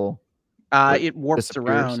the whole it warps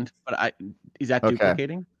around, but is that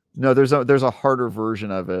duplicating? No, there's a harder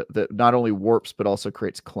version of it that not only warps but also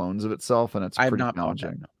creates clones of itself, and it's pretty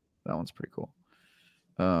challenging. That one's pretty cool.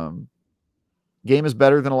 Game is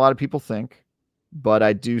better than a lot of people think, but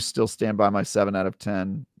I do still stand by my 7 out of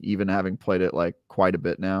 10, even having played it like quite a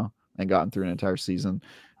bit now and gotten through an entire season.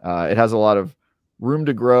 It has a lot of room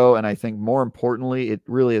to grow, and I think more importantly, it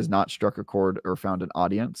really has not struck a chord or found an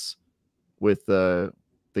audience with the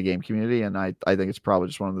game community, and I think it's probably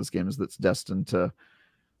just one of those games that's destined to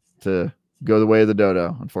go the way of the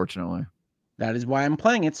dodo, unfortunately. That is why I'm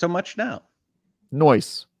playing it so much now.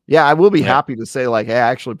 Noise. Yeah, I will be happy to say, like, hey, I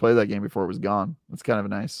actually played that game before it was gone. That's kind of a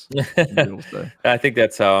nice. I think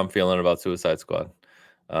that's how I'm feeling about Suicide Squad.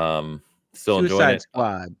 Still enjoying it.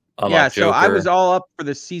 Squad. Yeah, so I was all up for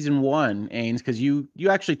the season 1, Ains, because you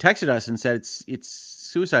actually texted us and said it's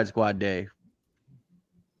Suicide Squad Day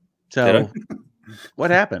So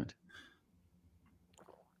what happened?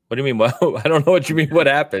 What do you mean? Well, I don't know what you mean. What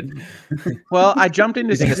happened? Well, I jumped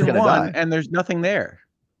into season 1 and there's nothing there.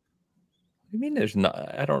 I mean, there's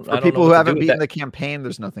not. I don't. For people who haven't beaten the campaign,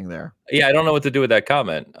 there's nothing there. Yeah, I don't know what to do with that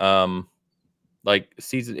comment. Like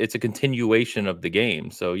it's a continuation of the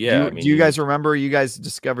game. So yeah, do you guys remember? You guys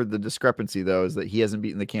discovered the discrepancy though, is that he hasn't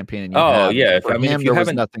beaten the campaign, and you have. Yeah. For him, there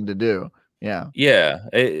was nothing to do. Yeah. Yeah.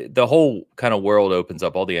 The whole kind of world opens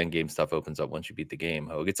up. All the end game stuff opens up once you beat the game.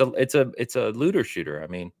 Hogue. It's a looter shooter. I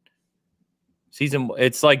mean,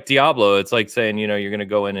 it's like Diablo. It's like saying, you know, you're going to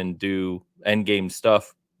go in and do end game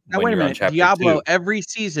stuff. Now, wait a minute. Diablo, 2. Every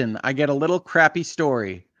season I get a little crappy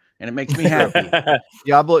story and it makes me happy.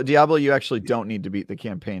 Diablo, you actually don't need to beat the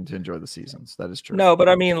campaign to enjoy the seasons. That is true. No, but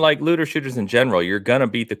I mean, like looter shooters in general, you're going to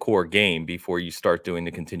beat the core game before you start doing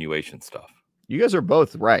the continuation stuff. You guys are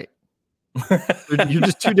both right. You're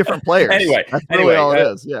just two different players. That's really all it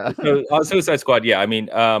is. Yeah. So on Suicide Squad, yeah, I mean,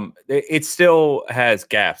 it still has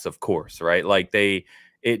gaps, of course, right? Like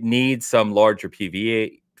it needs some larger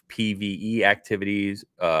PvE activities.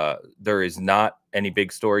 There is not any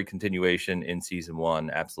big story continuation in season 1.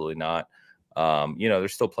 Absolutely not. You know,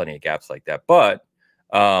 there's still plenty of gaps like that, but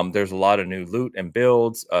there's a lot of new loot and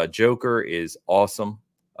builds. Joker is awesome.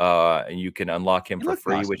 And you can unlock him for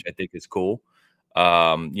free, which I think is cool.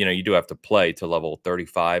 You know, you do have to play to level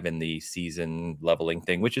 35 in the season leveling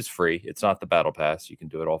thing, which is free. It's not the battle pass. You can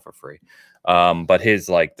do it all for free. But his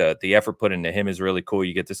like the effort put into him is really cool.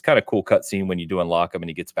 You get this kind of cool cutscene when you do unlock him and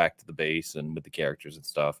he gets back to the base and with the characters and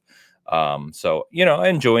stuff. So, you know,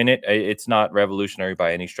 enjoying it. It's not revolutionary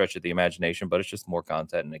by any stretch of the imagination, but it's just more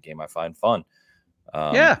content in a game I find fun.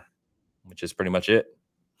 Which is pretty much it.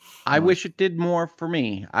 I wish it did more for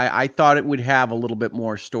me. I thought it would have a little bit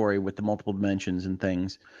more story with the multiple dimensions and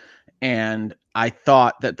things. And I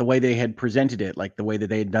thought that the way they had presented it, like the way that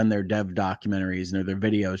they had done their dev documentaries and their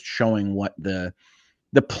videos showing what the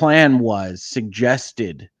plan was,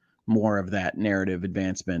 suggested more of that narrative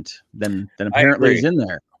advancement than apparently is in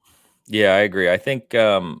there. Yeah, I agree. I think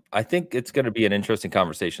it's going to be an interesting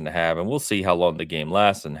conversation to have, and we'll see how long the game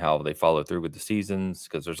lasts and how they follow through with the seasons,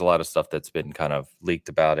 because there's a lot of stuff that's been kind of leaked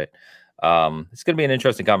about it. It's going to be an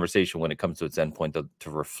interesting conversation when it comes to its endpoint to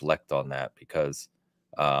reflect on that, because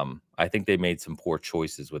I think they made some poor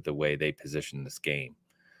choices with the way they positioned this game.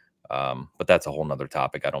 But that's a whole nother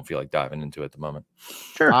topic. I don't feel like diving into it at the moment.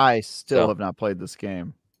 Sure. I still have not played this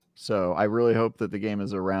game, so I really hope that the game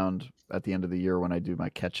is around at the end of the year when I do my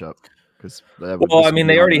catch up. Well, I mean,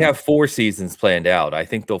 they already have 4 seasons planned out. I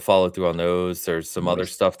think they'll follow through on those. There's some other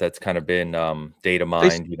stuff that's kind of been data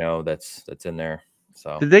mined, you know, that's in there.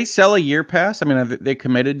 So did they sell a year pass? I mean, have they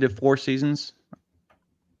committed to 4 seasons?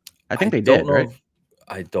 I think they did, right?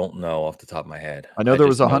 I don't know off the top of my head. I know there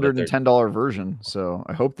was a $110 version, so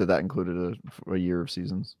I hope that included a year of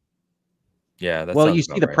seasons. Yeah. Well, you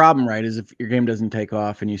see the problem, right, is if your game doesn't take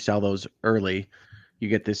off and you sell those early, you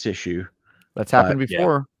get this issue. That's happened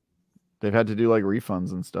before. Yeah. They've had to do like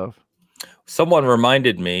refunds and stuff. Someone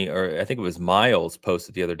reminded me, or I think it was Miles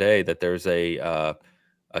posted the other day, that there's a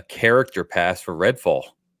character pass for Redfall.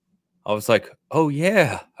 I was like, oh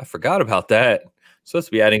yeah, I forgot about that. Supposed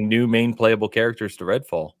to be adding new main playable characters to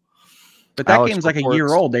Redfall. But that game's like a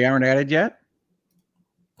year old. They aren't added yet?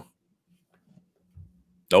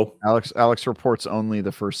 Nope. Alex reports only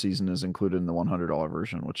the first season is included in the $100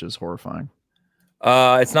 version, which is horrifying.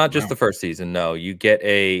 It's not just the first season. No, you get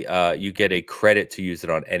a credit to use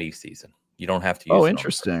it on any season. You don't have to use it. Oh,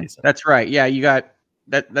 interesting. That's right. Yeah, you got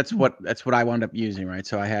that. That's what I wound up using, right?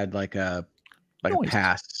 So I had like a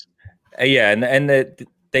pass. Yeah, and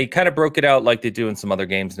they kind of broke it out like they do in some other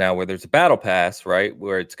games now, where there's a battle pass, right,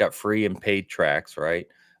 where it's got free and paid tracks, right?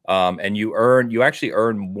 And you actually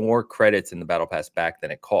earn more credits in the battle pass back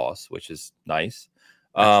than it costs, which is nice.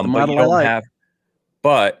 That's the model I like.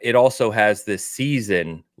 But it also has this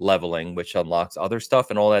season leveling, which unlocks other stuff,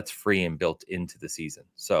 and all that's free and built into the season.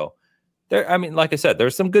 So I mean, like I said,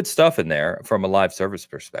 there's some good stuff in there from a live service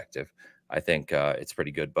perspective. I think it's pretty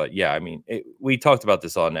good. But yeah, I mean, we talked about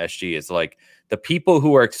this on SG. It's like the people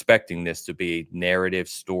who are expecting this to be narrative,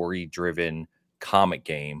 story-driven comic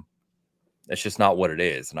game, that's just not what it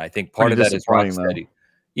is. And I think part of that is Rocksteady.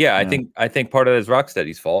 Yeah, I think part of that is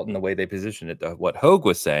Rocksteady's fault in the way they positioned it. What Hogue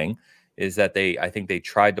was saying is that I think they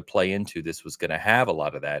tried to play into this was going to have a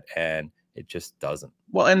lot of that, and it just doesn't.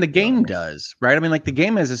 Well, and the game does, right? I mean, like the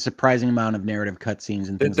game has a surprising amount of narrative cutscenes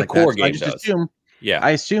and things like that. The core game does.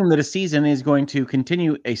 I assume that a season is going to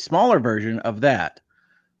continue a smaller version of that,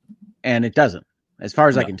 and it doesn't, as far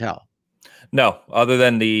as I can tell. No, other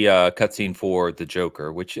than the cutscene for the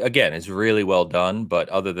Joker, which again is really well done, but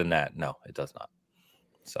other than that, no, it does not.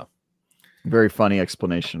 So Very funny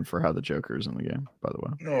explanation for how the Joker is in the game, by the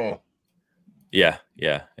way. Oh. Yeah,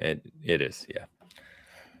 it is. Yeah.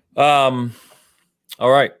 All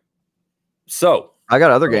right. So I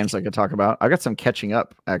got other games I could talk about. I got some catching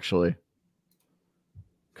up actually,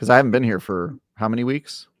 because I haven't been here for how many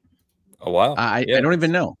weeks? A while. I don't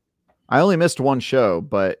even know. I only missed one show,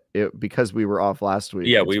 but because we were off last week.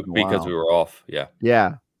 Yeah, because we were off. Yeah.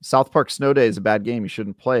 Yeah. South Park Snow Day is a bad game. You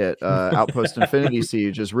shouldn't play it. Outpost Infinity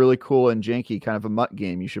Siege is really cool and janky, kind of a mutt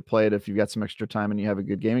game. You should play it if you've got some extra time and you have a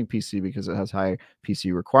good gaming PC because it has high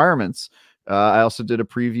PC requirements. I also did a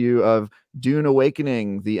preview of Dune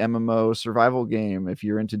Awakening, the MMO survival game. If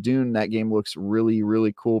you're into Dune, that game looks really,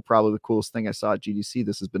 really cool. Probably the coolest thing I saw at GDC.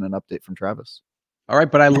 This has been an update from Travis. All right,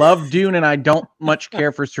 but I love Dune and I don't much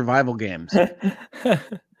care for survival games.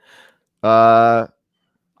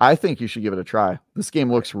 I think you should give it a try. This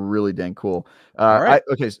game looks really dang cool. All right.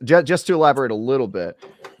 So just to elaborate a little bit,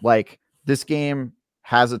 like this game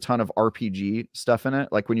has a ton of RPG stuff in it.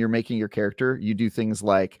 Like when you're making your character, you do things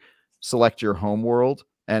like select your home world,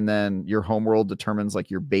 and then your home world determines like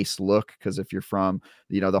your base look. Because if you're from,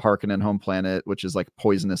 the Harkonnen home planet, which is like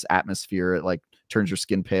poisonous atmosphere, it like turns your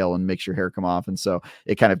skin pale and makes your hair come off. And so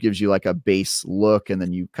it kind of gives you like a base look, and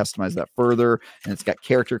then you customize that further. And it's got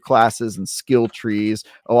character classes and skill trees.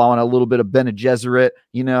 Oh, I want a little bit of Bene Gesserit,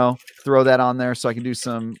 throw that on there so I can do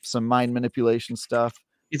some mind manipulation stuff.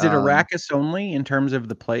 Is it Arrakis only in terms of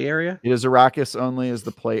the play area? It is Arrakis only as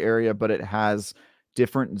the play area, but it has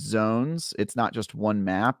different zones. It's not just one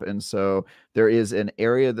map. And so there is an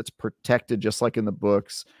area that's protected, just like in the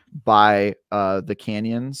books, by the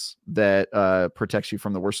canyons that protects you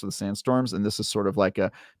from the worst of the sandstorms. And this is sort of like a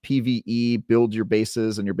PvE build your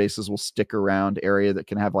bases, and your bases will stick around area that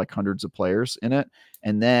can have like hundreds of players in it.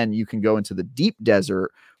 And then you can go into the deep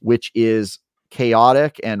desert, which is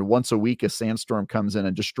chaotic, and once a week a sandstorm comes in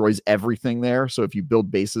and destroys everything there. So if you build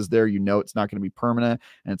bases there, it's not going to be permanent,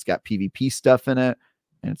 and it's got PvP stuff in it,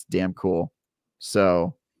 and it's damn cool.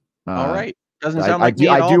 So all right, doesn't sound like me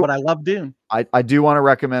at all, but I love Dune. I do want to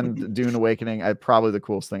recommend Dune Awakening. Probably the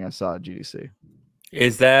coolest thing I saw at GDC.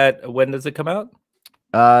 Is that, when does it come out?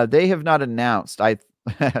 They have not announced.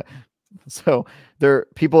 So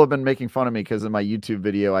people have been making fun of me because in my YouTube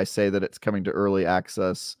video I say that it's coming to early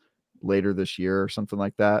access later this year or something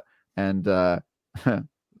like that. And the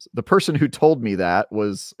person who told me that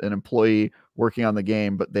was an employee working on the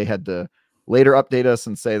game, but they had to later update us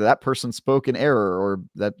and say that person spoke in error, or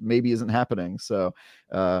that maybe isn't happening. So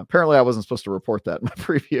apparently I wasn't supposed to report that in my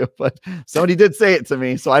preview, but somebody did say it to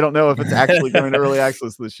me. So I don't know if it's actually going to early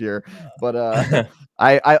access this year, but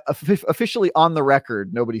I officially on the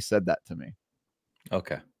record, nobody said that to me.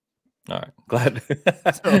 Okay. All right. Glad.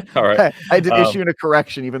 So, all right. I did issue a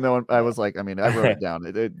correction, even though I was like, I wrote it down.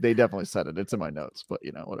 They definitely said it. It's in my notes, but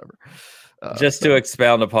whatever. Just to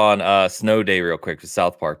expound upon Snow Day real quick to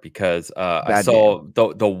South Park, because I saw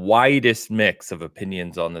the widest mix of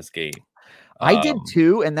opinions on this game. I did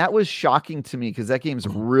too, and that was shocking to me because that game's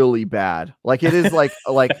really bad. Like it is like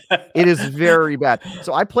it is very bad.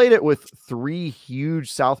 So I played it with 3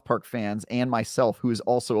 huge South Park fans and myself, who is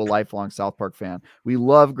also a lifelong South Park fan. We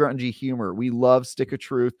love grungy humor. We love Stick of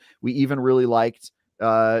Truth. We even really liked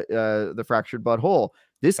the Fractured Butthole.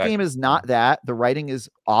 This game is not that. The writing is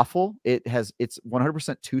awful. It's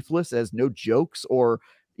 100% toothless. It has no jokes or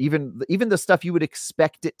even the stuff you would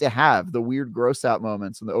expect it to have, the weird gross out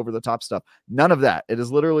moments and the over the top stuff. None of that. It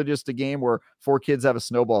is literally just a game where 4 kids have a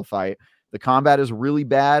snowball fight. The combat is really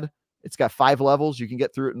bad. It's got 5 levels. You can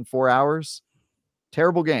get through it in 4 hours.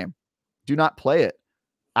 Terrible game. Do not play it.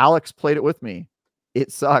 Alex played it with me.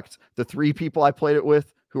 It sucked. The 3 people I played it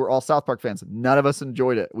with, who are all South Park fans, none of us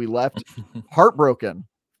enjoyed it. We left heartbroken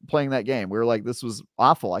playing that game. We were like, this was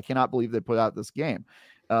awful. I cannot believe they put out this game.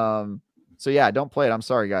 So yeah, don't play it. I'm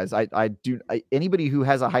sorry, guys. Anybody who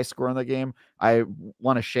has a high score on the game, I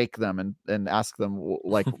want to shake them and ask them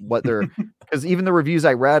like what they're, because even the reviews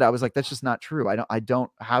I read, I was like, that's just not true. I don't.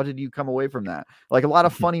 How did you come away from that? Like a lot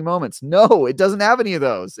of funny moments. No, it doesn't have any of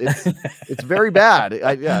those. It's very bad.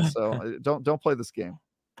 So don't play this game.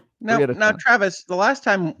 Now, Travis, the last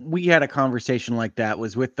time we had a conversation like that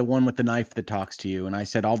was with the one with the knife that talks to you, and I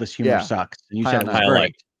said all this humor sucks, and you said it was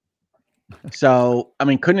great. So,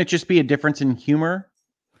 couldn't it just be a difference in humor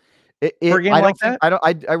for a game like that?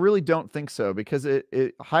 I really don't think so, because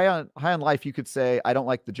high on life, you could say I don't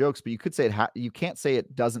like the jokes, but you could say you can't say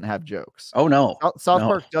it doesn't have jokes. Oh no, South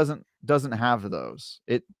Park doesn't have those.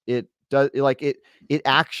 It does, like it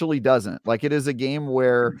actually doesn't. Like it is a game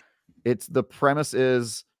where the premise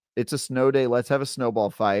is it's a snow day. Let's have a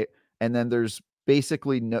snowball fight, and then there's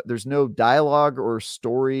basically there's no dialogue or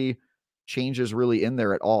story changes really in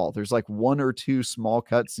there at all. There's like 1 or 2 small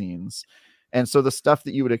cutscenes. And so the stuff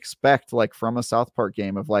that you would expect, like from a South Park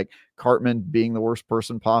game, of like Cartman being the worst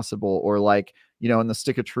person possible, or like, you know, in the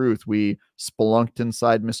Stick of Truth, we spelunked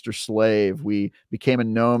inside Mr. Slave, we became a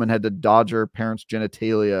gnome and had to dodge our parents'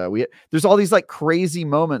 genitalia. There's all these like crazy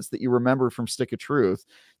moments that you remember from Stick of Truth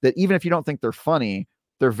that even if you don't think they're funny,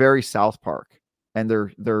 they're very South Park, and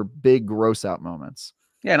they're big gross out moments.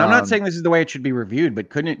 Yeah, and I'm not saying this is the way it should be reviewed,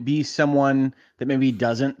 but couldn't it be someone that maybe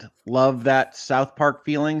doesn't love that South Park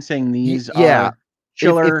feeling, saying these are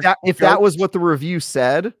chiller? If that was what the review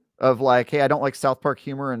said, of like, hey, I don't like South Park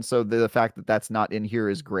humor, and so the fact that that's not in here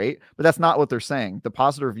is great, but that's not what they're saying. The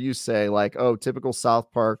positive reviews say like, oh, typical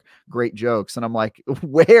South Park, great jokes, and I'm like,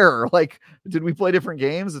 where? Like, did we play different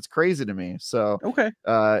games? It's crazy to me. So okay,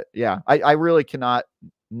 yeah, I really cannot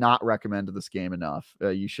not recommend this game enough.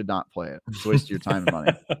 You should not play it. It's a waste of your time and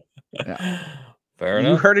money. Yeah, fair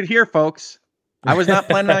enough. You heard it here, folks. I was not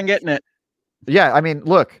planning on getting it. Yeah, I mean,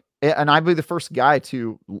 look, and I'd be the first guy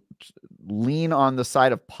to lean on the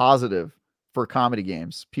side of positive for comedy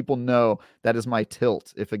games. People know that is my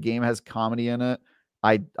tilt. If a game has comedy in it,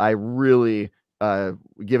 I really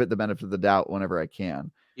give it the benefit of the doubt whenever I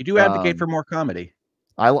can. You do advocate for more comedy.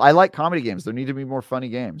 I like comedy games. There need to be more funny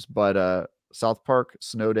games, but South Park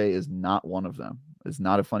Snow Day is not one of them. It's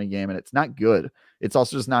not a funny game, and it's not good. It's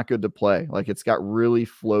also just not good to play. Like, it's got really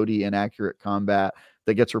floaty, inaccurate combat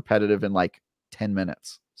that gets repetitive in like 10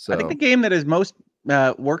 minutes. So I think the game that has most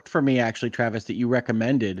worked for me, actually, Travis, that you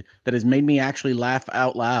recommended, that has made me actually laugh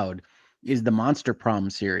out loud, is the Monster Prom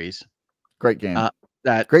series. Great game.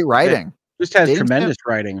 That great writing. Just has tremendous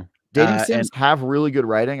writing. Dating sims have really good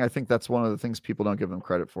writing. I think that's one of the things people don't give them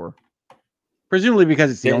credit for. Presumably because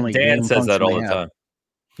it's the only Dan game says that all the time.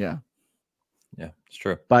 Yeah. Yeah, it's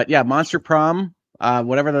true. But yeah, Monster Prom,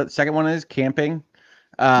 whatever the second one is, camping,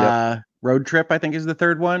 Road Trip, I think is the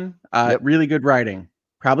third one. Really good writing.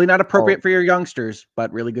 Probably not appropriate for your youngsters,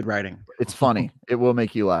 but really good writing. It's funny. It will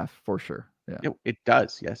make you laugh for sure. Yeah. It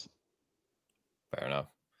does, yes. Fair enough.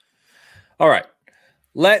 All right.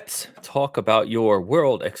 Let's talk about your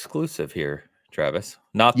world exclusive here, Travis.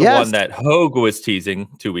 Not the one that Hogue was teasing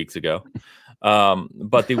 2 weeks ago,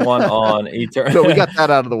 but the one on Eternal. So we got that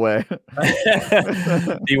out of the way.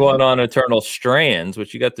 The one on Eternal Strands,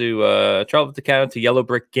 which you got to travel to Canada to Yellow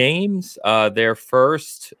Brick Games. Their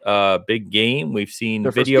first big game. We've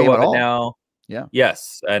seen video of it now. Yeah.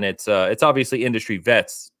 Yes, and it's obviously industry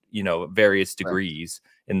vets, you know, various degrees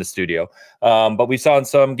in the studio. But we saw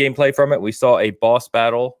some gameplay from it. We saw a boss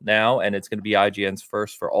battle now, and it's going to be IGN's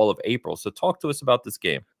first for all of April. So talk to us about this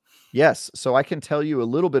game. Yes, so I can tell you a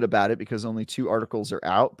little bit about it because only 2 articles are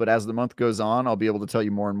out, but as the month goes on, I'll be able to tell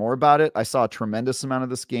you more and more about it. I saw a tremendous amount of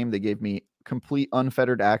this game. They gave me complete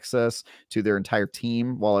unfettered access to their entire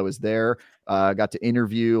team while I was there. I got to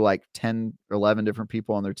interview like 10 or 11 different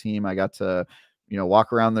people on their team. I got to, you know,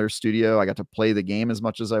 walk around their studio. I got to play the game as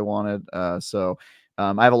much as I wanted. So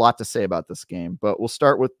I have a lot to say about this game, but we'll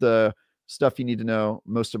start with the stuff you need to know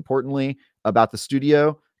most importantly about the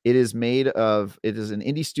studio. It is an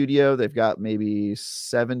indie studio. They've got maybe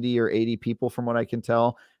 70 or 80 people from what I can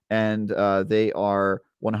tell. And they are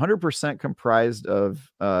 100% comprised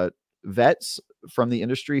of vets from the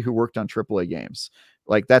industry who worked on AAA games.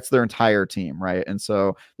 Like, that's their entire team, right? And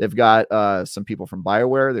so they've got some people from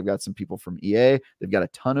BioWare. They've got some people from EA. They've got a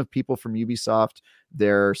ton of people from Ubisoft.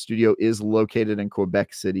 Their studio is located in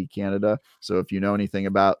Quebec City, Canada. So if you know anything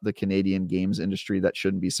about the Canadian games industry, that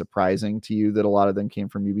shouldn't be surprising to you that a lot of them came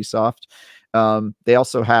from Ubisoft. They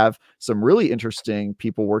also have some really interesting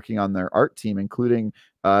people working on their art team, including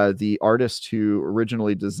the artist who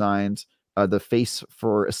originally designed the face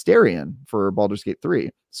for Asterion for Baldur's Gate 3.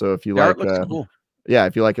 So if you like... cool. Yeah,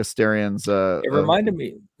 if you like Asterian's, it reminded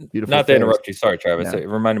me. Beautiful. Not to interrupt you, sorry, Travis. It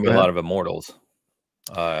reminded me a lot of Immortals.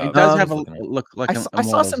 It does have a look like. I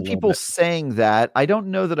saw some people saying that. I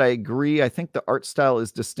don't know that I agree. I think the art style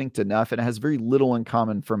is distinct enough, and it has very little in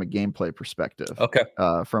common from a gameplay perspective. Okay.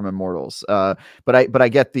 From Immortals, but I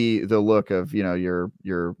get the look of, you know,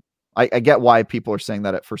 I get why people are saying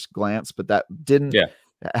that at first glance, but that didn't. Yeah.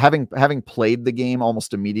 Having played the game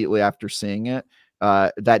almost immediately after seeing it.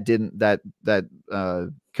 That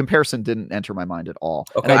comparison didn't enter my mind at all.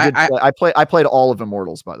 Okay. And I played all of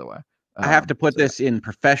Immortals, by the way. I have to put this in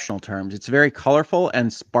professional terms. It's very colorful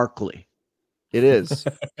and sparkly. It is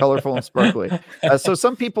colorful and sparkly. So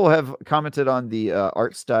some people have commented on the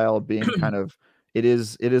art style being kind of, it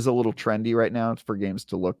is a little trendy right now for games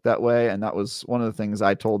to look that way. And that was one of the things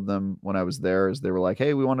I told them when I was there, is they were like,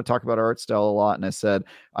 hey, we want to talk about our art style a lot. And I said,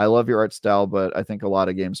 I love your art style, but I think a lot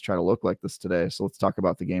of games try to look like this today. So let's talk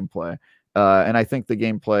about the gameplay. And I think the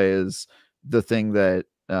gameplay is the thing that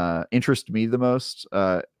interests me the most.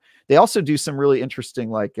 They also do some really interesting,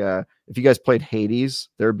 like if you guys played Hades,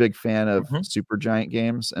 they're a big fan of Supergiant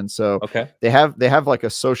games, and so they have like a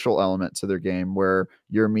social element to their game where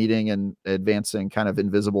you're meeting and advancing kind of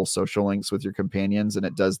invisible social links with your companions, and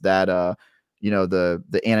it does that.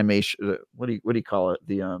 The animation. What do you call it?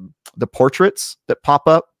 The portraits that pop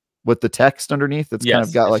up with the text underneath. It's kind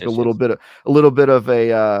of got like a little bit of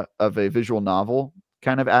a visual novel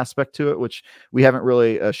kind of aspect to it, which we haven't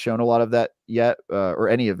really shown a lot of that yet, or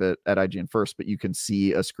any of it at IGN First, but you can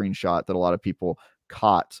see a screenshot that a lot of people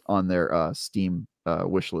caught on their Steam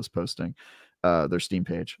wishlist posting, their Steam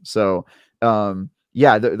page. So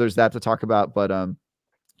there's that to talk about, but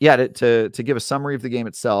to give a summary of the game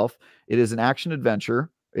itself, it is an action adventure.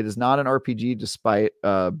 It is not an RPG, despite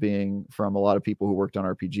being from a lot of people who worked on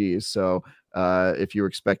RPGs. So if you were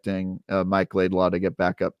expecting Mike Laidlaw to get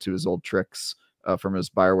back up to his old tricks from his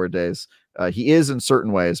BioWare days, he is in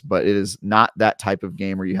certain ways, but it is not that type of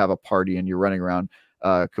game where you have a party and you're running around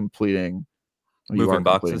completing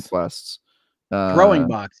quests, throwing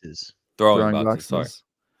boxes. Sorry.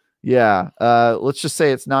 Yeah, let's just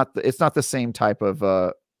say it's not the same type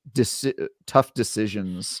of tough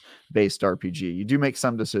decisions based RPG. You do make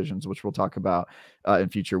some decisions, which we'll talk about in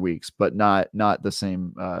future weeks, but not the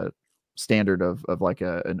same standard of like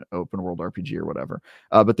an open world RPG or whatever.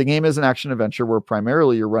 But the game is an action adventure where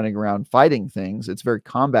primarily you're running around fighting things. It's very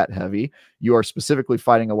combat heavy. You are specifically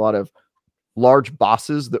fighting a lot of large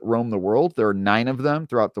bosses that roam the world. There are 9 of them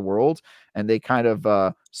throughout the world, and they kind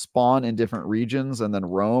of spawn in different regions and then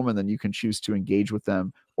roam, and then you can choose to engage with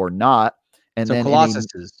them or not. And so then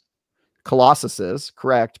Colossuses,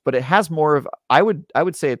 correct, but it has more of, I would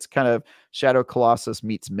say it's kind of Shadow Colossus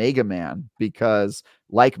meets Mega Man, because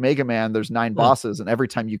like Mega Man, there's 9 bosses, and every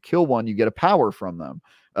time you kill one, you get a power from them.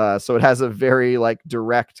 So it has a very like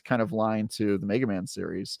direct kind of line to the Mega Man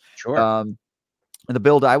series. Sure. And the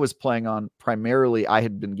build I was playing on, primarily, I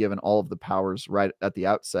had been given all of the powers right at the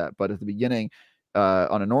outset, but at the beginning,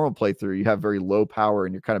 on a normal playthrough, you have very low power,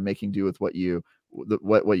 and you're kind of making do with what you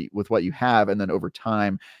have, and then over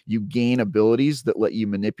time you gain abilities that let you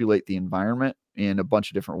manipulate the environment in a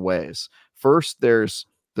bunch of different ways. First, there's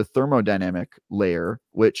the thermodynamic layer,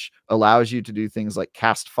 which allows you to do things like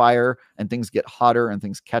cast fire, and things get hotter and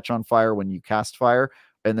things catch on fire when you cast fire.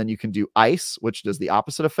 And then you can do ice, which does the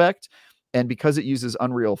opposite effect. And because it uses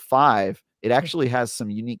Unreal 5, it actually has some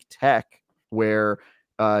unique tech where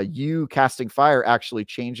you casting fire actually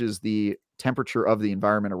changes the temperature of the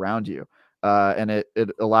environment around you. And it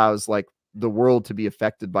allows like the world to be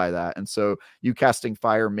affected by that. And so you casting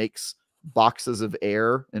fire makes boxes of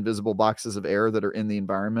air, invisible boxes of air that are in the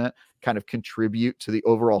environment, kind of contribute to the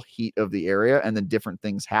overall heat of the area. And then different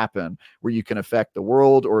things happen where you can affect the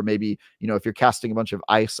world, or maybe, if you're casting a bunch of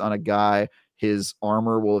ice on a guy, his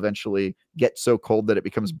armor will eventually get so cold that it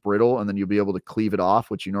becomes brittle, and then you'll be able to cleave it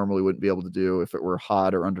off, which you normally wouldn't be able to do if it were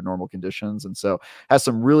hot or under normal conditions. And so it has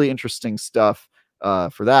some really interesting stuff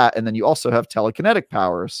for that. And then you also have telekinetic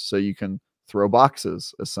powers, so you can throw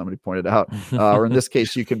boxes, as somebody pointed out, or in this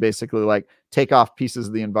case, you can basically like take off pieces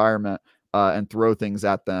of the environment and throw things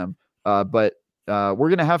at them. But we're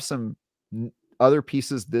going to have some other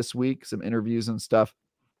pieces this week, some interviews and stuff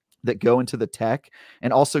that go into the tech,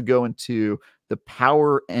 and also go into the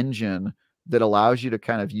power engine that allows you to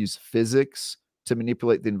kind of use physics to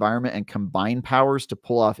manipulate the environment and combine powers to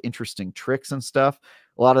pull off interesting tricks and stuff.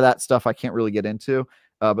 A lot of that stuff I can't really get into,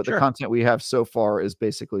 but the content we have so far is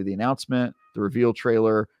basically the announcement, the reveal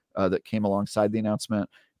trailer that came alongside the announcement,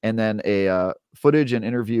 and then a footage and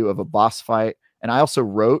interview of a boss fight. And I also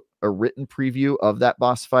wrote a written preview of that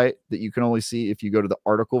boss fight that you can only see if you go to the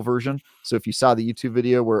article version. So if you saw the YouTube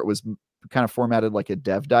video where it was kind of formatted like a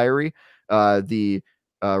dev diary, the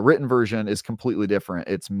written version is completely different.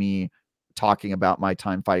 It's me talking about my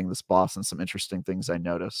time fighting this boss and some interesting things I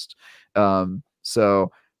noticed.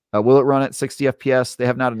 Will it run at 60 FPS? They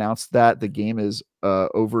have not announced that. The game is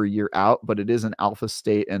over a year out, but it is an alpha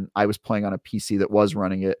state, and I was playing on a PC that was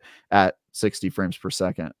running it at 60 frames per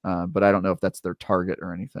second, but I don't know if that's their target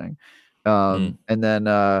or anything. And then,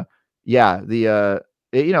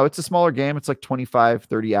 it's a smaller game. It's like 25,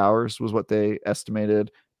 30 hours was what they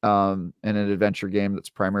estimated. And an adventure game that's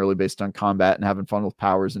primarily based on combat and having fun with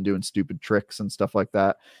powers and doing stupid tricks and stuff like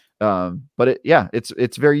that. But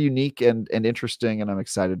it's very unique and interesting, and I'm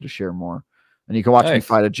excited to share more. And you can watch me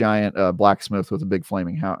fight a giant blacksmith with a big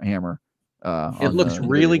flaming hammer. It looks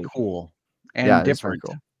really cool and different.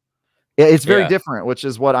 Cool. It's very different, which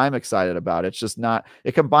is what I'm excited about. It's just not,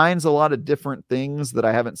 it combines a lot of different things that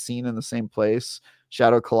I haven't seen in the same place.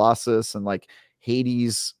 Shadow Colossus, and like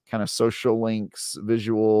Hades kind of social links,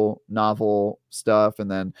 visual novel stuff,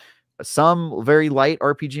 and then some very light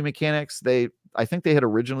RPG mechanics. I think they had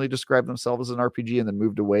originally described themselves as an RPG and then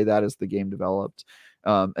moved away that as the game developed.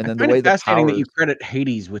 And then the way the fascinating that you credit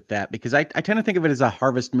Hades with that, because I tend to think of it as a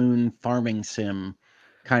Harvest Moon farming sim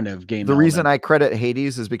kind of game. The reason I credit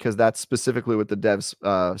Hades is because that's specifically what the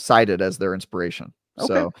devs cited as their inspiration. Okay.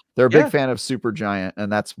 So they're a big fan of Supergiant,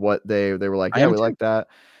 and that's what they were like, yeah, we like that.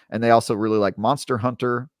 And they also really like Monster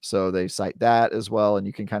Hunter, so they cite that as well, and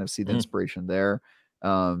you can kind of see the inspiration there.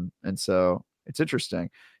 And so it's interesting.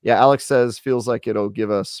 Yeah, Alex says feels like it'll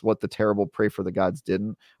give us what the terrible Pray for the Gods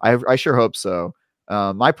didn't. I sure hope so.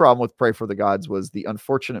 My problem with Pray for the Gods was the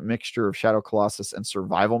unfortunate mixture of Shadow Colossus and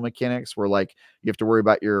survival mechanics, where like you have to worry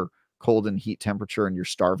about your cold and heat temperature and you're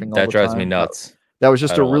starving all the time. That drives me nuts. That was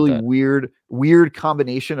just a really weird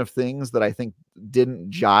combination of things that I think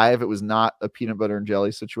didn't jive. It was not a peanut butter and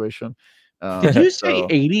jelly situation. Did you say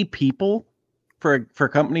 80 people for a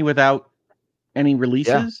company without any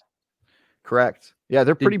releases? Yeah. Correct. Yeah,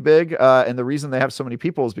 they're pretty big. And the reason they have so many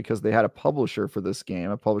people is because they had a publisher for this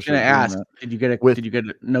game. A publisher. Did you get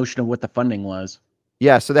a notion of what the funding was?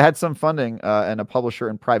 Yeah, so they had some funding and a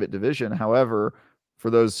publisher in Private Division. However, for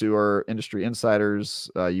those who are industry insiders,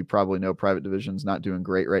 you probably know Private Division's not doing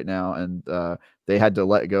great right now, and they had to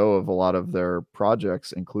let go of a lot of their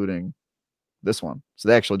projects, including this one. So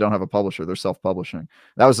they actually don't have a publisher. They're self-publishing.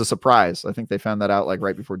 That was a surprise. I think they found that out like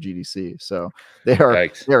right before GDC. So they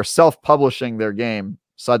are self-publishing their game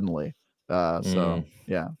suddenly. So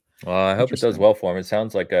yeah. Well, I hope it does well for them. It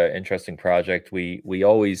sounds like an interesting project. We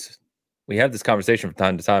have this conversation from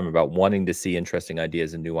time to time about wanting to see interesting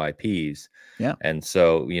ideas and new IPs. Yeah. And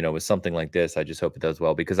so, with something like this, I just hope it does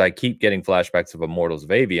well, because I keep getting flashbacks of Immortals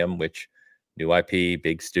of Avium, which new IP,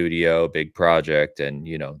 big studio, big project, and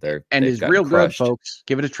is real good, folks.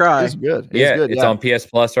 Give it a try. It's good. It's on PS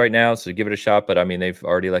Plus right now, so give it a shot. But I mean, they've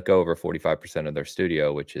already let go over 45% of their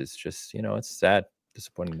studio, which is just it's sad,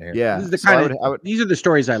 disappointing to hear. Yeah, this is the these are the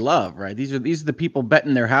stories I love, right? These are the people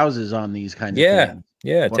betting their houses on these kinds of things.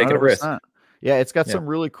 Yeah, taking a risk. Yeah, it's got some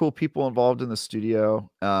really cool people involved in the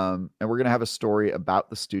studio, and we're gonna have a story about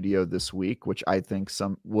the studio this week, which I think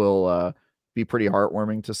some will be pretty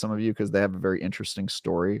heartwarming to some of you, because they have a very interesting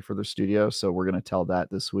story for their studio. So we're gonna tell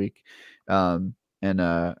that this week, and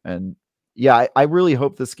yeah, I really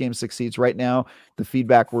hope this game succeeds. Right now, the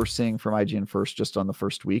feedback we're seeing from IGN First just on the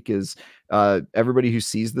first week is everybody who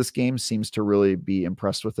sees this game seems to really be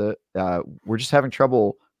impressed with it. We're just having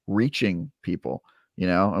trouble reaching people.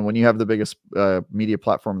 And when you have the biggest media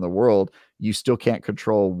platform in the world, you still can't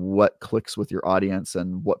control what clicks with your audience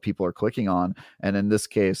and what people are clicking on. And in this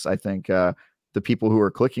case, I think the people who are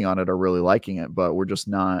clicking on it are really liking it, but we're just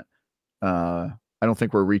not, I don't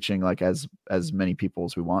think we're reaching like as many people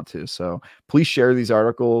as we want to. So please share these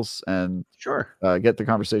articles and get the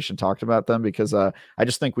conversation talked about them, because I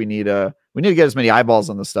just think we need to get as many eyeballs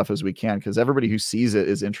on this stuff as we can, because everybody who sees it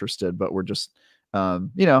is interested, but we're just,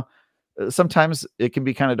 sometimes it can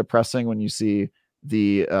be kind of depressing when you see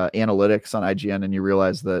the analytics on IGN and you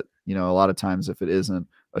realize that, a lot of times if it isn't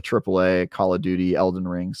a AAA Call of Duty, Elden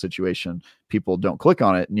Ring situation, people don't click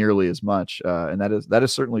on it nearly as much. And that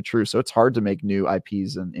is certainly true. So it's hard to make new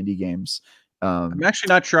IPs and indie games. I'm actually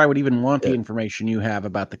not sure I would even want the information you have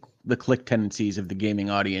about the click tendencies of the gaming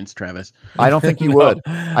audience, Travis. I don't think you would.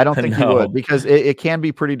 I don't think you would, because it can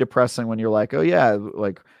be pretty depressing when you're like, oh yeah,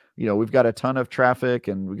 like, we've got a ton of traffic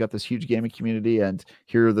and we've got this huge gaming community, and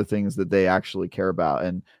here are the things that they actually care about.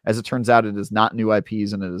 And as it turns out, it is not new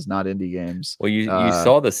IPs and it is not indie games. Well, you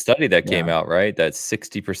saw the study that came out, right? That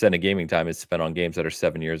 60% of gaming time is spent on games that are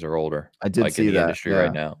 7 years or older. I did see in the that industry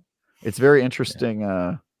right now. It's very interesting.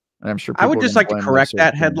 And I'm sure I would just like to correct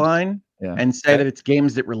that headline and say that it's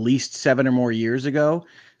games that released 7 or more years ago.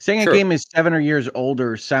 Saying a game is 7 or years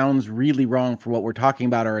older sounds really wrong for what we're talking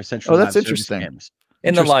about, are essentially that's interesting. Games.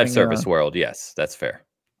 In the live service world, yes, that's fair.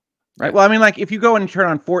 Right. Well, I mean, like if you go and turn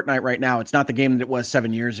on Fortnite right now, it's not the game that it was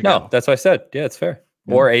 7 years ago. No, that's what I said. Yeah, it's fair.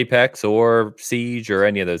 Yeah. Or Apex or Siege or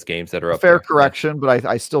any of those games that are up fair there. Correction, but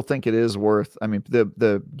I still think it is worth. I mean,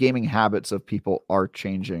 the gaming habits of people are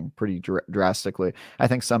changing pretty drastically. I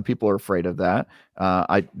think some people are afraid of that.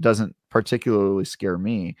 It doesn't particularly scare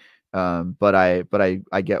me. But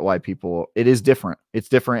I get why people. It is different. It's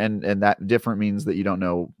different, and that different means that you don't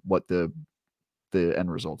know what the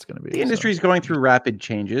end result's going to be. The industry is going through rapid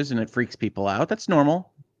changes, and it freaks people out. That's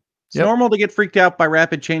normal. It's normal to get freaked out by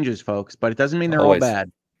rapid changes, folks, but it doesn't mean they're all bad.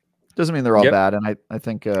 Doesn't mean they're all bad, and I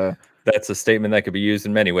think that's a statement that could be used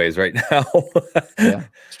in many ways right now. Yeah,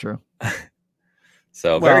 it's true.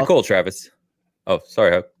 So very cool, Travis. Oh,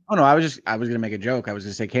 sorry, Huck. Oh no, I was gonna make a joke. I was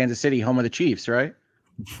gonna say Kansas City, home of the Chiefs, right?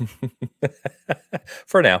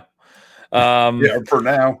 For now. Yeah, for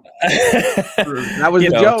now. That was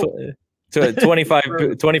the joke.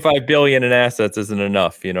 25 billion in assets isn't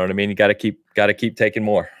enough. You know what I mean? You got to keep taking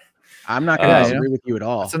more. I'm not going to disagree with you at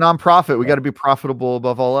all. It's a nonprofit. We got to be profitable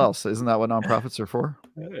above all else. Isn't that what nonprofits are for?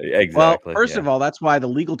 Exactly. Well, first of all, that's why the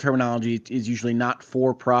legal terminology is usually not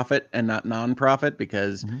for profit and not non-profit,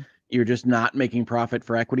 because you're just not making profit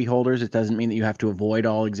for equity holders. It doesn't mean that you have to avoid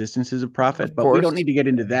all existences of profit, but we don't need to get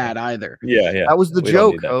into that either. Yeah. That was the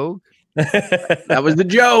joke, Hogue. That was the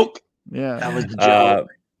joke. Yeah. That was the joke.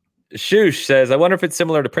 Shoosh says, I wonder if it's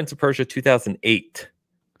similar to Prince of Persia 2008.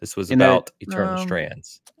 This was about Eternal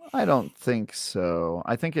Strands. I don't think so.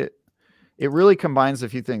 I think it really combines a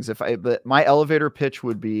few things. My elevator pitch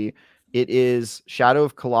would be, it is Shadow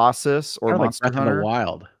of Colossus or Monster Hunter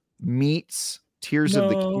Wild meets Tears of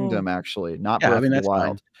the Kingdom, actually, not Breath of the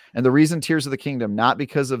Wild. Fine. And the reason Tears of the Kingdom, not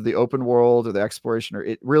because of the open world or the exploration, or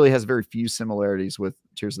it really has very few similarities with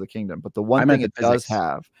Tears of the Kingdom. But the one thing it does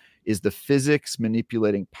have is the physics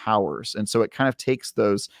manipulating powers. And so it kind of takes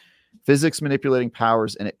those physics manipulating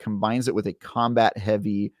powers and it combines it with a combat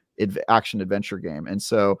heavy action adventure game. And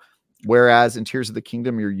so whereas in Tears of the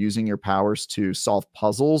Kingdom, you're using your powers to solve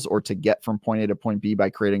puzzles or to get from point A to point B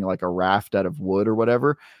by creating like a raft out of wood or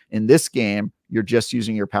whatever. In this game, you're just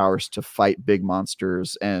using your powers to fight big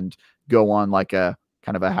monsters and go on like a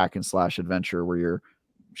kind of a hack and slash adventure where you're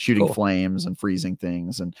shooting flames and freezing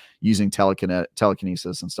things and using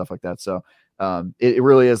telekinesis and stuff like that. So it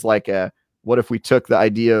really is like what if we took the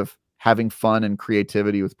idea of having fun and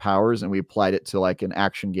creativity with powers and we applied it to like an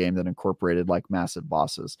action game that incorporated like massive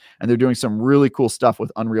bosses. And they're doing some really cool stuff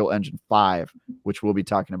with Unreal Engine 5, which we'll be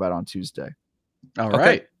talking about on Tuesday. All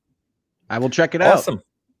right. I will check it out. Awesome.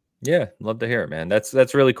 Yeah. Love to hear it, man.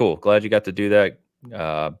 That's really cool. Glad you got to do that.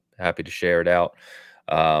 Happy to share it out.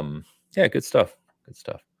 Yeah, good stuff. Good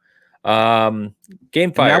stuff. Gamefire.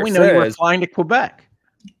 Now we know you were flying to Quebec.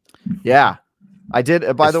 Yeah. I did.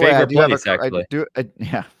 By the way, I do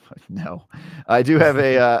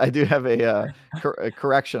have a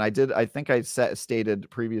correction. I think I stated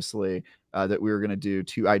previously that we were going to do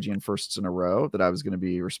 2 IGN firsts in a row that I was going to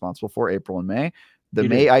be responsible for, April and May. The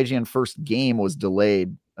May IGN first game was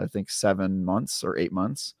delayed, I think 7 months or 8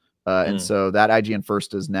 months. And so that IGN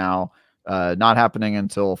first is now not happening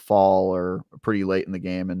until fall or pretty late in the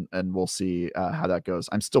game. And we'll see how that goes.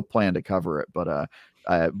 I'm still planning to cover it, but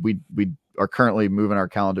we are currently moving our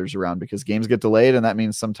calendars around because games get delayed. And that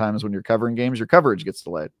means sometimes when you're covering games, your coverage gets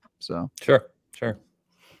delayed. So sure.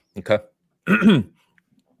 Okay.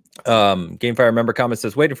 Gamefire member comment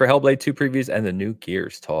says, waiting for Hellblade 2 previews and the new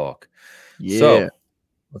Gears talk. Yeah. So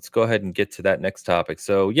let's go ahead and get to that next topic.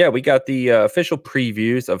 So yeah, we got the official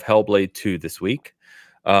previews of Hellblade 2 this week.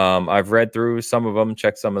 I've read through some of them,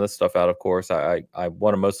 checked some of the stuff out. Of course, I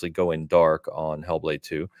want to mostly go in dark on Hellblade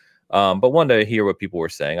 2. But wanted to hear what people were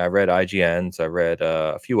saying. I read IGN's, I read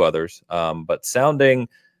a few others, but sounding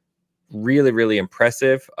really, really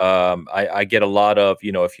impressive. I get a lot of,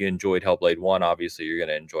 if you enjoyed Hellblade 1, obviously you're going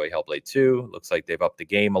to enjoy Hellblade 2. Looks like they've upped the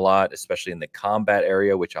game a lot, especially in the combat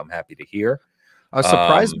area, which I'm happy to hear. I was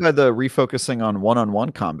surprised by the refocusing on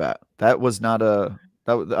one-on-one combat. That was not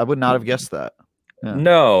I would not have guessed that. Yeah.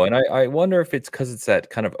 No, and I wonder if it's because it's that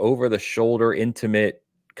kind of over-the-shoulder, intimate,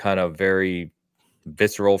 kind of very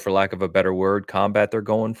visceral, for lack of a better word, combat they're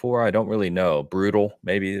going for. I don't really know. Brutal,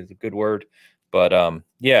 maybe is a good word, but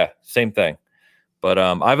yeah, same thing. But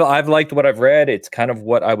I've liked what I've read. It's kind of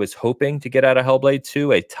what I was hoping to get out of Hellblade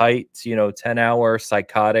 2, a tight, 10-hour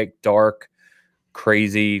psychotic, dark,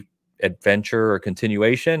 crazy adventure or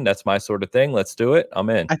continuation. That's my sort of thing. Let's do it. I'm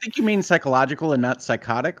in. I think you mean psychological and not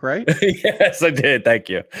psychotic, right? Yes, I did. Thank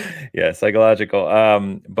you. Yeah, psychological.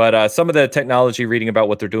 But some of the technology, reading about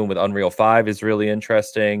what they're doing with Unreal 5 is really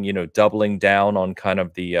interesting. Doubling down on kind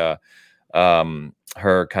of the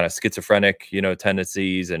her kind of schizophrenic,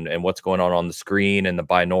 tendencies and what's going on the screen, and the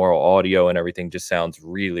binaural audio and everything just sounds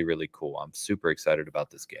really, really cool. I'm super excited about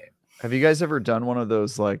this game. Have you guys ever done one of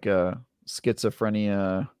those like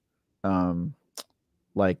schizophrenia?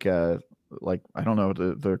 Like I don't know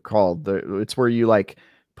what they're called. It's where you like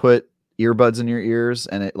put earbuds in your ears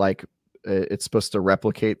and it like it's supposed to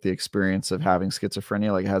replicate the experience of having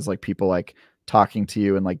schizophrenia. Like it has like people like talking to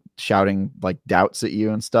you and like shouting like doubts at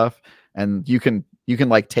you and stuff. And you can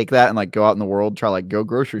like take that and like go out in the world, try like go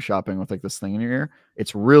grocery shopping with like this thing in your ear.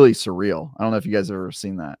 It's really surreal. I don't know if you guys have ever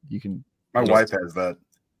seen that. You can. My wife has that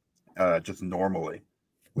just normally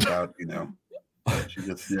without She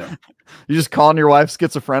just, You just calling your wife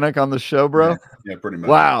schizophrenic on the show, bro? Yeah, pretty much.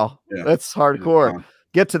 Wow, yeah. That's hardcore.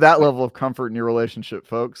 get to that level of comfort in your relationship,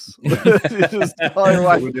 folks. Just call your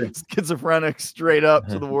wife schizophrenic straight up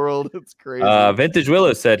to the world. It's crazy. Vintage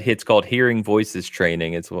Willow said it's called hearing voices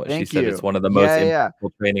training. It's what she said. It's one of the most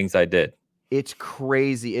impactful trainings I did. It's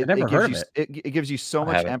crazy. It gives you so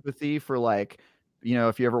much empathy for, like, you know,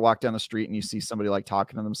 if you ever walk down the street and you see somebody like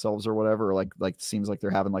talking to themselves or whatever, or like seems like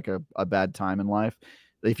they're having like a bad time in life.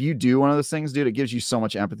 If you do one of those things, dude, it gives you so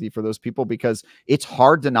much empathy for those people, because it's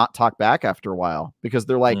hard to not talk back after a while, because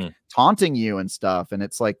they're like taunting you and stuff. And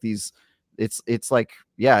it's like it's like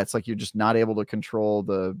you're just not able to control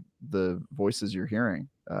the voices you're hearing.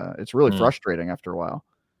 It's really frustrating after a while.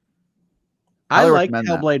 I liked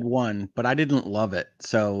Hellblade 1, but I didn't love it.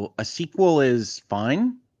 So a sequel is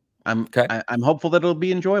fine. I'm hopeful that it'll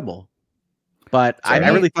be enjoyable. But I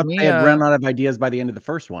really thought they had run out of ideas by the end of the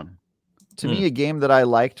first one. To me, a game that I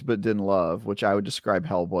liked but didn't love, which I would describe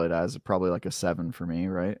Hellblade as probably like a 7 for me,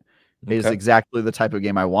 right? Is exactly the type of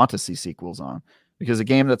game I want to see sequels on. Because a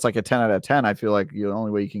game that's like a 10 out of 10, I feel like the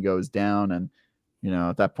only way you can go is down, and you know,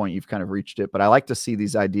 at that point you've kind of reached it. But I like to see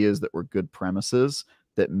these ideas that were good premises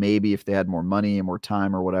that maybe if they had more money and more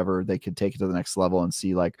time or whatever, they could take it to the next level and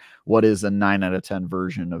see like what is a 9 out of 10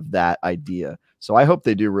 version of that idea. So I hope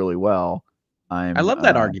they do really well. I love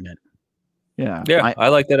that argument. Yeah. I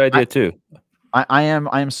like that idea too. I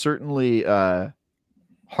am certainly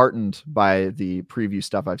heartened by the preview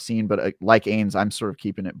stuff I've seen, but like Ains, I'm sort of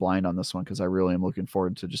keeping it blind on this one because I really am looking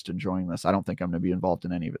forward to just enjoying this. I don't think I'm going to be involved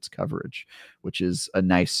in any of its coverage, which is a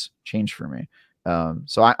nice change for me.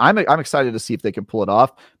 So I'm excited to see if they can pull it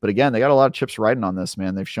off. But again, they got a lot of chips riding on this,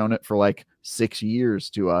 man. They've shown it for like 6 years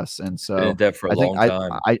to us, and so for a long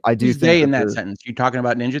time. I do think they in that sentence. You talking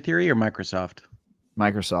about Ninja Theory or Microsoft?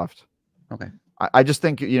 Microsoft. Okay. I just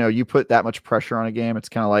think, you know, you put that much pressure on a game. It's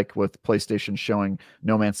kind of like with PlayStation showing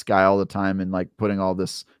No Man's Sky all the time and like putting all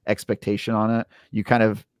this expectation on it.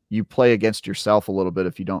 You play against yourself a little bit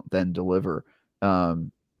if you don't then deliver.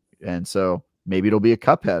 And so maybe it'll be a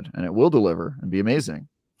Cuphead and it will deliver and be amazing.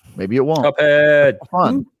 Maybe it won't. Cuphead.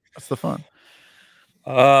 Fun. That's the fun.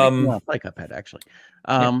 I play Cuphead actually.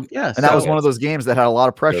 And that was one of those games that had a lot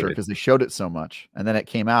of pressure because they showed it so much, and then it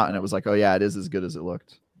came out and it was like, oh yeah, it is as good as it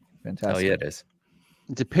looked. Fantastic. Oh yeah, it is.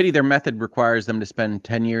 It's a pity their method requires them to spend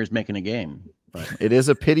 10 years making a game. But it is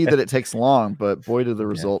a pity that it takes long, but boy, do the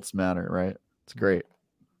results matter, right? It's great.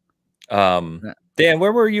 Dan,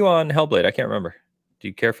 where were you on Hellblade? I can't remember. Do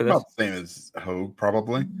you care for this? About the same as Hogue,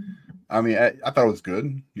 probably. I mean, I thought it was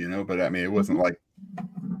good, you know, but I mean, it wasn't like,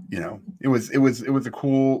 you know, it was a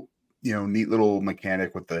cool, you know, neat little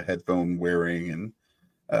mechanic with the headphone wearing, and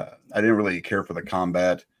I didn't really care for the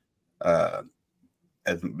combat.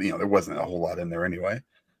 As you know, there wasn't a whole lot in there anyway.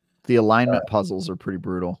 The alignment puzzles are pretty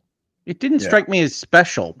brutal. It didn't strike me as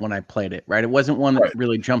special when I played it, right? It wasn't one that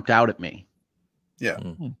really jumped out at me. Yeah.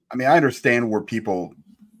 I mean, I understand where people,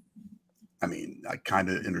 I mean, I kind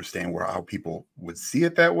of understand how people would see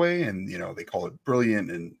it that way. And, you know, they call it brilliant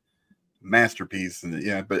and masterpiece. And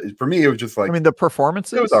yeah, but for me, it was just like, I mean, the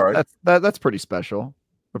performances, it was all right. That's pretty special.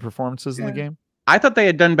 The performances in the game. I thought they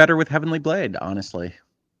had done better with Heavenly Blade, honestly.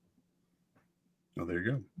 Oh, there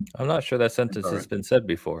you go. I'm not sure that sentence has been said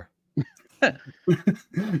before. The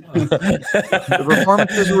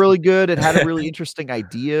performances were really good. It had a really interesting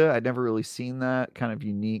idea. I'd never really seen that kind of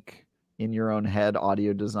unique in your own head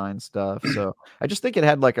audio design stuff. So I just think it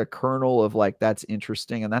had like a kernel of like, that's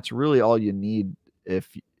interesting. And that's really all you need if,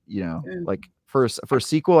 you know, like for a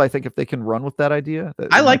sequel, I think if they can run with that idea.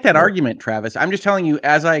 I like that argument, Travis. I'm just telling you,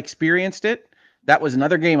 as I experienced it, that was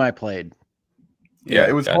another game I played. Yeah,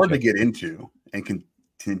 it was hard to get into and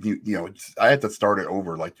continue. You know, I had to start it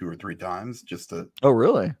over like 2 or 3 times just to. Oh,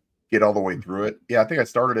 really? Get all the way through it. Yeah, I think I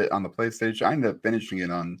started it on the PlayStation. I ended up finishing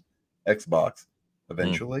it on Xbox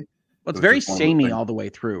eventually. Well, it's very samey all the way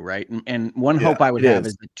through, right? And one hope I would have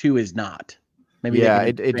is that 2 is not. Maybe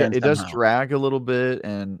it does drag a little bit,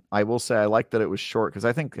 and I will say I like that it was short because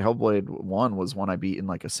I think Hellblade 1 was one I beat in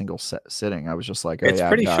like a single sitting. I was just like, it's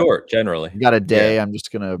pretty short generally. Got a day. I'm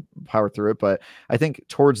just gonna power through it, but I think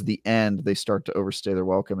towards the end they start to overstay their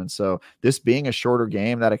welcome, and so this being a shorter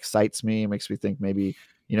game that excites me, makes me think maybe,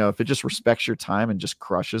 you know, if it just respects your time and just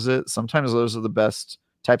crushes it. Sometimes those are the best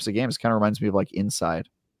types of games. Kind of reminds me of like Inside,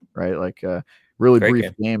 right? Like really great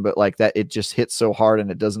brief game, but like that, it just hits so hard and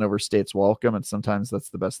it doesn't overstay its welcome. And sometimes that's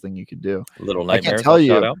the best thing you could do. Little Nightmares.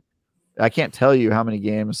 I can't tell you how many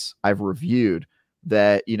games I've reviewed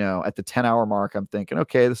that, you know, at the 10-hour mark, I'm thinking,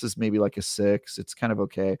 okay, this is maybe like a 6. It's kind of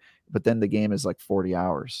okay. But then the game is like 40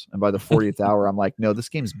 hours. And by the 40th hour, I'm like, no, this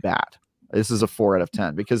game's bad. This is a 4 out of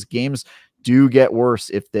 10 because games do get worse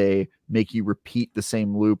if they make you repeat the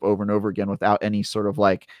same loop over and over again without any sort of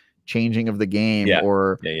like changing of the game,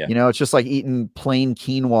 or you know, it's just like eating plain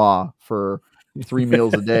quinoa for 3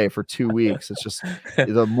 meals a day for 2 weeks. It's just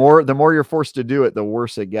the more you're forced to do it, the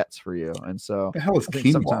worse it gets for you. And so the hell is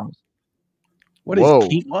quinoa? What is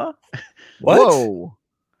quinoa? What? Whoa.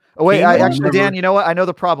 Oh wait, actually, Dan, you know what? I know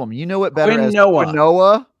the problem. You know it better as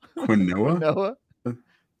quinoa. Quinoa?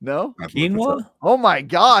 No? Quinoa? Oh my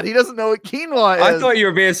God, he doesn't know what quinoa is. I thought you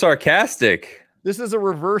were being sarcastic. This is a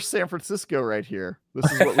reverse San Francisco right here.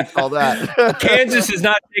 This is what we call that. Kansas is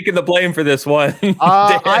not taking the blame for this one.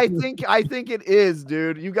 I think it is,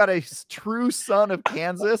 dude. You got a true son of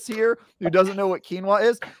Kansas here who doesn't know what quinoa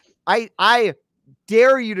is. I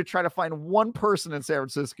dare you to try to find one person in San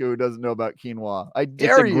Francisco who doesn't know about quinoa. I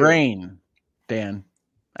dare you. It's a grain, Dan.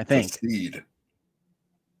 I think. It's a seed.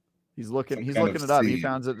 He's looking it up. He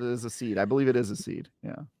found it as a seed. I believe it is a seed.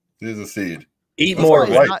 Yeah. It is a seed. Eat more.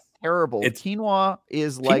 It's not terrible. Quinoa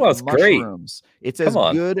is like mushrooms. Great. It's as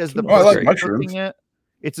good as the person cooking it.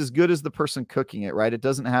 It's as good as the person cooking it, right? It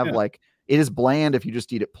doesn't have like, it is bland if you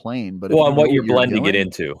just eat it plain. But on what you're blending it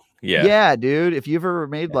into. Yeah, dude. If you ever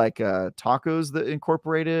made like tacos that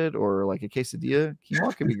incorporated or like a quesadilla,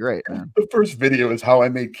 quinoa can be great, man. The first video is how I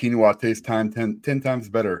made quinoa taste 10 times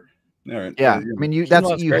better. All right. Yeah, I mean, you have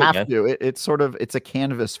to. It's a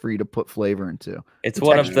canvas for you to put flavor into. It's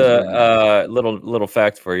one of the little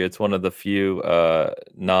fact for you. It's one of the few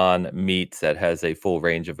non-meats that has a full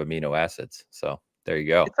range of amino acids. So there you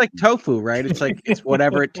go. It's like tofu, right? It's like it's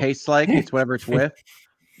whatever it tastes like. It's whatever it's with.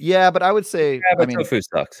 Yeah, but I would say tofu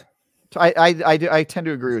sucks. I tend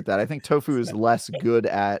to agree with that. I think tofu is less good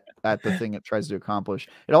at the thing it tries to accomplish.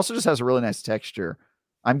 It also just has a really nice texture.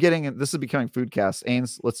 I'm getting this is becoming Foodcast.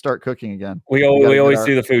 Ains, let's start cooking again. We always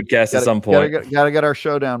do the Foodcast at some point. Gotta get our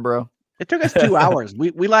show down, bro. It took us 2 hours.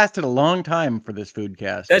 We lasted a long time for this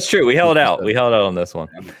Foodcast. That's true. We held out. We held out on this one.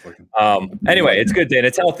 Anyway, it's good, Dan.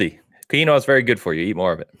 It's healthy. Quinoa is very good for you. Eat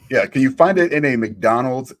more of it. Yeah. Can you find it in a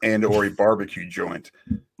McDonald's and or a barbecue joint?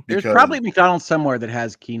 There's probably McDonald's somewhere that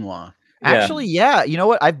has quinoa. Actually, yeah. You know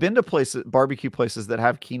what? I've been to barbecue places that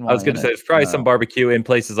have quinoa. I was going to say, there's probably some barbecue in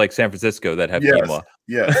places like San Francisco that have quinoa.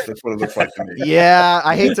 Yes, that's what it looks like to me. Yeah,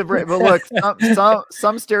 I hate to break, but look,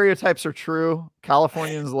 some stereotypes are true.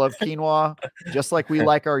 Californians love quinoa, just like we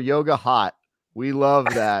like our yoga hot. We love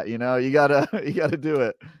that. You know, you gotta do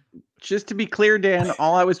it. Just to be clear, Dan,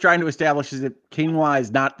 all I was trying to establish is that quinoa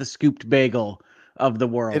is not the scooped bagel of the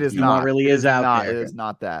world. It is not. Really is out there. It is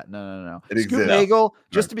not that. No. Scoop bagel,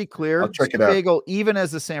 just to be clear, scoop bagel, even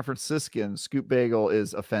as a San Franciscan, scoop bagel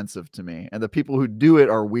is offensive to me. And the people who do it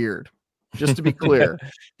are weird. Just to be clear.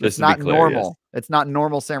 It's not normal. Yes. It's not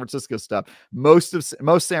normal San Francisco stuff. Most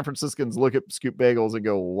San Franciscans look at scoop bagels and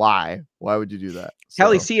go, why? Why would you do that?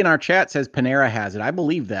 Kelly C in our chat says Panera has it. I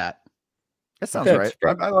believe that. That sounds right.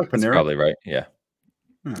 I like Panera. That's probably right. Yeah.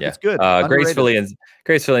 Yeah, it's good. Gracefully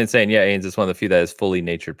and saying, yeah, Ains is one of the few that is fully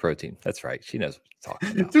natured protein. That's right. She knows what she's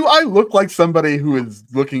talking about. Do I look like somebody who is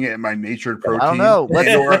looking at my natured protein? I don't know.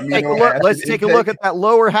 Let's take a look at that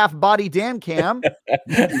lower half body Dan cam.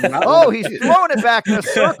 Oh, he's throwing it back in a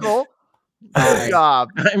circle. Good job.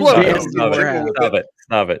 Stop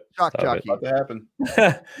it. Shock jockey. About to happen.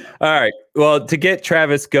 All right. Well, to get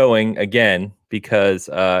Travis going again, because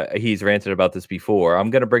he's ranted about this before, I'm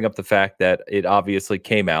going to bring up the fact that it obviously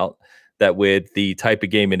came out that with the type of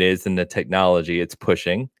game it is and the technology it's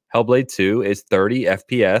pushing, Hellblade 2 is 30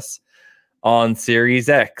 FPS on Series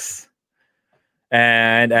X.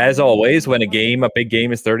 And as always, when a big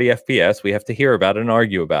game is 30 FPS, we have to hear about it and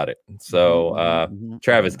argue about it. So,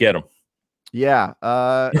 Travis, get him. Yeah,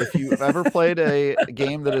 if you've ever played a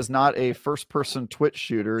game that is not a first-person Twitch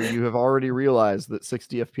shooter, you have already realized that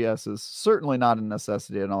 60 FPS is certainly not a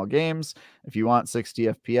necessity in all games. If you want 60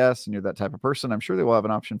 FPS and you're that type of person, I'm sure they will have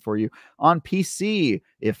an option for you on PC.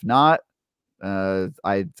 If not,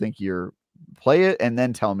 I think you're play it and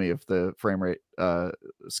then tell me if the frame rate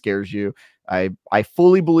scares you. I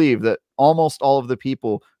fully believe that almost all of the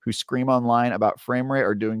people who scream online about frame rate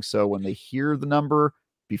are doing so when they hear the number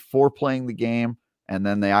before playing the game, and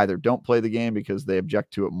then they either don't play the game because they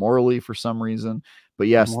object to it morally for some reason. But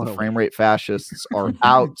yes, the frame rate fascists are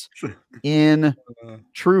out in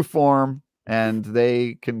true form, and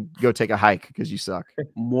they can go take a hike because you suck.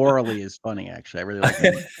 Morally is funny, actually. I really like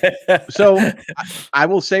it. So I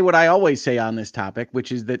will say what I always say on this topic,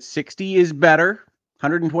 which is that 60 is better.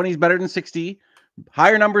 120 is better than 60.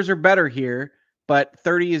 Higher numbers are better here, but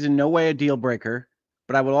 30 is in no way a deal breaker.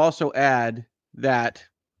 But I will also add that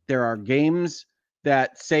there are games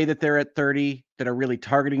that say that they're at 30, that are really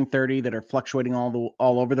targeting 30, that are fluctuating all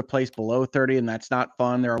over the place below 30, and that's not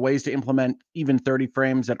fun. There are ways to implement even 30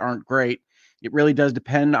 frames that aren't great. It really does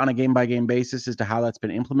depend on a game-by-game basis as to how that's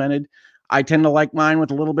been implemented. I tend to like mine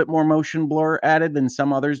with a little bit more motion blur added than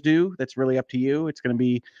some others do. That's really up to you. It's going to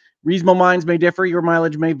be reasonable. Minds may differ. Your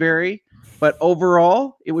mileage may vary. But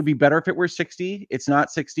overall, it would be better if it were 60. It's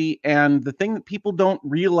not 60. And the thing that people don't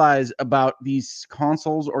realize about these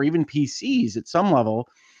consoles or even PCs at some level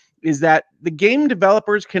is that the game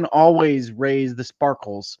developers can always raise the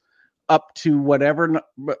sparkles up to whatever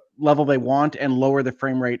level they want and lower the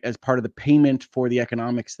frame rate as part of the payment for the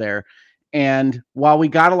economics there. And while we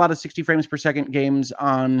got a lot of 60 frames per second games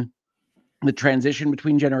on the transition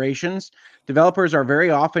between generations, developers are very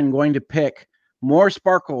often going to pick more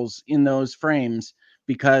sparkles in those frames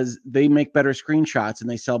because they make better screenshots and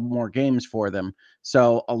they sell more games for them.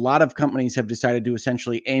 So a lot of companies have decided to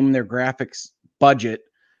essentially aim their graphics budget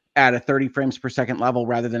at a 30 frames per second level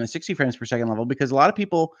rather than a 60 frames per second level, because a lot of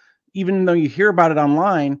people, even though you hear about it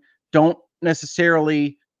online, don't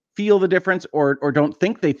necessarily feel the difference or don't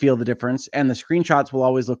think they feel the difference, and the screenshots will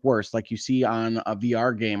always look worse, like you see on a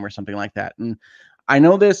VR game or something like that. And I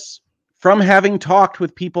know this from having talked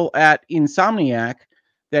with people at Insomniac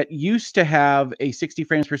that used to have a 60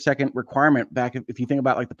 frames per second requirement back if you think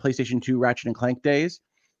about like the PlayStation 2 Ratchet and Clank days.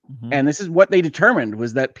 And this is what they determined,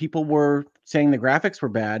 was that people were saying the graphics were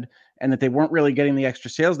bad and that they weren't really getting the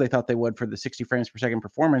extra sales they thought they would for the 60 frames per second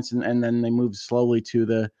performance. And then they moved slowly to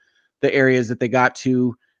the areas that they got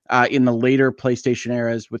to in the later PlayStation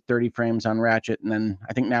eras with 30 frames on Ratchet. And then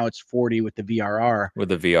I think now it's 40 with the VRR. With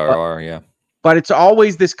the VRR, yeah. But it's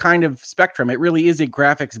always this kind of spectrum. It really is a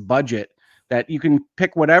graphics budget that you can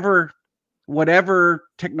pick whatever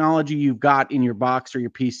technology you've got in your box or your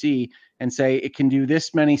PC and say it can do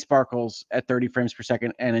this many sparkles at 30 frames per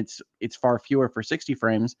second, and it's far fewer for 60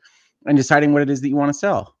 frames, and deciding what it is that you want to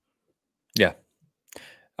sell. Yeah.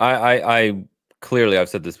 I clearly, I've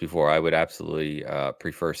said this before, I would absolutely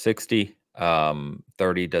prefer 60.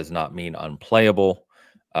 30 does not mean unplayable.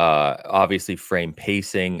 Obviously frame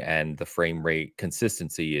pacing and the frame rate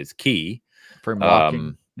consistency is key. Frame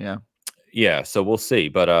locking. Yeah, so we'll see.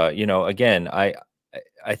 But you know, again,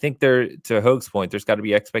 I think there, to Hoag's point, there's got to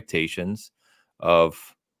be expectations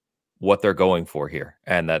of what they're going for here,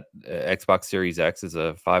 and that Xbox Series X is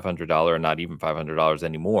a $500 or not even $500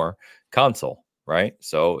 anymore console, right?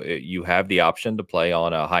 So you have the option to play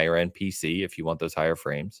on a higher end PC if you want those higher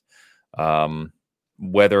frames.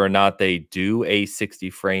 Whether or not they do a 60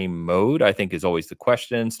 frame mode, I think is always the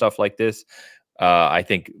question. Stuff like this. I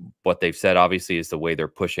think what they've said, obviously, is the way they're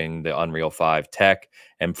pushing the Unreal 5 tech.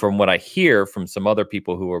 And from what I hear from some other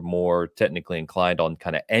people who are more technically inclined on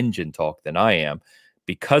kind of engine talk than I am,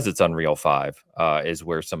 because it's Unreal 5 is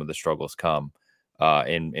where some of the struggles come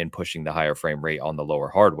in pushing the higher frame rate on the lower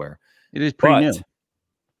hardware. It is pretty new.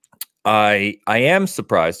 I am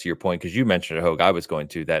surprised, to your point, because you mentioned it, Hoag, I was going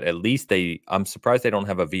to, that at least I'm surprised they don't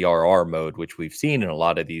have a VRR mode, which we've seen in a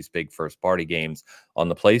lot of these big first party games on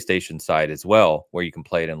the PlayStation side as well, where you can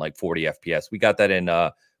play it in like 40 FPS. We got that in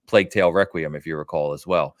Plague Tale Requiem, if you recall, as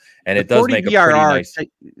well. And it does make VRR a pretty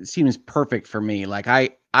nice... seems perfect for me. Like I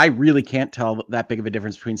really can't tell that big of a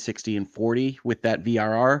difference between 60 and 40 with that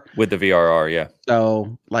VRR. With the VRR, yeah.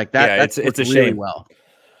 So like that, yeah, it's a shame. Well.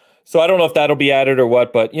 So I don't know if that'll be added or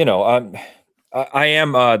what, but you know, I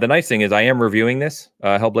am. The nice thing is I am reviewing this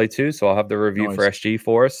Hellblade 2, so I'll have the review for SG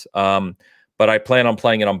for us. But I plan on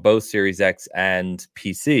playing it on both Series X and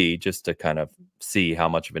PC just to kind of see how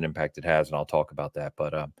much of an impact it has, and I'll talk about that.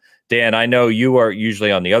 But Dan, I know you are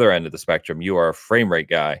usually on the other end of the spectrum. You are a frame rate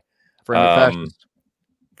guy. Frame rate fascist.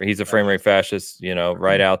 He's a frame rate fascist, you know,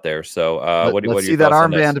 right out there. So let's see that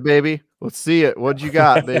armband, baby. Let's see it. What you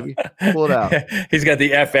got, baby? Pull it out. He's got the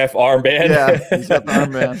FF armband. Yeah, he's got the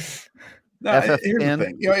armband. No, here's the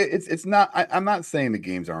thing. You know, it's not. I'm not saying the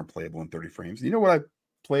games aren't playable in 30 frames. You know what I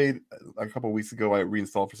played a couple of weeks ago? I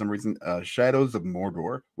reinstalled for some reason Shadows of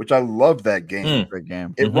Mordor, which I love that game. Great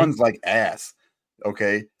game. It runs like ass.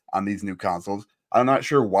 Okay, on these new consoles, I'm not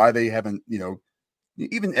sure why they haven't. You know,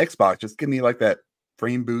 even Xbox just give me like that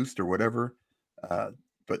frame boost or whatever.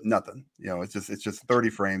 But nothing, you know, it's just 30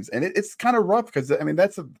 frames, and it's kind of rough because I mean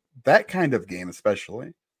that kind of game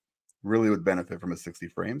especially really would benefit from a 60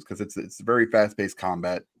 frames because it's very fast-paced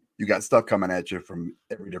combat. You got stuff coming at you from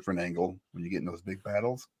every different angle when you get in those big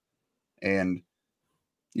battles, and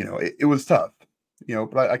you know it was tough, you know,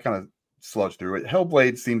 but I kind of sludged through it.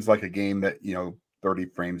 Hellblade seems like a game that, you know, 30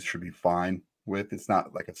 frames should be fine with. It's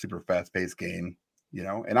not like a super fast-paced game, you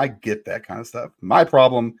know, and I get that kind of stuff. My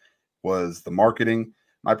problem was the marketing.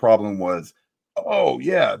 My problem was, oh,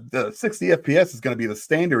 yeah, the 60 FPS is going to be the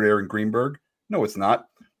standard, Aaron Greenberg. No, it's not.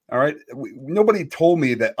 All right. Nobody told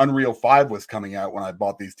me that Unreal 5 was coming out when I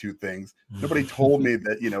bought these two things. Nobody told me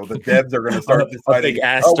that, the devs are going to start deciding,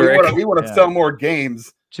 we want to sell more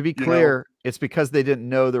games. To be clear, it's because they didn't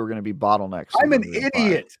know there were going to be bottlenecks. I'm an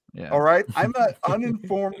idiot. Yeah. All right. I'm an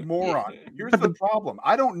uninformed moron. Here's the problem.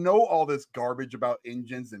 I don't know all this garbage about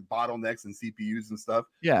engines and bottlenecks and CPUs and stuff.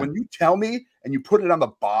 Yeah. When you tell me and you put it on the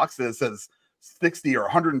box that says 60 or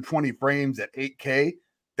 120 frames at 8K,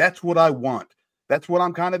 that's what I want. That's what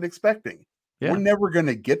I'm kind of expecting. Yeah. We're never going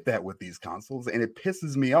to get that with these consoles, and it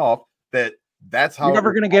pisses me off that's how you're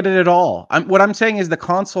never going to get it at all. What I'm saying is the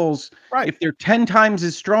consoles, if they're 10 times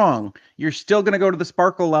as strong, you're still going to go to the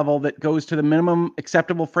sparkle level that goes to the minimum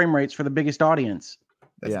acceptable frame rates for the biggest audience.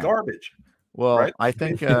 That's garbage. Well, I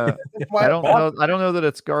think I don't know that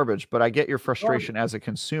it's garbage, but I get your frustration as a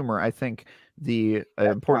consumer. I think the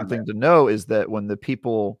important thing to know is that when the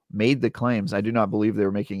people made the claims, I do not believe they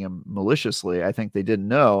were making them maliciously. I think they didn't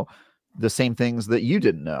know the same things that you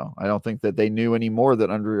didn't know. I don't think that they knew anymore that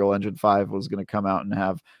Unreal Engine 5 was going to come out and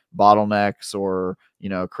have bottlenecks or,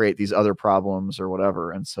 create these other problems or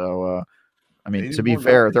whatever. And so, I mean, to be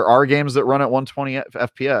fair, there are games that run at 120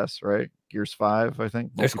 FPS, right? Gears 5, I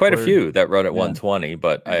think. There's quite a few that run at 120,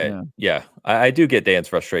 but I do get Dan's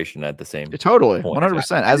frustration at the same. Totally,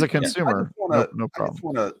 100%. As a consumer, no problem. I just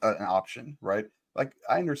want an option, right? Like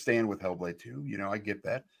I understand with Hellblade 2, I get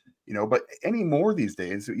that, but any more these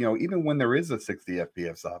days, even when there is a 60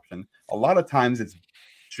 FPS option, a lot of times it's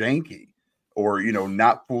janky or,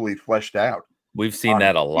 not fully fleshed out. We've seen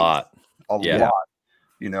that a lot. A lot,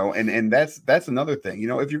 and that's another thing,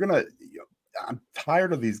 if you're going to, I'm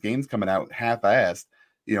tired of these games coming out half-assed,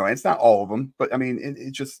 it's not all of them, but I mean,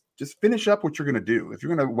 it just finish up what you're going to do. If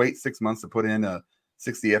you're going to wait 6 months to put in a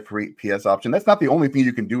 60 FPS option, that's not the only thing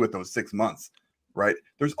you can do with those 6 months, right?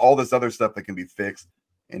 There's all this other stuff that can be fixed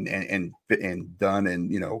and done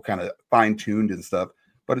and, kind of fine-tuned and stuff,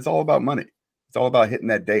 but it's all about money. It's all about hitting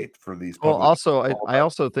that date for these. Well, also, I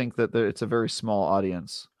also think that it's a very small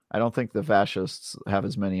audience. I don't think the fascists have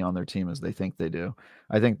as many on their team as they think they do.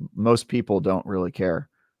 I think most people don't really care.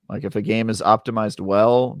 Like if a game is optimized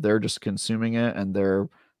well, they're just consuming it and they're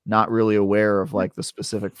not really aware of like the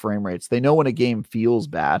specific frame rates. They know when a game feels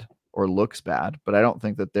bad or looks bad, but I don't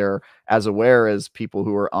think that they're as aware as people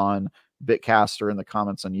who are on Bitcast or in the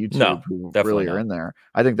comments on YouTube who really are in there.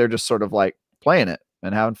 I think they're just sort of like playing it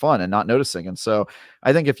and having fun and not noticing. And so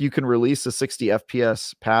I think if you can release a 60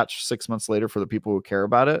 FPS patch 6 months later for the people who care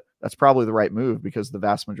about it, that's probably the right move because the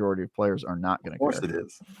vast majority of players are not going to care. Of course it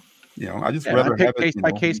is. I just rather have case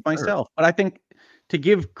by case myself. But I think to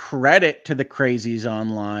give credit to the crazies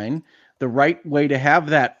online, the right way to have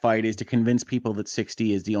that fight is to convince people that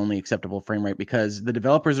 60 is the only acceptable frame rate because the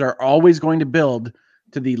developers are always going to build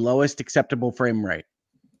to the lowest acceptable frame rate.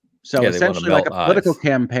 So essentially like a political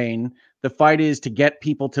campaign, the fight is to get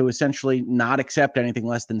people to essentially not accept anything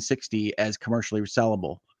less than 60 as commercially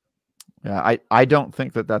sellable. Yeah, I don't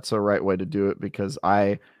think that that's the right way to do it because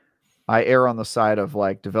I err on the side of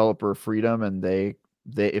like developer freedom, and they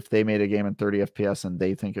if they made a game in 30 FPS and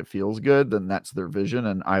they think it feels good, then that's their vision,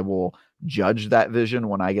 and I will judge that vision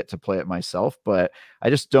when I get to play it myself. But I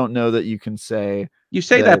just don't know that you can say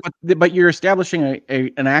that, but you're establishing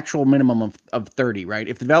an actual minimum of 30, right?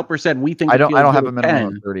 If the developer said we think I don't have a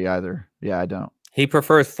minimum of 30 either. Yeah, I don't. He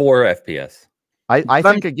prefers 4 FPS. I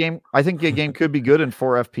think a game could be good in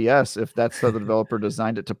 4 FPS if that's how the developer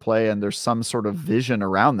designed it to play and there's some sort of vision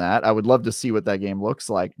around that. I would love to see what that game looks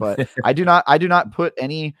like, but I do not put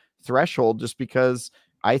any threshold just because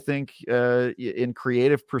I think in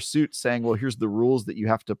creative pursuit saying, well, here's the rules that you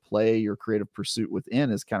have to play your creative pursuit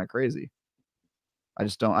within is kind of crazy. I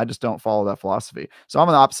just don't follow that philosophy. So I'm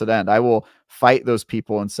on the opposite end. I will fight those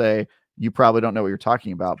people and say, you probably don't know what you're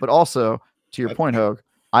talking about. But also to your point, Hogue,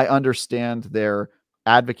 I understand they're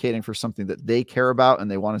advocating for something that they care about and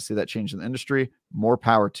they want to see that change in the industry. More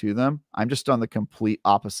power to them. I'm just on the complete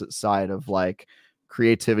opposite side of like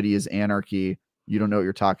creativity is anarchy. You don't know what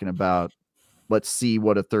you're talking about. Let's see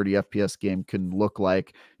what a 30 FPS game can look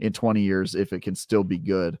like in 20 years if it can still be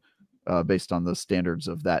good based on the standards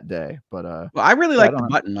of that day. But well, I really like the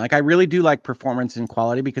button. Like I really do like performance and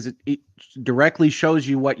quality because it directly shows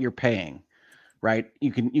you what you're paying. Right.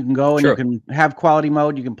 You can go and you can have quality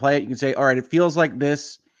mode. You can play it. You can say, all right, it feels like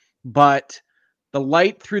this, but the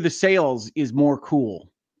light through the sails is more cool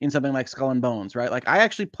in something like Skull and Bones, right? Like I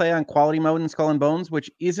actually play on quality mode in Skull and Bones, which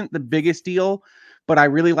isn't the biggest deal, but I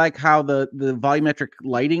really like how the volumetric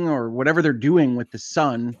lighting or whatever they're doing with the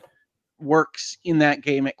sun works in that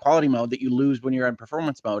game at quality mode that you lose when you're on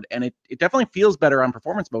performance mode. And it definitely feels better on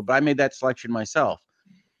performance mode, but I made that selection myself.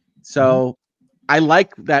 So I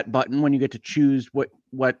like that button when you get to choose what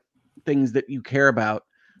what things that you care about,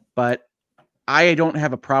 but I don't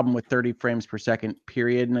have a problem with 30 frames per second,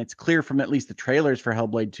 period. And it's clear from at least the trailers for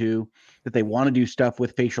Hellblade 2 that they want to do stuff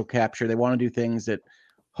with facial capture. They want to do things that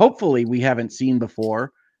hopefully we haven't seen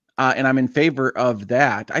before. And I'm in favor of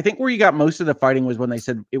that. I think where you got most of the fighting was when they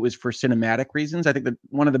said it was for cinematic reasons. I think that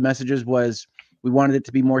one of the messages was we wanted it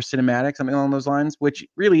to be more cinematic, something along those lines, which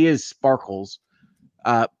really is sparkles.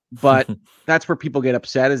 But that's where people get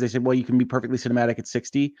upset, is they said, well, you can be perfectly cinematic at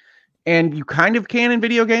 60. And you kind of can in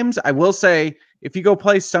video games. I will say, if you go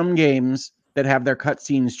play some games that have their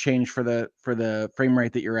cutscenes change for the frame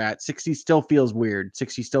rate that you're at, 60 still feels weird.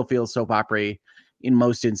 60 still feels soap opera in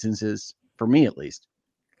most instances, for me at least.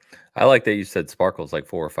 I like that you said sparkles like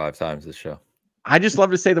 4 or 5 times this show. I just love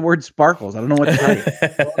to say the word sparkles. I don't know what to tell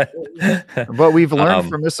you. But we've learned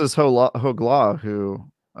from Mrs. Hogla,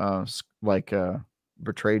 who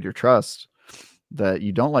betrayed your trust, that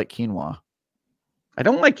you don't like quinoa. I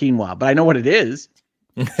don't like quinoa, but I know what it is.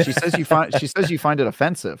 She says you find it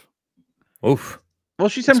offensive. Oof. Well,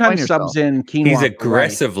 she sometimes subs in quinoa. He's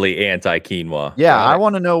aggressively anti-quinoa. Yeah, I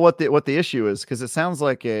want to know what the issue is, because it sounds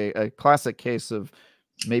like a classic case of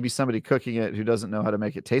maybe somebody cooking it who doesn't know how to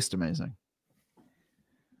make it taste amazing.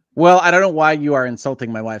 Well, I don't know why you are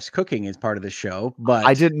insulting my wife's cooking as part of the show, but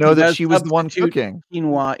I didn't know that she was the one cooking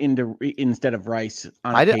quinoa instead of rice.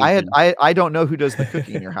 I don't know who does the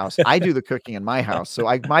cooking in your house. I do the cooking in my house, so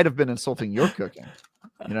I might have been insulting your cooking.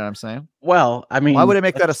 You know what I'm saying? Well, I mean, why would I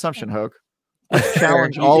make that assumption, Hoke? Let's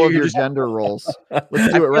challenge all of your gender roles.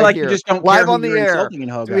 Let's do it right here. You just don't live care on the air.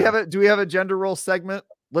 Do we have a gender role segment?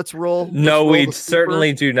 Let's roll. No, we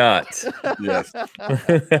certainly do not. Yes.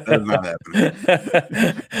 That is not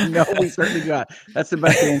happening. No, we certainly do not. That's the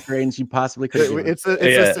best answer you possibly could do. It's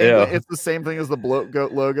the same thing as the Bloat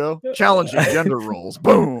Goat logo. Challenging gender roles.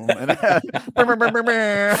 Boom.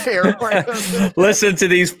 Listen to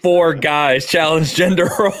these 4 guys challenge gender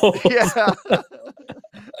roles. Yeah.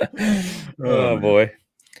 Oh boy.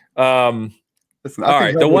 Listen, all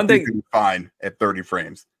right. The one thing be fine at 30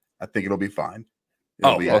 frames. I think it'll be fine.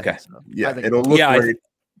 Okay. Yeah, it'll look great.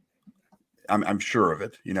 I'm sure of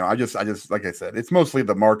it. You know, I just like I said, it's mostly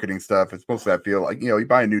the marketing stuff. It's mostly, I feel like, you know, you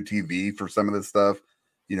buy a new TV for some of this stuff.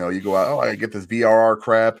 You know, you go out, I get this VRR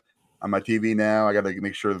crap on my TV now. I got to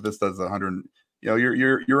make sure that this does 100. You know,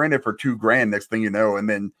 you're in it for $2,000 next thing you know, and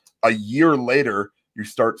then a year later you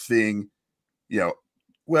start seeing, you know,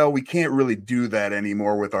 well, we can't really do that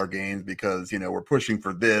anymore with our games because, you know, we're pushing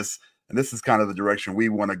for this. And this is kind of the direction we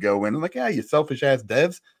want to go in. I'm like, yeah, you selfish ass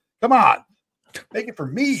devs. Come on. Make it for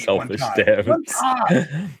me. Selfish devs.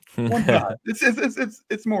 One time.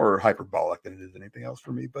 It's more hyperbolic than it is anything else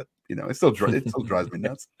for me, but you know, it still drives me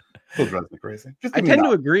nuts. It still drives me crazy. I tend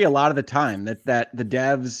to agree a lot of the time that the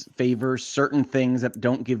devs favor certain things that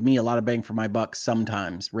don't give me a lot of bang for my buck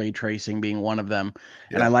sometimes, ray tracing being one of them.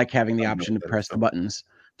 Yeah. And I like having the option to press the buttons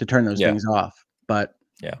to turn those things off. But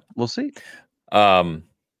yeah, we'll see.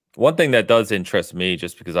 One thing that does interest me,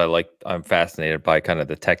 just because I'm fascinated by kind of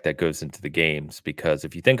the tech that goes into the games, because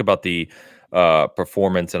if you think about the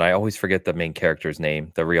performance, and I always forget the main character's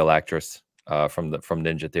name, the real actress from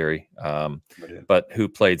Ninja Theory, but who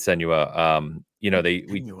played Senua. You know,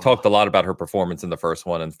 we talked a lot about her performance in the first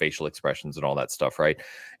one and facial expressions and all that stuff, right?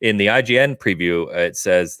 In the IGN preview, it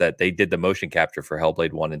says that they did the motion capture for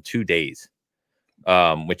Hellblade 1 in 2 days.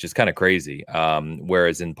 Which is kind of crazy.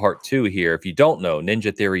 Whereas in part 2 here, if you don't know,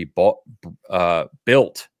 Ninja Theory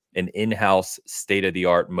built an in-house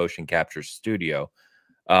state-of-the-art motion capture studio.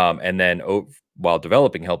 And then while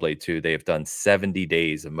developing Hellblade 2, they have done 70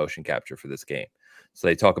 days of motion capture for this game. So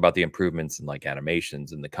they talk about the improvements in like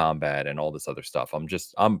animations and the combat and all this other stuff.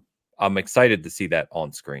 I'm excited to see that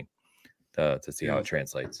on screen. To see how it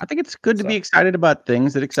translates. I think it's good to be excited about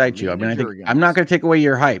things that excite you. I mean, I'm not going to take away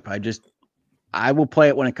your hype. I will play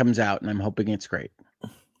it when it comes out, and I'm hoping it's great.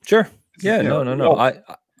 Sure. Yeah. No.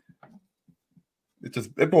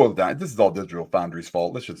 It boils down. This is all Digital Foundry's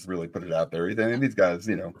fault. Let's just really put it out there. And these guys,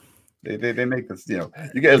 you know, they make this. You know,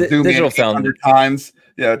 you guys zoom in 800 times.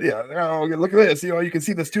 Yeah. Oh, look at this. You know, you can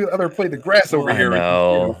see this other play of grass over here.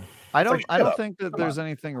 No. I don't think that there's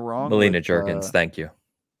anything wrong. Melina Jerkins, thank you.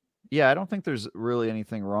 Yeah, I don't think there's really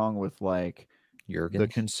anything wrong with like the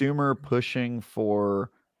consumer pushing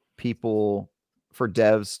for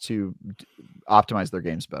devs to optimize their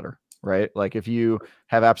games better, right? Like if you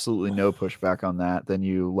have absolutely no pushback on that, then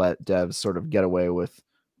you let devs sort of get away with,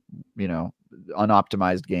 you know,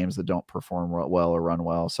 unoptimized games that don't perform well or run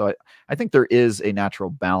well. So I think there is a natural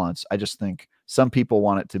balance. I just think some people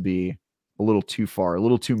want it to be a little too far, a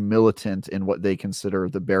little too militant in what they consider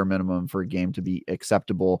the bare minimum for a game to be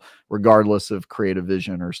acceptable, regardless of creative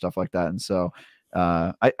vision or stuff like that. And so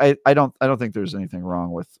I don't think there's anything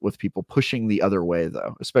wrong with people pushing the other way,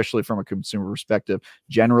 though, especially from a consumer perspective.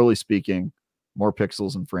 Generally speaking, more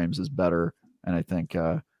pixels and frames is better, and I think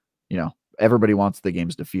everybody wants the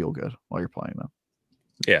games to feel good while you're playing them.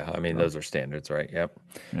 Yeah, I mean, those are standards, right? Yep.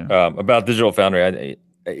 Yeah. About Digital Foundry,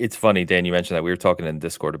 it's funny, Dan, you mentioned that. We were talking in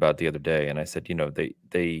Discord about it the other day, and I said,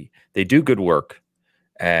 they do good work,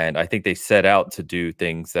 and I think they set out to do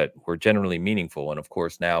things that were generally meaningful. And of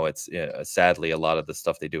course, now it's sadly a lot of the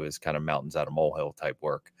stuff they do is kind of mountains out of molehill type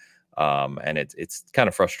work, and it's kind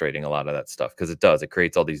of frustrating, a lot of that stuff, because it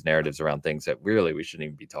creates all these narratives around things that really we shouldn't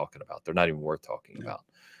even be talking about. They're not even worth talking about.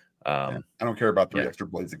 I don't care about 3 extra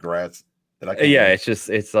blades of grass.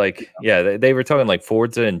 It's like, they were talking like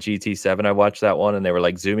Forza and GT7. I watched that one, and they were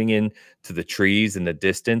like zooming in to the trees in the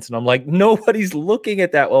distance, and I'm like, nobody's looking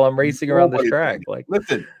at that while I'm racing around the track. Like,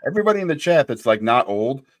 listen, everybody in the chat that's like not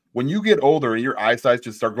old, when you get older and your eyesight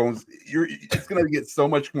just start going, it's going to get so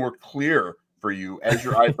much more clear for you as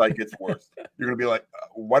your eyesight gets worse. You're going to be like,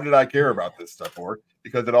 what did I care about this stuff for?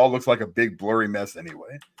 Because it all looks like a big blurry mess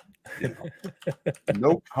anyway.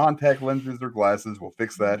 No contact lenses or glasses will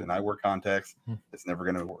fix that, and I wear contacts. It's never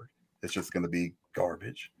going to work. It's just going to be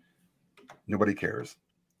garbage. Nobody cares,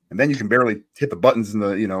 and then you can barely hit the buttens in the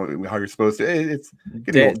how you're supposed to. It's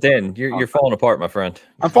Dan, you're falling apart, my friend.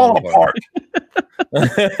 I'm falling apart.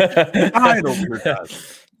 Over here,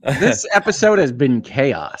 guys. This episode has been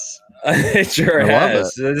chaos. It sure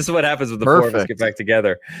has. This is what happens when the four of us get back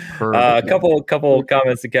together. A couple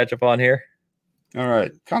comments to catch up on here. All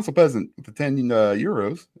right, Console Peasant with the 10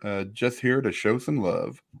 euros, just here to show some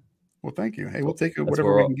love. Well, thank you. Hey, we'll take it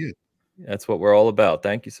whatever we can get. That's what we're all about.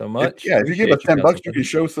 Thank you so much. If you give us $10, you can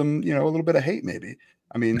show some, a little bit of hate, maybe.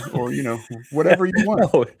 I mean, or whatever you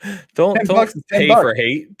want. No, don't pay for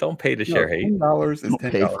hate. Don't pay to share hate. $10 is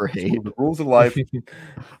 $10. Pay for hate. The rules of life.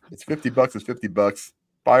 It's $50 is $50.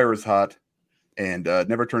 Fire is hot, and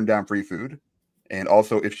never turn down free food. And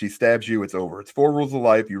also, if she stabs you, it's over. It's 4 rules of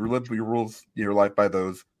life. You live your life by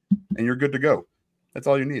those, and you're good to go. That's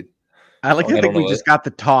all you need. I think we just got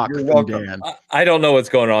the talk from Dan. I don't know what's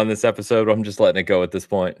going on in this episode. I'm just letting it go at this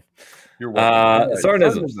point. You're welcome.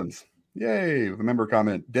 Sarnisms. Yay. With a member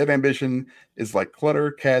comment, Dev Ambition is like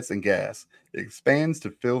clutter, cats, and gas. It expands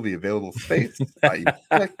to fill the available space.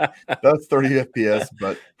 Does 30 FPS,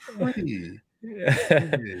 but pretty.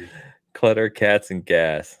 Clutter, cats, and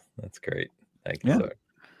gas. That's great. Thank you, sir.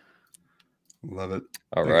 Love it.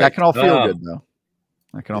 All right. That can all feel good, though.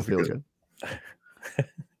 That can all feel good.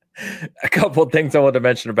 A couple of things I wanted to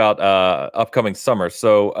mention about upcoming summer.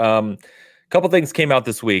 So a couple of things came out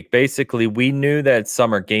this week. Basically, we knew that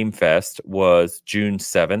Summer Game Fest was June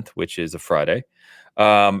 7th, which is a Friday.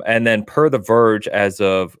 And then per The Verge, as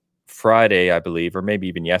of Friday, I believe, or maybe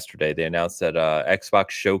even yesterday, they announced that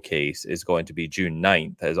Xbox Showcase is going to be June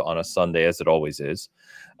 9th, as on a Sunday, as it always is.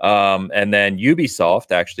 And then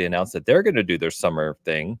Ubisoft actually announced that they're going to do their summer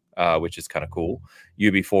thing, which is kind of cool.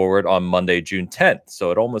 Ubi Forward on Monday, June 10th. So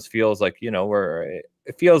it almost feels like, it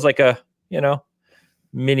feels like a,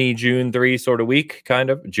 mini June 3 sort of week, kind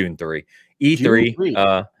of. June 3.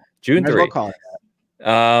 E3. June 3. Call it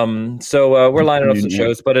that. So we're lining up some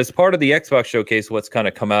shows, but as part of the Xbox Showcase, what's kind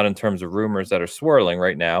of come out in terms of rumors that are swirling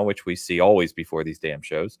right now, which we see always before these damn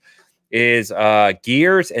shows, is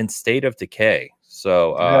Gears and State of Decay.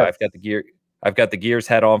 So I've got the Gears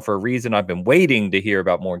hat on for a reason. I've been waiting to hear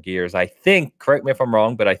about more Gears. I think, correct me if I'm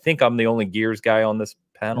wrong, but I think I'm the only Gears guy on this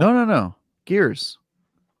panel. No. Gears.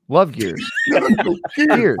 Love Gears.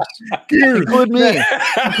 Gears. Include me.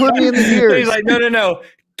 Include me in the Gears. He's like, no.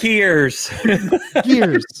 Gears.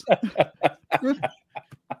 Gears.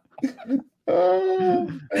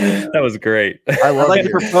 That was great. I'd like to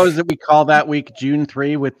propose that we call that week June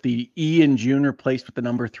 3 with the E in June replaced with the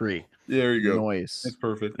number 3. There you go. Nice. That's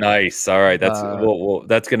perfect. Nice. All right. That's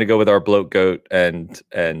that's going to go with our bloat goat and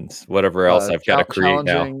whatever else I've got to create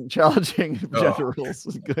now. Challenging gender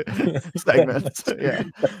rules segments. Yeah.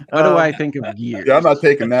 What do I think of Gears? Yeah, I'm not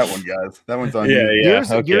taking that one, guys. That one's on you.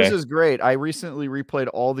 Yeah. Gears is great. I recently replayed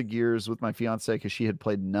all the Gears with my fiance because she had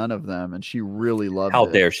played none of them and she really loved it. How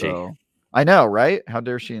dare she? I know, right? How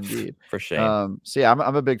dare she indeed? For shame. So yeah,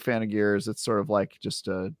 I'm a big fan of Gears. It's sort of like just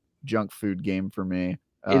a junk food game for me.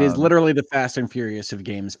 It is literally the Fast and Furious of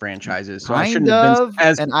games franchises. So I shouldn't have been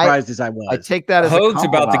as surprised as I was. I take that as Hode's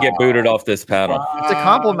about to get booted off this panel. It's a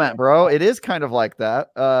compliment, bro. It is kind of like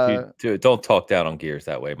that. Dude, don't talk down on Gears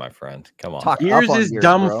that way, my friend. Come on. Gears is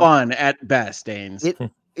dumb fun at best, Danes. It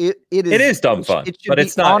is dumb fun, but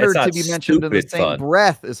it's not honored to be mentioned in the same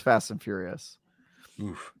breath as Fast and Furious.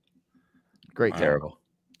 Oof. Great, terrible.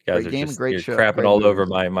 You guys great game, great show. Crapping all over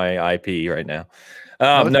my IP right now.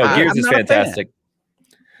 No, Gears is fantastic.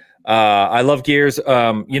 I love Gears.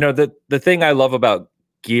 You know, the thing I love about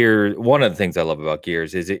Gears, one of the things I love about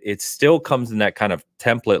Gears is it still comes in that kind of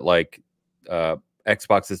template like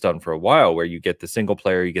Xbox has done for a while, where you get the single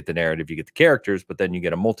player, you get the narrative, you get the characters, but then you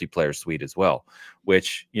get a multiplayer suite as well,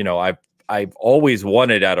 which, you know, I've always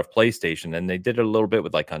wanted out of PlayStation, and they did it a little bit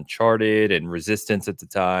with like Uncharted and Resistance at the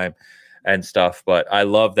time and stuff. But I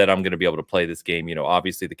love that I'm going to be able to play this game. You know,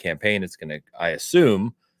 obviously the campaign is going to, I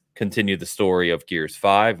assume, continue the story of Gears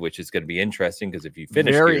 5, which is going to be interesting because if you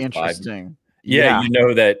finish very Gears 5, interesting. yeah, you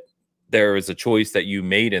know that there is a choice that you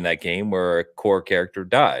made in that game where a core character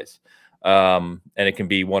dies. And it can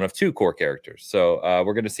be one of two core characters. So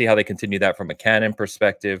we're going to see how they continue that from a canon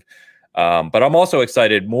perspective. But I'm also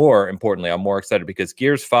excited, more importantly, I'm more excited because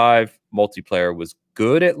Gears 5 multiplayer was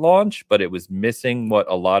good at launch, but it was missing what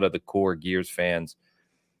a lot of the core Gears fans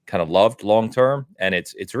kind of loved long term. And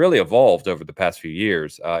it's really evolved over the past few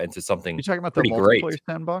years into something. You're talking about pretty the multiplayer great.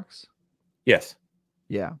 Sandbox? Yes.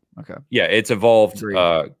 Yeah. Okay. Yeah, it's evolved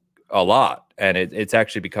a lot, and it's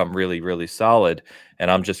actually become really, really solid. And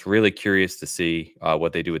I'm just really curious to see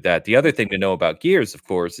what they do with that. The other thing to know about Gears, of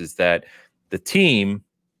course, is that the team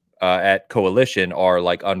at Coalition are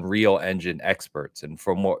like Unreal Engine experts, and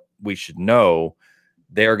from what we should know,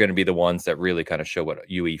 they're going to be the ones that really kind of show what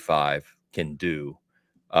UE5 can do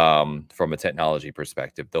from a technology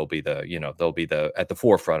perspective. They'll be the, you know, they'll be at the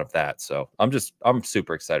forefront of that. So I'm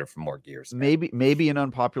super excited for more Gears. Maybe an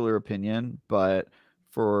unpopular opinion, but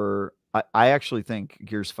I actually think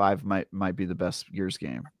Gears 5 might be the best Gears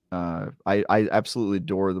game. I absolutely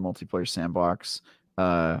adore the multiplayer sandbox.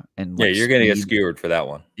 And yeah, you're gonna get skewered for that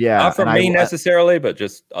one. Yeah, not from me necessarily, but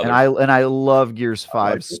just others. And I love Gears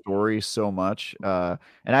 5's story so much. And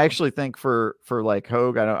I actually think for like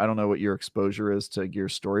Hogue, I don't know what your exposure is to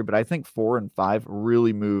Gears story, but I think 4 and 5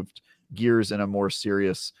 really moved Gears in a more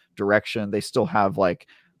serious direction. They still have like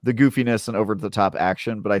the goofiness and over the top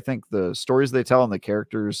action, but I think the stories they tell and the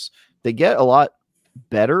characters, they get a lot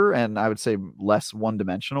better, and I would say less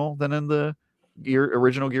one-dimensional than in the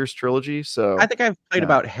original Gears trilogy. So I think I've played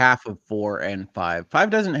about half of 4 and 5. 5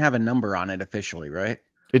 doesn't have a number on it officially, right?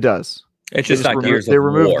 It does. It's just not Gears of War. They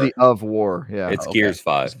removed the of War. Yeah, it's Gears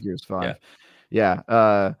 5. It's Gears 5.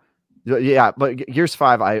 Yeah. Yeah. But Gears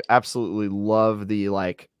 5, I absolutely love the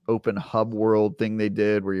like open hub world thing they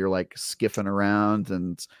did, where you're like skiffing around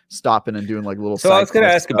and stopping and doing like little. So I was going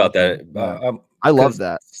to ask about that. I love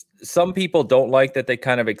that. Some people don't like that they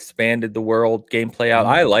kind of expanded the world gameplay out.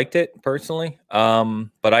 I liked it personally,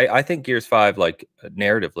 but I think Gears 5, like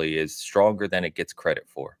narratively, is stronger than it gets credit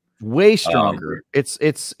for. Way stronger.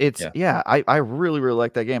 I really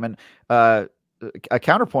like that game. And a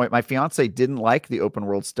counterpoint, my fiance didn't like the open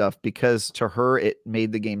world stuff because to her it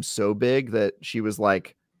made the game so big that she was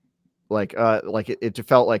like it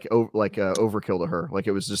felt like overkill to her. Like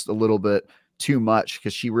it was just a little bit too much,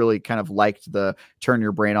 because she really kind of liked the turn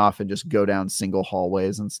your brain off and just go down single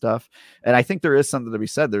hallways and stuff. And I think there is something to be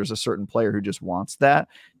said. There's a certain player who just wants that.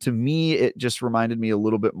 To me, it just reminded me a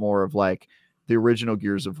little bit more of like the original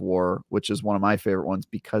Gears of War, which is one of my favorite ones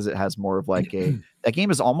because it has more of like that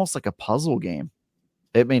game is almost like a puzzle game.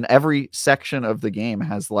 I mean, every section of the game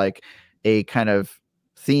has like a kind of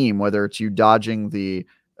theme, whether it's you dodging the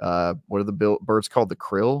what are the birds called, the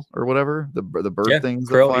krill or whatever, the bird things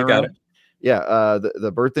krill, that fly around. Yeah,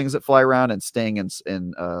 the bird things that fly around and staying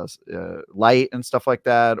in light and stuff like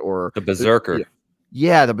that, or the berserker.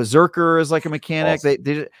 The berserker is like a mechanic.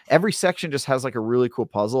 Awesome. Every section just has like a really cool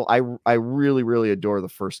puzzle. I really adore the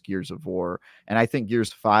first Gears of War, and I think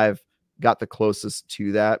Gears 5 got the closest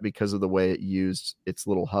to that because of the way it used its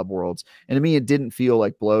little hub worlds. And to me, it didn't feel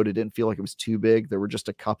like bloat. It didn't feel like it was too big. There were just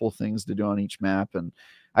a couple things to do on each map, and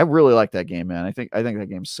I really like that game, man. I think that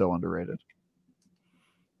game's so underrated.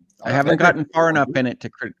 I haven't gotten far enough in it to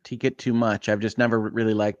critique it too much. I've just never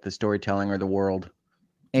really liked the storytelling or the world.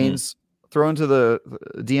 Ains, throw into the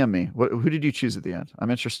DM me. Who did you choose at the end?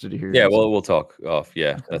 I'm interested to hear. Yeah, well, we'll talk off. Yeah,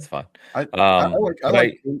 okay. That's fine. I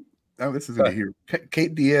like. Oh, this is going to hear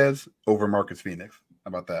Kate Diaz over Marcus Phoenix. How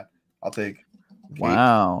about that? I'll take. Kate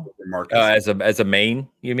over Marcus. As a main,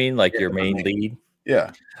 you mean like your main lead?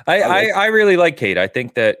 Yeah, I really like Kate. I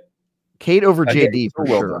think that Kate over JD for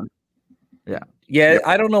sure. Yeah,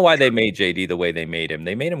 I don't know why they made JD the way they made him.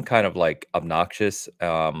 They made him kind of like obnoxious.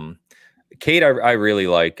 Kate, I really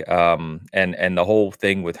like, and the whole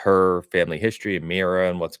thing with her family history and Mira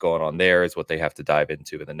and what's going on there is what they have to dive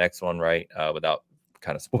into in the next one, right? Without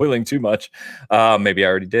kind of spoiling too much. Maybe I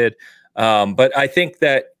already did. But I think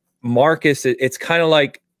that Marcus, it's kind of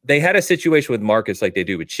like they had a situation with Marcus like they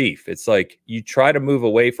do with Chief. It's like you try to move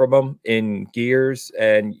away from him in Gears,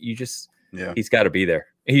 and you just he's got to be there.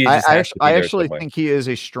 I actually think he is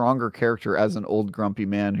a stronger character as an old grumpy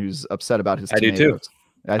man who's upset about his tomatoes. I do too.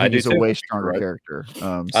 I think he's a way stronger character.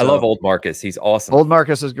 I love old Marcus. He's awesome. Old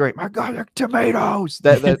Marcus is great. My God, they're tomatoes.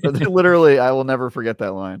 That literally, I will never forget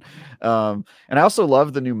that line. And I also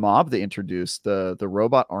love the new mob they introduced. The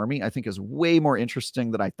robot army, I think, is way more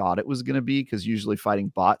interesting than I thought it was going to be, because usually fighting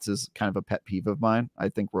bots is kind of a pet peeve of mine. I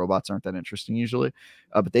think robots aren't that interesting usually.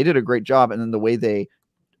 But they did a great job. And then the way they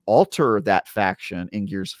alter that faction in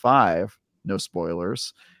Gears 5, no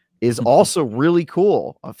spoilers, is also really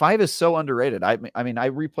cool. 5 is so underrated. I mean, I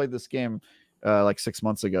replayed this game like 6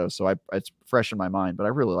 months ago, so it's fresh in my mind, but I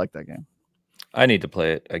really like that game. I need to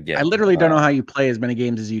play it again. I literally don't know how you play as many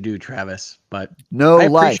games as you do, Travis, but no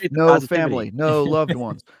life, no family, no loved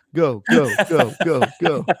ones. Go, go, go, go,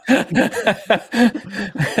 go.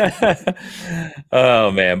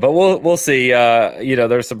 Oh man, but we'll see. You know,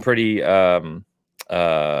 there's some pretty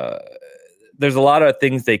there's a lot of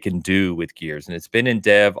things they can do with Gears, and it's been in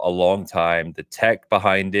dev a long time. The tech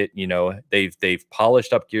behind it, you know, they've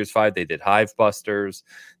polished up Gears 5. They did Hive Busters.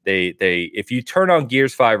 If you turn on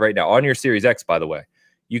Gears 5 right now on your Series X, by the way,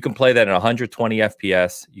 you can play that in 120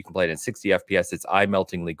 FPS. You can play it in 60 FPS. It's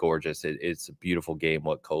eye-meltingly gorgeous. It's a beautiful game,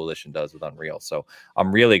 what Coalition does with Unreal. So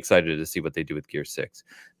I'm really excited to see what they do with Gears 6.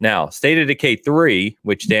 Now, State of Decay 3,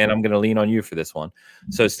 which, Dan, I'm going to lean on you for this one.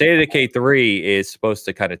 So State of Decay 3 is supposed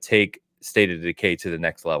to kind of take State of Decay to the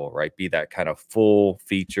next level, right? Be that kind of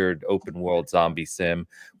full-featured open-world zombie sim.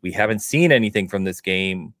 We haven't seen anything from this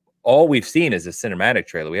game. All we've seen is a cinematic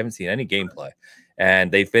trailer. We haven't seen any gameplay.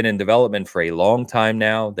 And they've been in development for a long time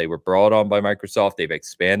now. They were brought on by Microsoft. They've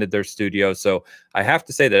expanded their studio. So I have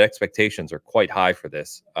to say that expectations are quite high for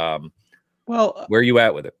this. Well, where are you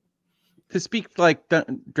at with it? To speak like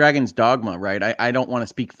Dragon's Dogma, right? I don't want to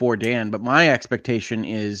speak for Dan, but my expectation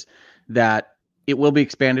is that it will be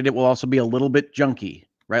expanded. It will also be a little bit junky,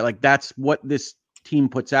 right? Like that's what this team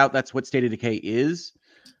puts out. That's what State of Decay is.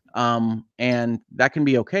 And that can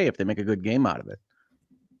be okay if they make a good game out of it.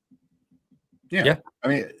 Yeah. I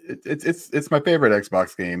mean, it's my favorite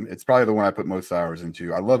Xbox game. It's probably the one I put most hours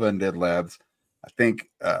into. I love Undead Labs. I think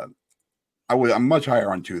I'm much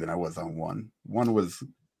higher on 2 than I was on 1. 1 was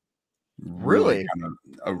really kind of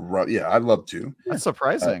a rough. Yeah, I love 2. That's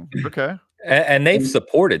surprising. Okay. And they've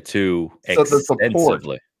supported 2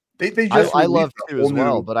 extensively. I love 2 as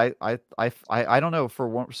well, but I don't know, for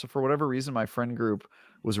whatever reason my friend group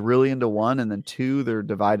was really into 1, and then 2 they're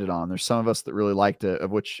divided on. There's some of us that really liked it,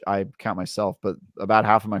 of which I count myself, but about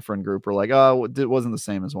half of my friend group were like, oh, it wasn't the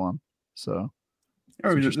same as 1. So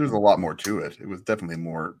I mean, there's a lot more to it. It was definitely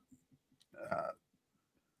more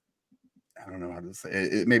I don't know how to say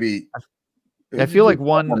it. Maybe I feel like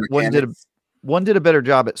one did a better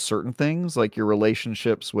job at certain things, like your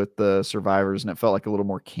relationships with the survivors, and it felt like a little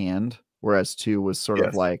more canned, whereas 2 was sort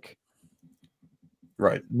of like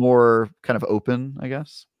more kind of open, I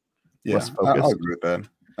guess. Yeah, I'll agree with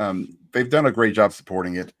that. They've done a great job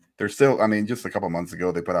supporting it. They're still, I mean, just a couple months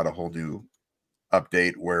ago, they put out a whole new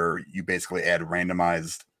update where you basically add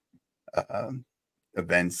randomized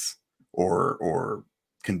events or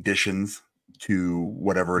conditions to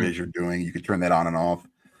whatever it is you're doing. You can turn that on and off.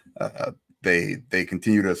 They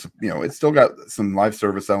continue to, you know, it's still got some live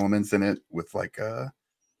service elements in it with like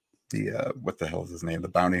what the hell is his name? The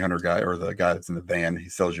bounty hunter guy, or the guy that's in the van. He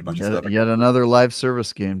sells you a bunch of stuff. Yet another live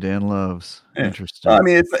service game Dan loves. Yeah. Interesting. I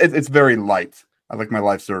mean, it's very light. I like my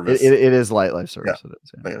live service. It is light live service. Yeah.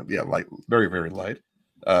 It is. Yeah, light, very, very light.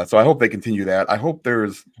 So I hope they continue that. I hope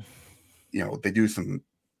there's, you know, they do some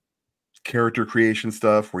character creation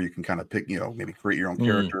stuff where you can kind of pick, you know, maybe create your own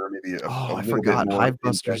character. Maybe I forgot. Hive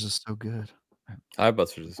Busters is so good. Hive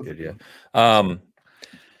Busters is good. Yeah.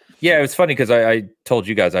 Yeah, it was funny because I told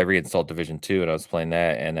you guys I reinstalled Division 2 and I was playing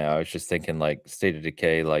that, and I was just thinking like State of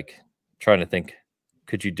Decay, like trying to think,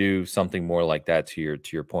 could you do something more like that to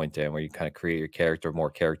your point, Dan, where you kind of create your character,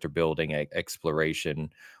 more character building,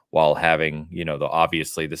 exploration, while having, you know,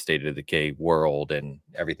 obviously the State of Decay world and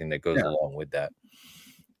everything that goes along with that.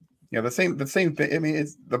 Yeah, the same thing. I mean,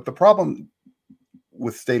 it's the problem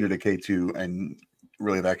with State of Decay 2 and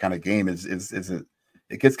really that kind of game is it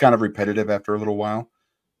gets kind of repetitive after a little while.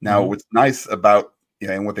 Now, what's nice about, you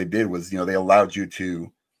know, and what they did was, you know, they allowed you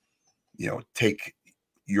to, you know, take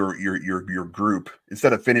your group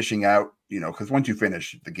instead of finishing out, you know, because once you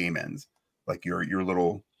finish, the game ends, like your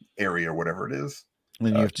little area or whatever it is. And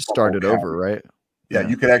then you have to start it over, right? Yeah,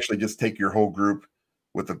 you could actually just take your whole group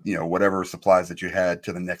with the, you know, whatever supplies that you had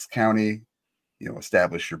to the next county, you know,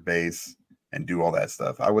 establish your base and do all that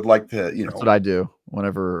stuff. I would like to, you know, that's what I do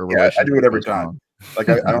whenever. I do it every time. Like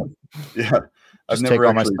I don't. Yeah. Just take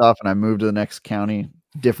all my stuff and I move to the next county,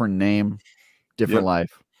 different name, different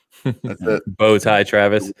life. That's it. Bow tie,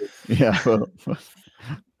 Travis. Yeah.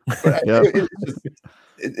 But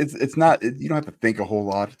it's not. You don't have to think a whole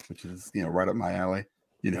lot, which is right up my alley.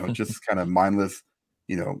 Just kind of mindless.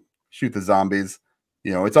 Shoot the zombies.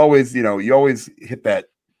 It's always you always hit that.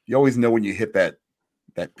 You always know when you hit that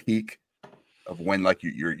peak of when like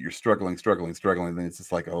you're struggling. Then it's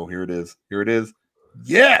just like, oh, here it is.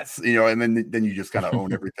 Yes, and then you just kind of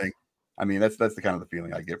own everything. I mean, that's the kind of the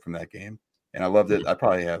feeling I get from that game, and I loved it. I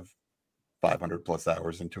probably have 500 plus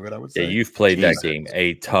hours into it. I would say. Yeah, you've played that game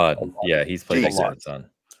a ton. Yeah, he's played it a ton.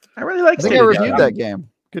 I really like. I think I reviewed that game.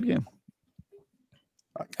 Good game.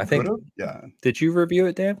 I think. Yeah. Did you review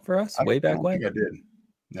it, Dan, for us way back when? I think I did.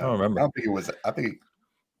 No, I don't remember. I don't think it was. I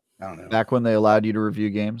don't know. Back when they allowed you to review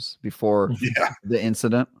games before the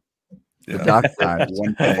incident, the Dark Side,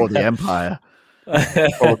 before the Empire.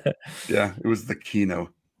 Yeah, it was the Kino.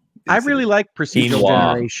 I really like procedural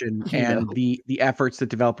generation and the efforts that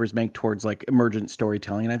developers make towards like emergent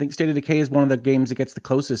storytelling. And I think State of Decay is one of the games that gets the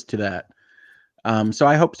closest to that. So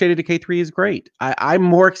I hope State of Decay 3 is great. I'm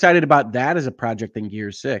more excited about that as a project than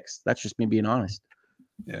Gears 6. That's just me being honest.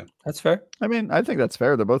 Yeah, that's fair. I mean, I think that's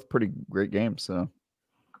fair. They're both pretty great games. So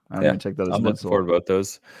I'm going to take that as I'm looking forward to both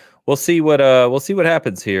those. We'll see what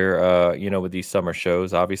happens here. With these summer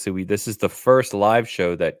shows. Obviously, this is the first live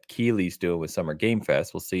show that Keeley's doing with Summer Game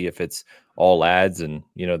Fest. We'll see if it's all ads and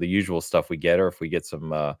the usual stuff we get, or if we get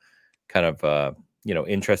some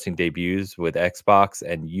interesting debuts with Xbox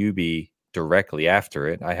and Ubi directly after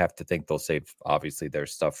it. I have to think they'll save obviously their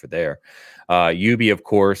stuff for there. Ubi, of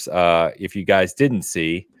course. If you guys didn't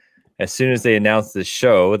see, as soon as they announced this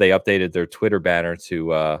show, they updated their Twitter banner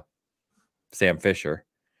to Sam Fisher.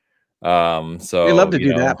 So they love to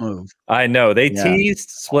do that move. I know they teased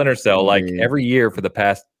Splinter Cell like every year for the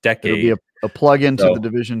past decade. It'll be a plug into the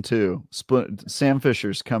Division 2. Sam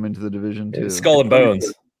Fisher's coming to the Division 2. Skull and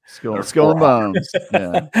Bones. Skull and Bones.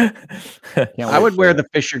 Yeah. I would wear the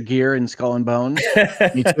Fisher gear in Skull and Bones.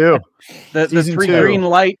 Me too. The 3 green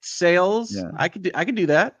light sails. Yeah. I could do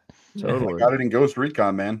that. Totally. I got it in Ghost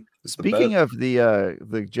Recon, man. It's Speaking of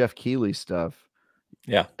the Jeff Keighley stuff,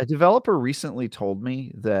 a developer recently told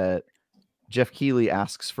me that Jeff Keighley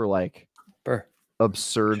asks for like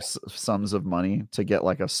absurd sums of money to get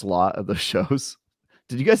like a slot of the shows.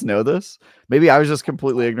 Did you guys know this? Maybe I was just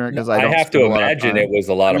completely ignorant because I have to imagine it was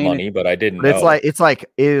a lot of money, but I didn't know. It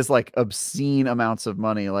is like obscene amounts of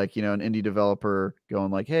money. Like, an indie developer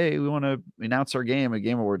going like, "Hey, we want to announce our game at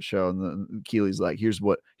Game Awards show," and then Keeley's like, "Here's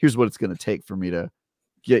what it's going to take for me to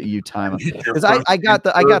get you time." Because I got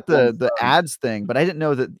the ads thing, but I didn't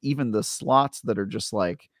know that even the slots that are just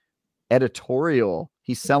like editorial,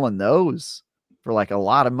 he's selling those for like a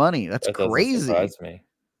lot of money. That's crazy. Surprise me.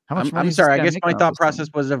 How much I'm sorry. I guess my thought process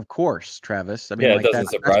was, of course, Travis. I mean, it doesn't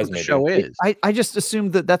surprise me. The show is. I just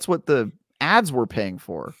assumed that that's what the ads were paying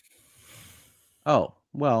for. Oh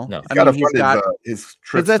well, no. He's got his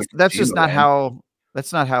trips. That's just not how.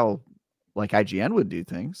 That's not how, like IGN would do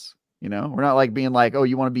things. We're not like being like, "Oh,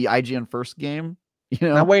 you want to be IGN first game?"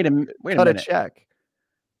 Now wait a minute. Cut a check.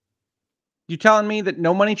 You telling me that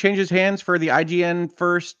no money changes hands for the IGN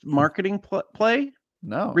first marketing play?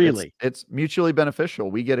 No, really. It's mutually beneficial.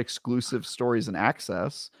 We get exclusive stories and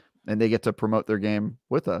access, and they get to promote their game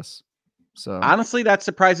with us. So honestly, that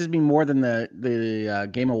surprises me more than the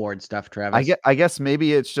Game Award stuff, Travis. I guess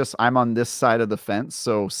maybe it's just I'm on this side of the fence,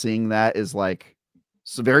 so seeing that is like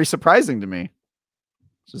very surprising to me.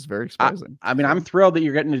 It's just very surprising. I mean, I'm thrilled that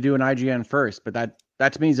you're getting to do an IGN first, but that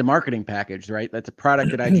to me is a marketing package, right? That's a product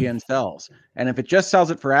that IGN sells, and if it just sells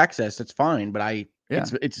it for access, it's fine. But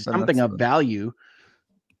it's something of value.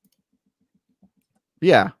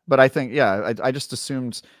 Yeah, but I think I just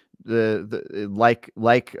assumed the like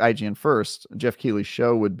IGN first, Jeff Keighley's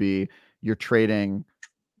show would be you're trading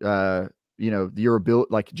your ability,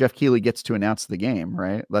 like Jeff Keighley gets to announce the game,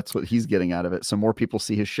 right? That's what he's getting out of it. So more people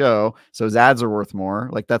see his show, so his ads are worth more.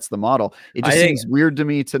 Like that's the model. It just seems weird to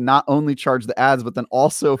me to not only charge the ads, but then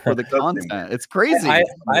also for the content. It's crazy.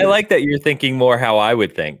 I like that you're thinking more how I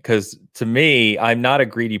would think, because to me, I'm not a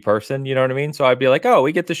greedy person. You know what I mean? So I'd be like, oh,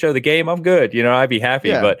 we get to show the game. I'm good. I'd be happy.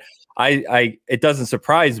 Yeah. But it doesn't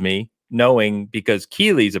surprise me knowing, because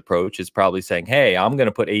Keighley's approach is probably saying, hey, I'm going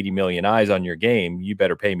to put 80 million eyes on your game. You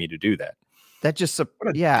better pay me to do that. That just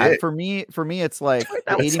for me it's like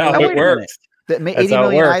that's how it works. That 80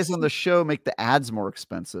 million eyes on the show make the ads more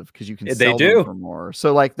expensive because you can sell them for more.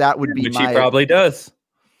 So like that would be which he probably does.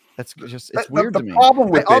 That's just it's weird to me.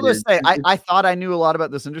 I'll just say I thought I knew a lot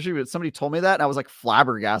about this industry, but somebody told me that and I was like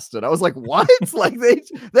flabbergasted. I was like, what? Like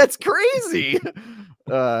that's crazy.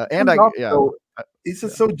 I it's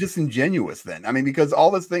just so disingenuous. Then I mean, because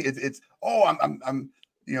all this thing, it's I'm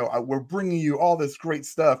we're bringing you all this great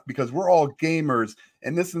stuff because we're all gamers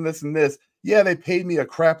and this and this and this. Yeah, they paid me a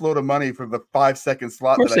crap load of money for the 5-second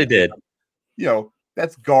slot. Of course they did.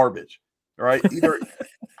 That's garbage. All right. Either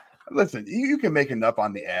listen, you can make enough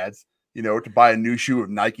on the ads, to buy a new shoe of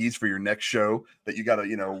Nikes for your next show that you got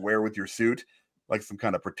to, wear with your suit, like some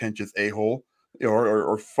kind of pretentious a-hole,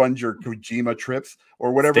 or fund your Kojima trips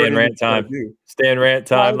or whatever. Stan rant time. Stan rant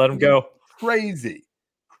time. Let him go. Crazy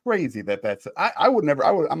that's. I would never.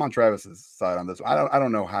 I'm on Travis's side on this. I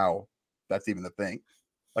don't know how that's even the thing.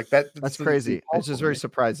 Like that's crazy. It's just very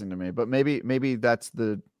surprising to me. But maybe that's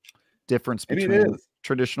the difference between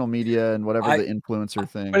traditional media and whatever the influencer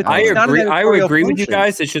thing. I agree. I would agree with you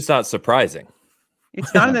guys. It's just not surprising.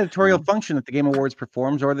 It's not an editorial function that the Game Awards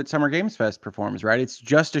performs or that Summer Games Fest performs, right? It's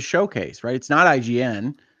just a showcase, right? It's not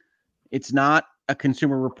IGN. It's not a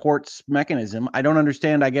Consumer Reports mechanism. I don't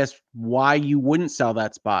understand, I guess, why you wouldn't sell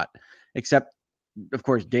that spot, except, of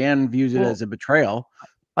course, Dan views it as a betrayal.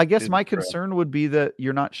 I guess my concern would be that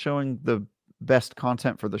you're not showing the best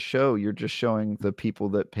content for the show. You're just showing the people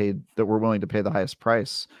that were willing to pay the highest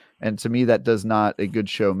price. And to me, that does not a good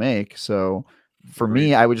show make. So for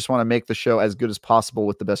me, I would just want to make the show as good as possible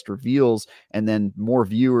with the best reveals, and then more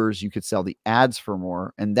viewers, you could sell the ads for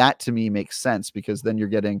more. And that to me makes sense, because then you're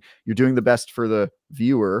doing the best for the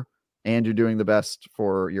viewer and you're doing the best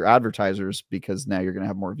for your advertisers, because now you're going to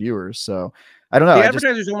have more viewers. So I don't know. The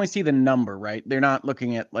advertisers only see the number, right? They're not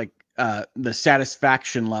looking at like the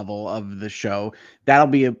satisfaction level of the show. That'll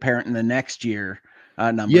be apparent in the next year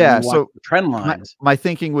number. Yeah. So trend lines. My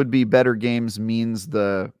thinking would be better games means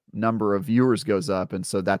the number of viewers goes up, and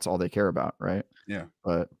so that's all they care about, right? Yeah.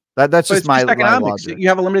 But that's just my logic. You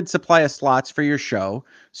have a limited supply of slots for your show,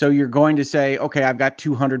 so you're going to say, okay, I've got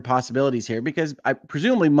 200 possibilities here, because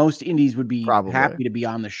presumably most indies would be happy to be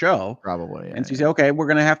on the show. Probably. Yeah, and so you say, okay, we're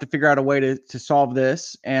going to have to figure out a way to solve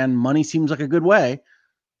this, and money seems like a good way.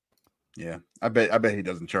 Yeah, I bet he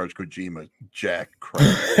doesn't charge Kojima jack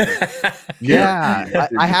crap. Yeah,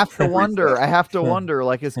 I have to wonder.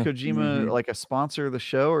 Like, is Kojima like a sponsor of the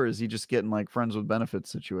show, or is he just getting like friends with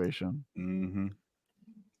benefits situation? Mm-hmm.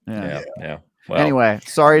 Yeah. Well, anyway,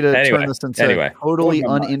 sorry to turn this into totally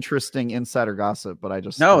uninteresting insider gossip, but I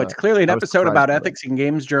just it's clearly an episode about ethics in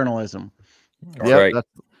games journalism. Yeah, right.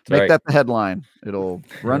 Make that the headline. It'll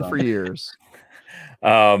run for years.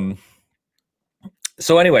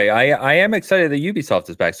 So anyway, I am excited that Ubisoft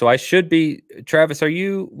is back. So I should be, Travis,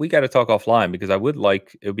 we got to talk offline, because it would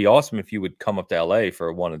be awesome if you would come up to LA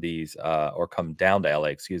for one of these, or come down to LA,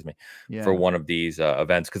 excuse me, for one of these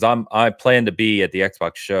events. Cause I plan to be at the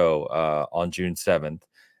Xbox show on June 7th,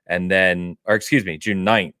 and then, June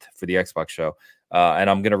 9th for the Xbox show. And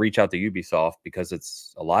I'm going to reach out to Ubisoft because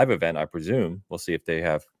it's a live event, I presume. We'll see if they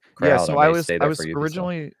have crowd. Yeah, so I was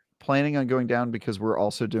originally planning on going down because we're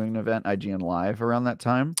also doing an event, IGN Live, around that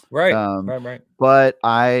time. Right. But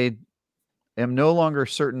I am no longer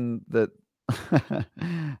certain that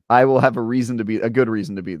I will have a good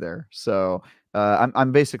reason to be there. So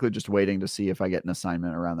I'm basically just waiting to see if I get an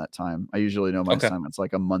assignment around that time. I usually know my assignments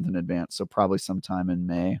like a month in advance, so probably sometime in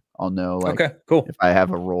May I'll know if I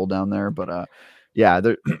have a role down there. But yeah, I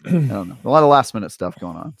don't know. A lot of last minute stuff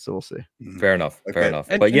going on, so we'll see. Fair enough.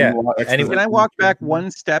 But yeah, can I walk back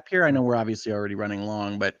one step here? I know we're obviously already running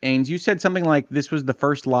long, but Ains, you said something like this was the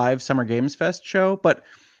first live Summer Games Fest show, but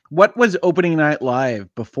what was opening night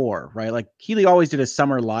live before, right? Like Keighley always did a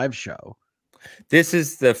summer live show. This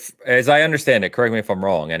is as I understand it, correct me if I'm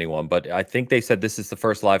wrong, anyone, but I think they said this is the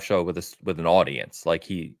first live show with an audience. Like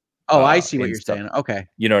I see what you're saying. Okay.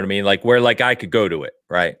 You know what I mean? Like where I could go to it,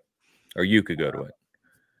 right? Or you could go to it.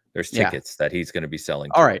 There's tickets that he's going to be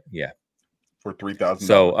selling. All right. Yeah. For $3,000.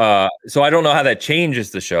 So I don't know how that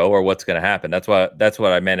changes the show or what's going to happen. That's what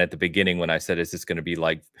I meant at the beginning when I said, is this going to be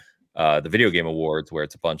like the Video Game Awards, where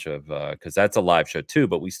it's a bunch of, because that's a live show too,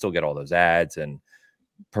 but we still get all those ads and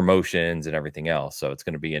promotions and everything else. So it's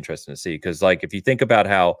going to be interesting to see. Because like, if you think about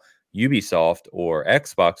how Ubisoft or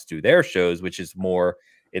Xbox do their shows, which is more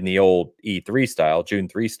in the old E3 style, June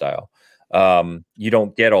 3 style, you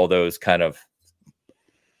don't get all those kind of,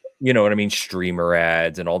 you know what I mean, streamer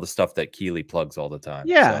ads and all the stuff that Keighley plugs all the time.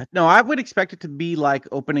 Yeah, no, I would expect it to be like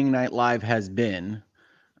opening night live has been,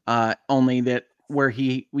 only that where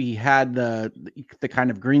we had the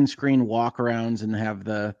kind of green screen walkarounds and have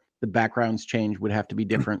the backgrounds change would have to be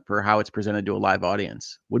different for how it's presented to a live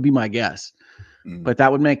audience, would be my guess. But that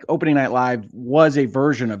would make opening night live was a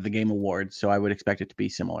version of the Game Awards, so I would expect it to be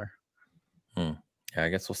similar. Yeah, I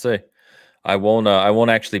guess we'll see. I won't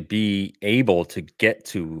actually be able to get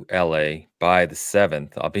to LA by the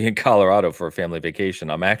 7th. I'll be in Colorado for a family vacation.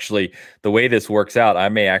 I'm actually, the way this works out, I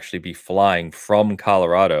may actually be flying from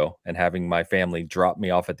Colorado and having my family drop me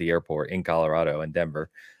off at the airport in Colorado and Denver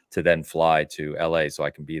to then fly to LA so I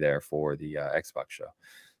can be there for the Xbox show.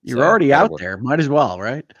 You're already out there. Might as well,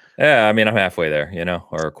 right? Yeah, I mean, I'm halfway there,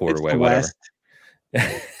 or a quarter way, whatever.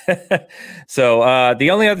 So the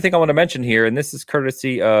only other thing I want to mention here, and this is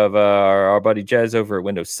courtesy of our buddy Jez over at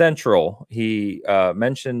Windows Central. He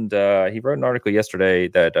mentioned, he wrote an article yesterday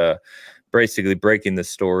that basically breaking the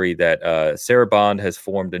story that Sarah Bond has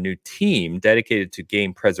formed a new team dedicated to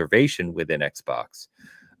game preservation within Xbox.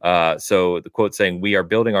 So the quote saying, "We are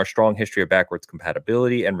building our strong history of backwards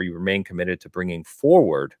compatibility, and we remain committed to bringing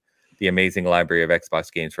forward the amazing library of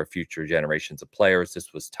Xbox games for future generations of players."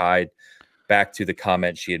 This was tied back to the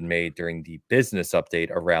comment she had made during the business update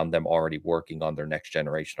around them already working on their next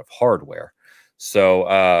generation of hardware.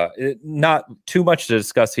 So not too much to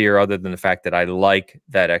discuss here other than the fact that I like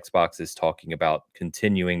that Xbox is talking about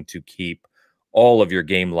continuing to keep all of your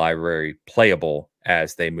game library playable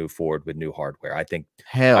as they move forward with new hardware. I think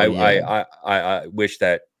I wish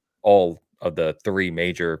that all of the three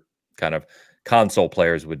major kind of console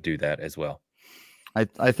players would do that as well.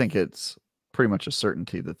 I think it's pretty much a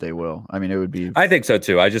certainty that they will. I mean, it would be. I think so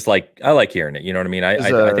too. I like hearing it. You know what I mean?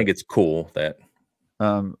 I think it's cool that.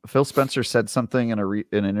 Phil Spencer said something in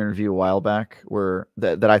an interview a while back where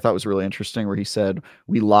that I thought was really interesting, where he said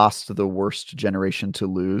we lost the worst generation to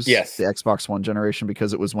lose. Yes, the Xbox One generation,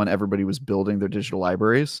 because it was when everybody was building their digital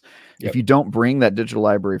libraries. Yep. If you don't bring that digital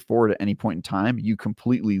library forward at any point in time, you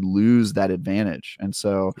completely lose that advantage. And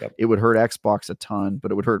so it would hurt Xbox a ton,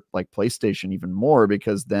 but it would hurt like PlayStation even more,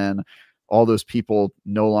 because then all those people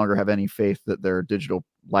no longer have any faith that their digital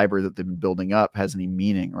library that they've been building up has any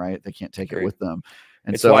meaning, right? They can't take it with them.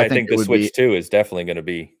 And so I think the Switch 2 is definitely going to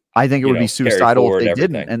be, I think it would be suicidal if they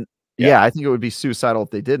didn't. And I think it would be suicidal if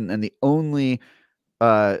they didn't. And the only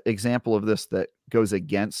example of this that goes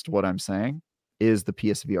against what I'm saying is the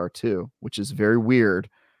PSVR 2, which is very weird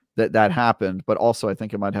that happened. But also I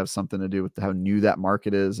think it might have something to do with how new that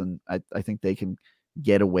market is. And I think they can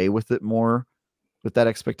get away with it more with that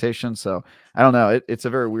expectation. So I don't know. It's a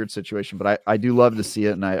very weird situation, but I do love to see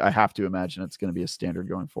it. And I have to imagine it's going to be a standard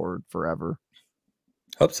going forward forever.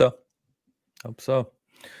 Hope so.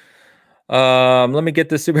 Let me get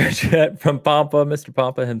the super chat from Pampa, Mr.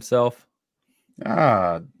 Pampa himself.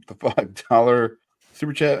 The $5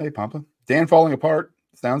 super chat. Hey, Pampa. Dan falling apart.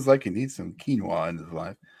 Sounds like he needs some quinoa in his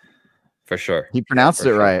life. For sure. He pronounced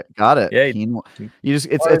it right. Got it. Yeah. Quinoa. You just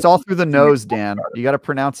it's all through the nose, Dan. You got to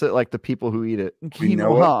pronounce it like the people who eat it.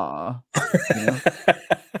 Quinoa.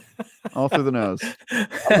 All through the nose.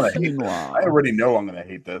 I already know I'm gonna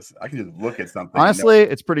hate this. I can just look at something. Honestly,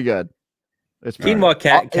 it's pretty good. It's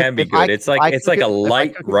quinoa can be good. It's like a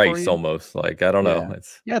light rice almost. Like I don't know.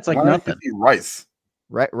 It's like nothing. Rice.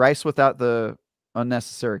 Rice without the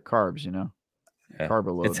unnecessary carbs. Carb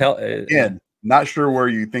load. It's again. Not sure where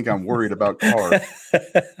you think I'm worried about carbs.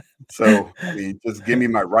 So I mean, just give me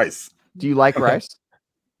my rice. Do you like rice?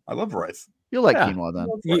 I love rice. You'll like quinoa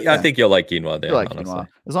then. I think you'll like quinoa then. Like quinoa.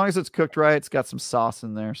 As long as it's cooked right, it's got some sauce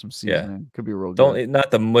in there, some seasoning. Could be real good.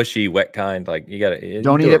 Not the mushy, wet kind. Like you gotta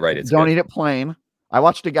don't eat it right. Don't eat it plain. I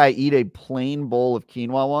watched a guy eat a plain bowl of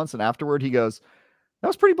quinoa once, and afterward he goes, "That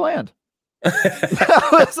was pretty bland."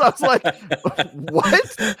 I was like,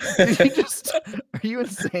 "What? Are you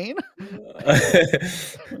insane?"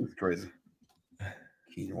 That's crazy.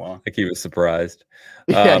 Quinoa. Like he was surprised.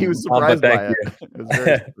 Yeah, he was surprised by it.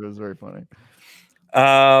 It was very funny.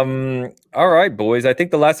 All right, boys. I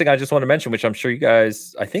think the last thing I just want to mention, which I'm sure you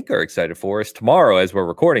guys I think are excited for, is tomorrow, as we're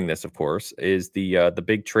recording this, of course, is the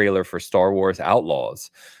big trailer for Star Wars Outlaws.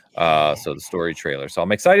 So the story trailer. So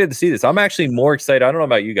I'm excited to see this. I'm actually more excited. I don't know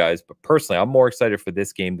about you guys, but personally, I'm more excited for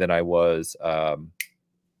this game than I was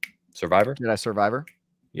Survivor. Did I Survivor?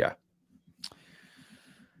 Yeah.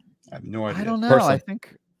 I have no idea. I don't know. Personally.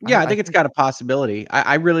 I think it's got a possibility.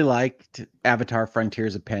 I really liked Avatar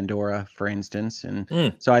Frontiers of Pandora, for instance.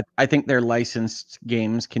 And so I think their licensed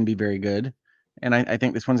games can be very good. And I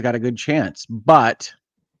think this one's got a good chance. But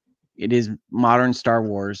it is modern Star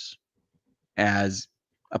Wars as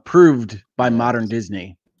approved by modern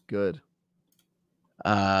Disney. Good.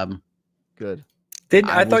 Good.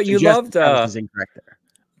 I thought you loved incorrect there.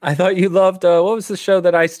 I thought you loved what was the show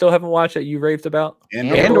that I still haven't watched that you raved about?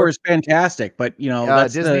 Andor is fantastic, but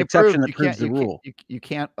that's Disney the exception that proves the rule. You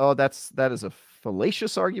can't. Oh, that is a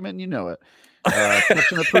fallacious argument, and you know it.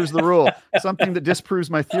 Exception that proves the rule. Something that disproves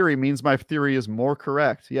my theory means my theory is more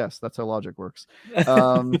correct. Yes, that's how logic works.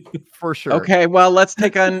 For sure. Okay, well, let's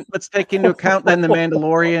take into account then the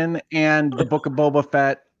Mandalorian and the Book of Boba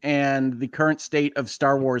Fett and the current state of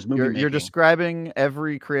Star Wars movie making. You're describing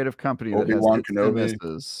every creative company that has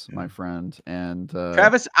misses, my friend. And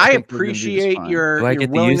Travis, I appreciate your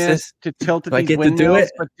willingness to tilt at these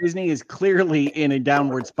windmills, but Disney is clearly in a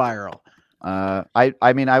downward spiral.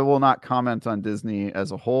 I mean, I will not comment on Disney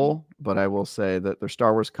as a whole, but I will say that their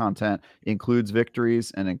Star Wars content includes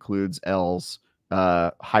victories and includes L's.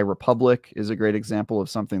 High Republic is a great example of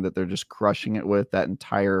something that they're just crushing it with. That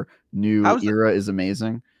entire new era is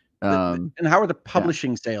amazing. And how are the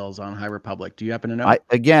publishing sales on High Republic? Do you happen to know?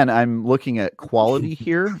 I'm looking at quality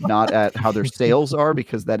here, not at how their sales are,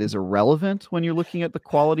 because that is irrelevant when you're looking at the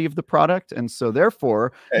quality of the product. And so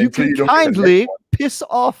therefore, you can kindly piss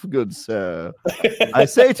off, good sir. I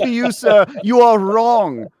say to you, sir, you are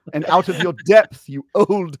wrong and out of your depth, you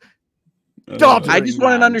old I just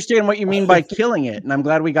want to understand what you mean by killing it, and I'm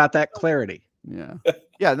glad we got that clarity.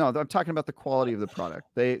 Yeah, no, I'm talking about the quality of the product.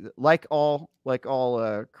 They like all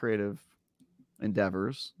creative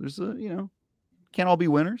endeavors. There's can't all be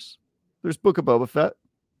winners. There's Book of Boba Fett.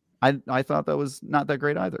 I thought that was not that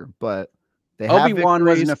great either, but Obi-Wan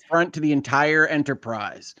was an affront to the entire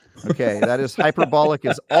enterprise. Okay, that is hyperbolic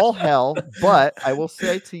as all hell, but I will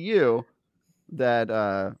say to you that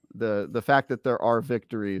the fact that there are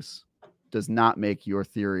victories does not make your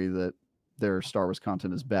theory that their Star Wars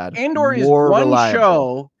content is bad. Andor is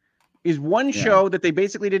one show that they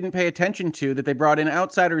basically didn't pay attention to, that they brought in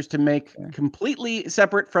outsiders to make completely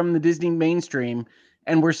separate from the Disney mainstream,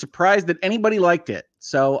 and we're surprised that anybody liked it.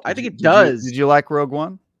 So I think it does. Did you like Rogue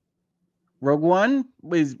One? Rogue One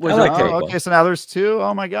was okay. So now there's two.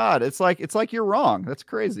 Oh my God, it's like you're wrong. That's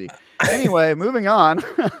crazy. Anyway, moving on.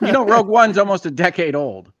 Rogue One's almost a decade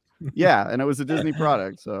old. Yeah, and it was a Disney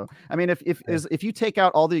product. So I mean, if you take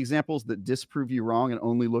out all the examples that disprove you wrong and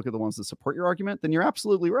only look at the ones that support your argument, then you're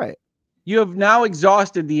absolutely right. You have now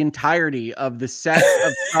exhausted the entirety of the set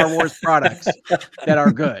of Star Wars products that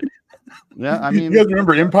are good. Yeah, I mean, you guys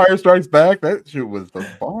remember Empire Strikes Back? That shit was the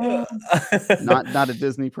bomb. Not a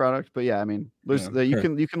Disney product, but yeah, I mean,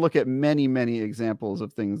 you can look at many examples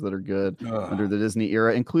of things that are good under the Disney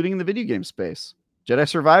era, including in the video game space. Jedi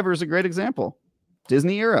Survivor is a great example.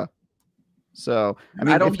 Disney era. So I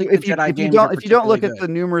mean, if you don't look at the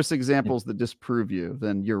numerous examples that disprove you,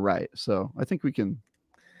 then you're right. So I think we can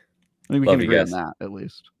agree on that at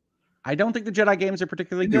least. I don't think the Jedi games are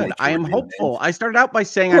particularly good. I am hopeful. I started out by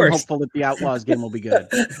saying I'm hopeful that the Outlaws game will be good.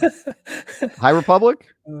 High Republic?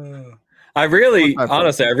 Honestly, I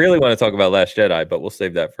really want to talk about Last Jedi, but we'll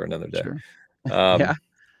save that for another day. Sure. Yeah.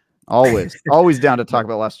 Always down to talk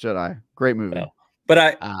about Last Jedi. Great movie. No.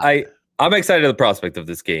 But I'm excited at the prospect of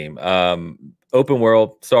this game. Open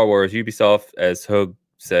world, Star Wars, Ubisoft, as Hogue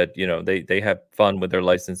said, they have fun with their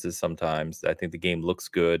licenses sometimes. I think the game looks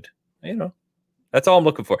good. That's all I'm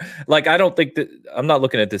looking for. Like, I'm not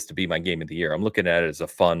looking at this to be my game of the year. I'm looking at it as a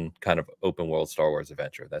fun kind of open world Star Wars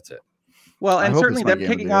adventure. That's it. Well, and certainly them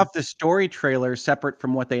kicking off the story trailer separate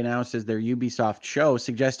from what they announced as their Ubisoft show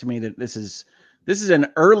suggests to me that this is an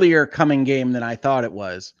earlier coming game than I thought it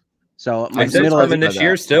was. So it's coming this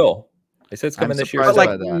year still. They said it's coming this year. But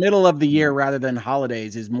like middle of the year rather than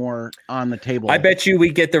holidays is more on the table. I bet you we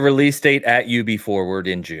get the release date at UB Forward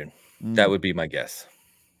in June. That would be my guess.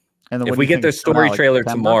 And if we get the story trailer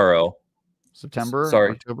tomorrow,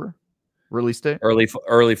 October release date,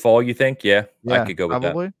 early fall, you think? Yeah, I could go with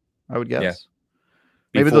probably. That. I would guess.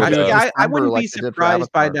 Yeah. Maybe I wouldn't be surprised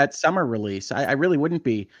by that summer release. I really wouldn't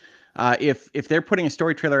be. If they're putting a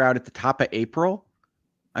story trailer out at the top of April,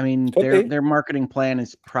 I mean, their marketing plan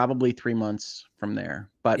is probably 3 months from there.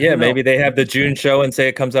 But yeah, maybe they have the June show and say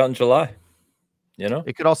it comes out in July.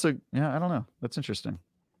 It could also. Yeah, I don't know. That's interesting.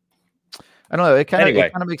 I don't know. It kind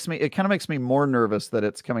of makes me more nervous that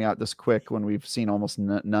it's coming out this quick when we've seen almost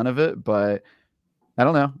none of it. But I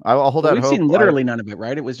don't know. I'll hold out hope. We've seen literally none of it,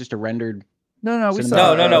 right? It was just a rendered. No. We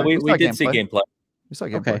saw. We did see gameplay. We saw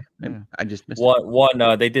gameplay. Okay, yeah. I just missed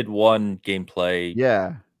one. They did one gameplay.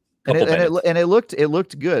 Yeah, and it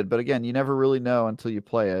looked good. But again, you never really know until you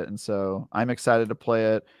play it. And so I'm excited to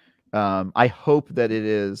play it. I hope that it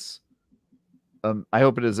is. I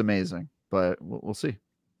hope it is amazing. But we'll see.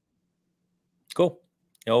 Cool.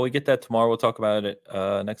 We get that tomorrow. We'll talk about it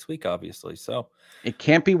next week, obviously. So it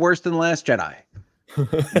can't be worse than Last Jedi.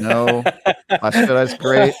 No, Last Jedi's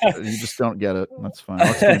great. You just don't get it. That's fine.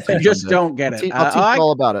 You just don't get it. I'll teach you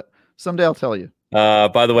all about it. Someday I'll tell you.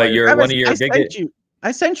 By the way, one of your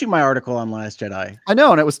I sent you my article on Last Jedi. I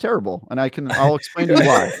know, and it was terrible, and I'll explain to you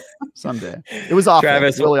why someday. It was awful,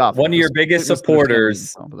 Travis, really awful. One of your biggest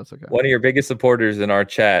supporters, but that's okay. One of your biggest supporters in our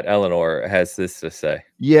chat, Eleanor, has this to say.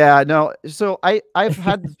 Yeah, no. So I've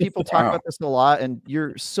had people talk about this a lot, and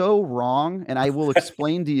you're so wrong, and I will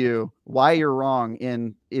explain to you why you're wrong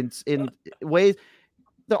in ways.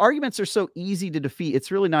 The arguments are so easy to defeat. It's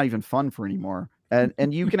really not even fun for anymore.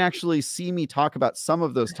 And you can actually see me talk about some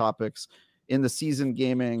of those topics in the Season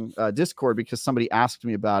Gaming Discord, because somebody asked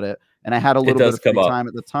me about it, and I had a little bit of free time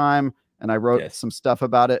at the time, and I wrote some stuff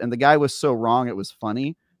about it, and the guy was so wrong it was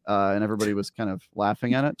funny, and everybody was kind of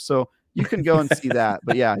laughing at it. So you can go and see that.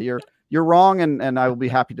 But yeah, you're wrong, and I will be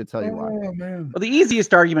happy to tell you why. Well, the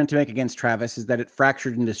easiest argument to make against Travis is that it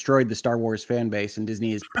fractured and destroyed the Star Wars fan base, and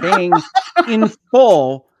Disney is paying in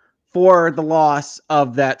full for the loss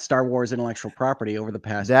of that Star Wars intellectual property over the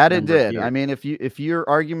past. That it did. I mean, if your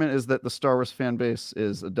argument is that the Star Wars fan base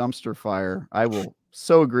is a dumpster fire, I will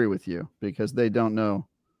so agree with you, because they don't know.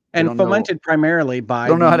 And fomented primarily by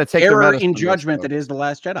don't know how to take error in judgment that is The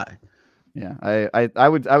Last Jedi. Yeah, I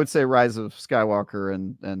would say Rise of Skywalker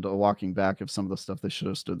and A Walking Back of some of the stuff they should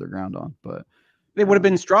have stood their ground on, but they would have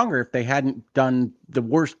been stronger if they hadn't done the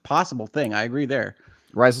worst possible thing. I agree there.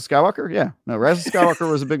 Rise of Skywalker? Yeah. No, Rise of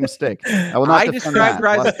Skywalker was a big mistake. I described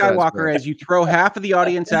Rise of Skywalker as you throw half of the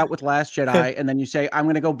audience out with Last Jedi, and then you say, I'm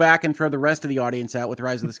going to go back and throw the rest of the audience out with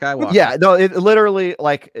Rise of the Skywalker. Yeah, no, it literally,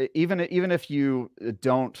 like, even if you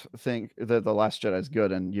don't think that The Last Jedi is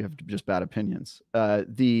good and you have just bad opinions,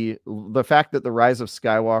 the fact that the Rise of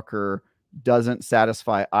Skywalker doesn't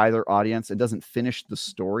satisfy either audience, it doesn't finish the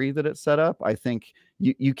story that it set up, I think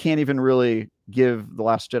you can't even really give The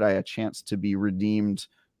Last Jedi a chance to be redeemed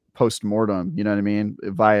post-mortem, you know what I mean,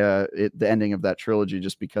 via the ending of that trilogy,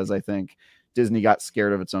 just because I think Disney got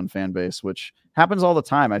scared of its own fan base, which happens all the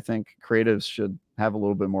time. I think creatives should have a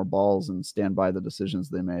little bit more balls and stand by the decisions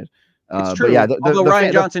they made. It's true. But yeah, although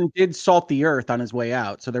Rian Johnson did salt the earth on his way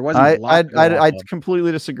out, so there wasn't a lot. I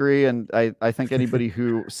completely disagree, and I think anybody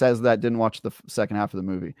who says that didn't watch the second half of the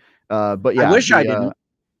movie. But yeah, I wish I didn't.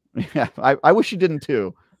 Yeah, I wish you didn't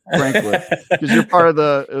too, frankly, because you're part of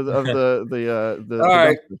the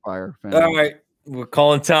fire family. All right, we're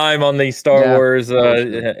calling time on the Star Wars.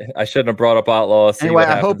 I shouldn't have brought up Outlaws. Anyway,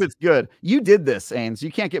 I hope it's good. You did this, Ains.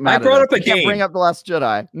 You can't get mad. I brought up a game. You can't bring up The Last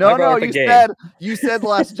Jedi. No, you said The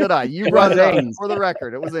Last Jedi. You brought it up for the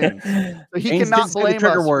record. It was Ains. So he cannot blame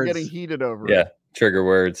us for getting heated over it. Yeah, trigger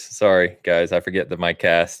words. Sorry, guys. I forget that my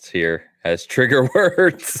cast here has trigger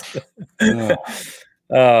words.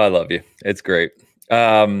 Oh, I love you. It's great.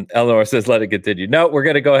 Eleanor says, let it continue. No, we're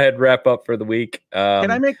going to go ahead and wrap up for the week.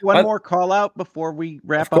 Can I make one more call out before we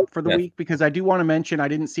wrap up for the week? Because I do want to mention, I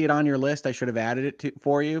didn't see it on your list. I should have added it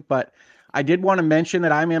for you, but I did want to mention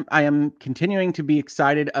that I am continuing to be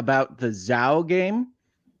excited about the Zhao game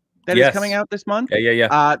that is coming out this month.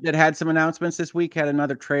 Yeah. That had some announcements this week, had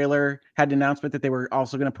another trailer, had an announcement that they were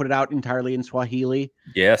also going to put it out entirely in Swahili.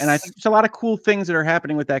 Yes. And I think there's a lot of cool things that are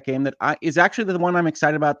happening with that game that is actually the one I'm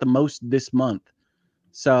excited about the most this month.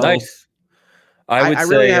 So nice. I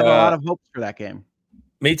really have a lot of hopes for that game.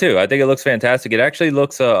 Me too. I think it looks fantastic. It actually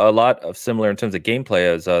looks a lot of similar in terms of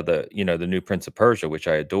gameplay as the new Prince of Persia, which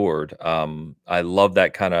I adored. I love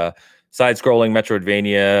that kind of side-scrolling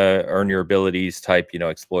Metroidvania, earn your abilities type,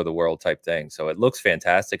 explore the world type thing. So it looks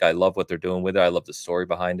fantastic. I love what they're doing with it. I love the story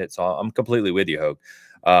behind it. So I'm completely with you, Hogue.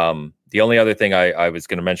 The only other thing I was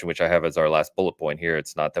going to mention, which I have as our last bullet point here,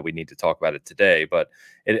 it's not that we need to talk about it today, but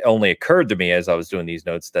it only occurred to me as I was doing these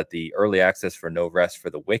notes that the early access for No Rest for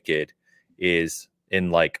the Wicked is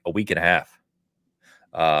in like a week and a half.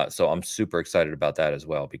 So I'm super excited about that as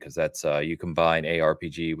well, because that's you combine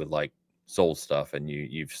ARPG with like soul stuff, and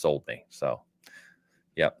you've sold me. So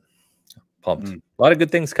yep, pumped. A lot of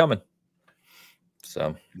good things coming.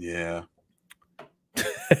 So yeah.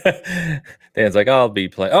 Dan's like, I'll be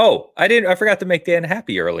playing. Oh, I forgot to make Dan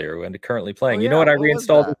happy earlier when currently playing. You know what I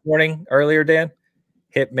reinstalled this morning earlier, Dan?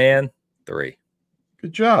 Hitman 3.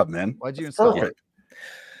 Good job, man. Why'd you install it?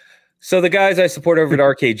 So the guys I support over at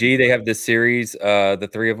RKG, they have this series, the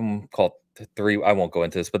three of them called Three. I won't go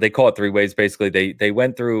into this, but they call it Three Ways. Basically, they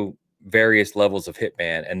went through various levels of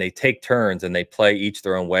Hitman, and they take turns and they play each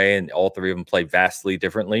their own way, and all three of them play vastly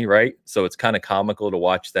differently, right? So it's kind of comical to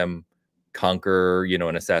watch them conquer,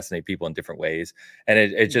 and assassinate people in different ways. And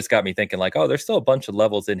it just got me thinking like, oh, there's still a bunch of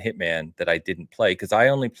levels in Hitman that I didn't play, because I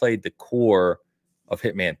only played the core of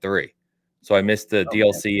Hitman 3. So I missed the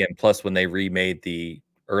DLC, and plus when they remade the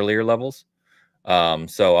earlier levels.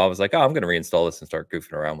 So I was like, oh, I'm going to reinstall this and start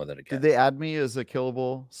goofing around with it again. Did they add me as a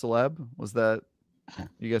killable celeb? Was that,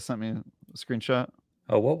 you guys sent me a screenshot?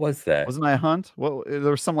 Oh, what was that? Wasn't I Hunt? Well,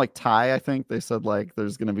 there was some like tie. I think they said like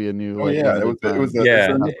there's going to be a new. Oh like, yeah, it was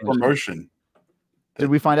a new promotion. Did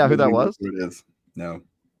we find out who that was? Who it is? No.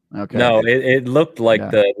 Okay. No, it looked like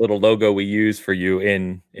the little logo we use for you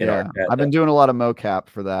in our chat. I've been doing a lot of mocap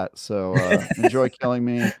for that, so enjoy killing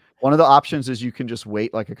me. One of the options is you can just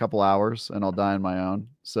wait like a couple hours and I'll die on my own.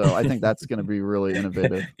 So I think that's going to be really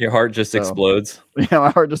innovative. Your heart just explodes. Yeah,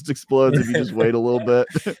 my heart just explodes if you just wait a little bit.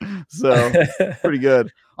 So pretty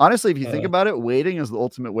good. Honestly, if you think about it, waiting is the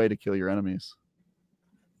ultimate way to kill your enemies.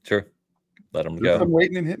 Sure. Let them There's go. some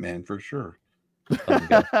waiting in Hitman for sure.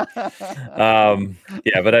 Yeah,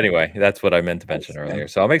 but anyway, that's what I meant to mention earlier.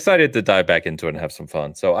 So I'm excited to dive back into it and have some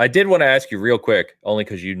fun. So I did want to ask you real quick, only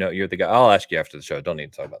because you know you're the guy. I'll ask you after the show. Don't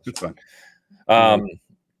need to talk about this. It's fine.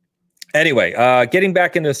 Anyway, getting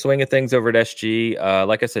back into the swing of things over at SG.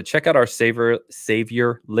 Like I said, check out our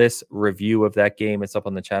Saviorless review of that game. It's up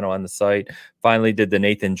on the channel on the site. Finally did the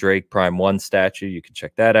Nathan Drake Prime 1 statue. You can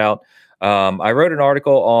check that out. I wrote an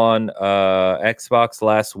article on Xbox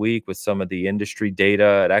last week with some of the industry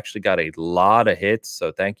data. It actually got a lot of hits,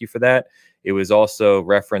 so thank you for that. It was also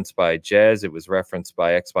referenced by Jez. It was referenced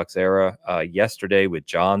by Xbox Era yesterday with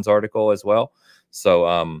John's article as well. So,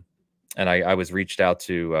 and I was reached out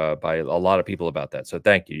to by a lot of people about that. So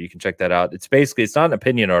thank you. You can check that out. It's basically, it's not an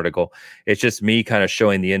opinion article. It's just me kind of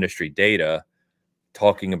showing the industry data,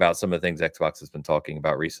 talking about some of the things Xbox has been talking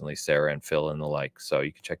about recently, Sarah and Phil and the like. So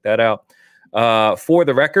you can check that out. For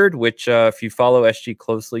the record, which if you follow SG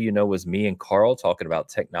closely, you know, was me and Carl talking about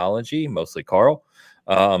technology, mostly Carl.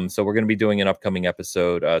 So we're going to be doing an upcoming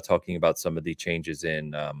episode talking about some of the changes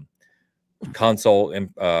in console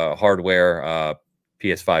hardware,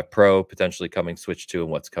 PS5 Pro potentially coming, Switch 2,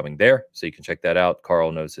 and what's coming there. So you can check that out.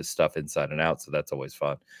 Carl knows his stuff inside and out, so that's always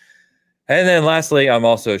fun. And then lastly, I'm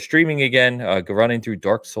also streaming again, running through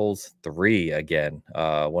Dark Souls 3 again.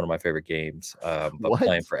 One of my favorite games, but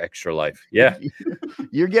playing for extra life. Yeah.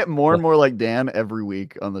 You get more and more like Dan every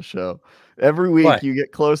week on the show. Every week you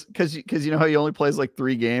get close because you know how he only plays like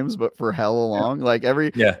 3 games, but for hella long. Like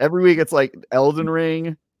every week it's like Elden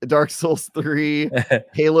Ring, Dark Souls 3,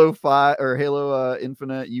 Halo 5 or Halo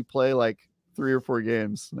Infinite. You play like 3 or 4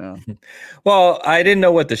 games now. Well, I didn't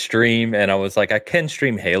know what to stream, and I was like, I can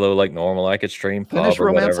stream Halo like normal. I could stream Finish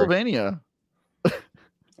Romancevania.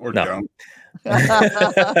 Or no.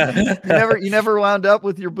 you never wound up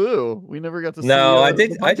with your boo. We never got to see. No, I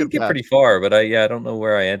did get pretty far, but I don't know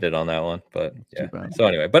where I ended on that one. But yeah. So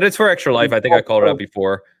anyway, but it's for Extra Life. I think I called it out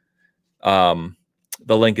before.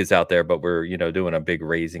 The link is out there, but we're doing a big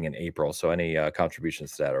raising in April. So any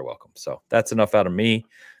contributions to that are welcome. So that's enough out of me.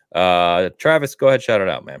 Travis, go ahead, shout it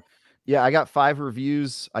out, man. Yeah, I got 5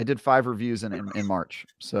 reviews. I did 5 reviews in March,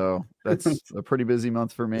 so that's a pretty busy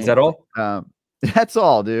month for me. Is that all? That's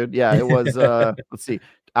all, dude. Yeah, it was. Let's see,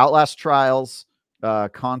 Outlast Trials,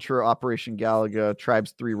 Contra, Operation Galaga,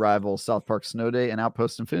 Tribes 3 Rivals, South Park Snow Day, and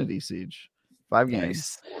Outpost Infinity Siege. 5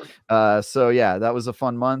 games. Nice. So yeah, that was a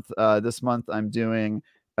fun month. This month I'm doing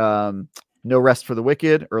No Rest for the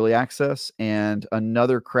Wicked, early access, and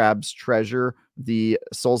another Crab's Treasure, the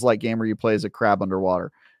Souls-like game where you play as a crab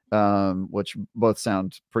underwater, which both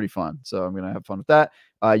sound pretty fun. So I'm going to have fun with that.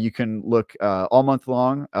 You can look all month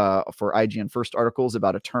long for IGN First articles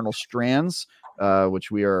about Eternal Strands, which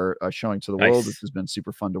we are showing to the world. This has been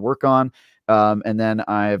super fun to work on. And then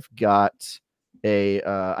I've got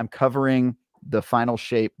I'm covering the Final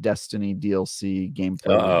Shape Destiny DLC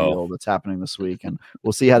gameplay reveal that's happening this week, and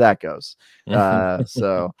we'll see how that goes.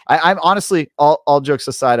 So I'm honestly, all jokes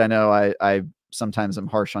aside, I know I sometimes I'm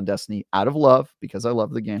harsh on Destiny out of love because I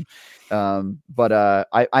love the game, but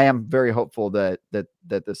I am very hopeful that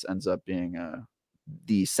this ends up being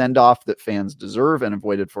the send off that fans deserve and have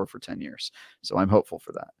waited for 10 years. So I'm hopeful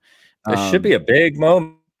for that. It should be a big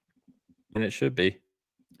moment, and it should be.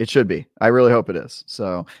 It should be. I really hope it is.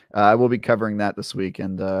 So I will be covering that this week.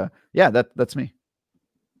 And yeah, that's me.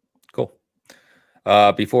 Cool.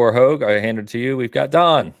 Before Hogue, I hand it to you. We've got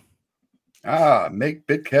Don. Make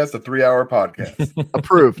Bitcast a 3-hour podcast.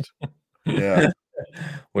 Approved. Yeah.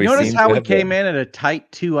 Notice how we came in at a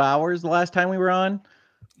tight 2 hours the last time we were on?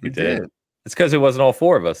 We did. It's because it wasn't all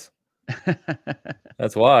 4 of us.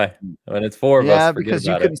 That's why. When it's 4 of us. Yeah, because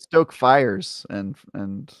you couldn't stoke fires and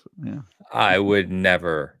yeah. I would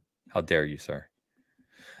never. How dare you, sir?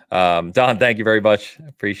 Don, thank you very much.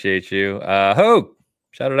 Appreciate you. Hogue,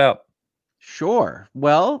 shout it out. Sure.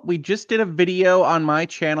 Well, we just did a video on my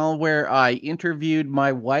channel where I interviewed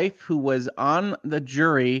my wife, who was on the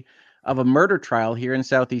jury of a murder trial here in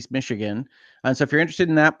Southeast Michigan. And so if you're interested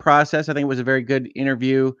in that process, I think it was a very good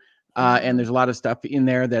interview. And there's a lot of stuff in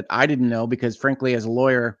there that I didn't know because, frankly, as a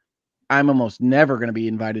lawyer, I'm almost never going to be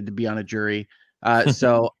invited to be on a jury.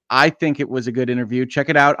 So I think it was a good interview. Check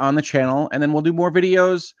it out on the channel, and then we'll do more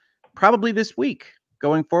videos probably this week.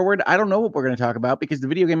 Going forward, I don't know what we're going to talk about because the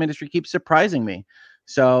video game industry keeps surprising me.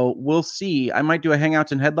 So we'll see. I might do a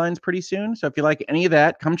Hangouts and Headlines pretty soon. So if you like any of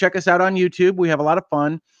that, come check us out on YouTube. We have a lot of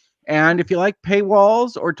fun. And if you like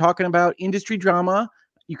paywalls or talking about industry drama,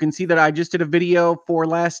 you can see that I just did a video for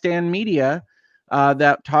Last Stand Media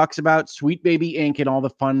that talks about Sweet Baby Inc. and all the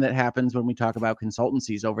fun that happens when we talk about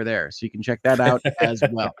consultancies over there. So you can check that out as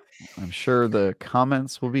well. I'm sure the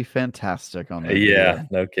comments will be fantastic on that. Yeah, video.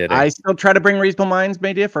 no kidding. I still try to bring reasonable minds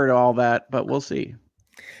may differ to all that, but we'll see.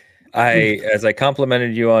 As I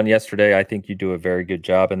complimented you on yesterday, I think you do a very good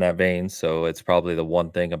job in that vein. So it's probably the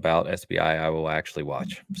one thing about SBI I will actually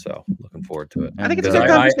watch. So looking forward to it. I think it's a good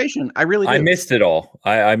conversation. I really do. I missed it all.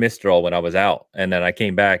 I missed it all when I was out, and then I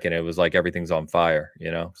came back and it was like everything's on fire, you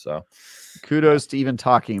know. So kudos to even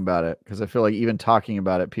talking about it, because I feel like even talking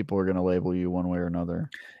about it, people are going to label you one way or another.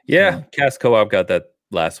 Yeah, so. Cast Co-op got that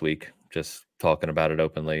last week. Just talking about it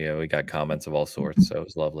openly. We got comments of all sorts, so it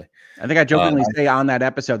was lovely. I think I jokingly say on that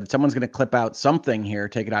episode that someone's going to clip out something here,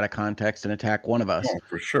 take it out of context, and attack one of us. Oh,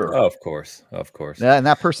 for sure. Oh, of course. Yeah, and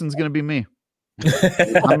that person's going to be me.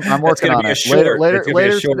 I'm working on it. Later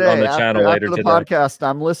today, on the channel after the podcast,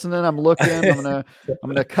 I'm listening. I'm looking. I'm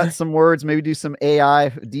gonna cut some words. Maybe do some AI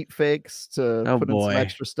deep fakes to put in some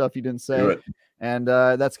extra stuff you didn't say. And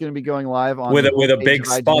that's going to be going live on with a big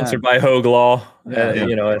sponsored by Hogue Law.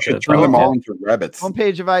 You know, turn them all into rabbits.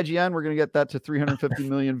 Homepage of IGN. We're going to get that to 350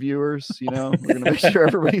 million viewers. You know, we're going to make sure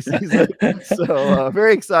everybody sees it. So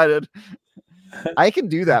very excited. I can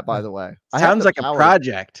do that, by the way. Sounds like a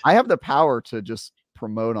project. I have the power to just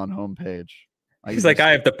promote on homepage. He's like, I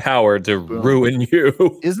have the power to ruin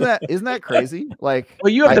you. Isn't that crazy? Like,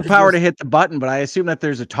 well, you have the power to hit the button, but I assume that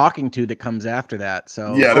there's a talking to that comes after that.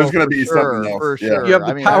 So yeah, there's going to be something else. For sure. You have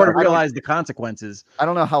the power to realize the consequences. I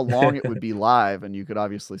don't know how long it would be live, and you could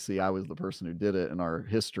obviously see I was the person who did it in our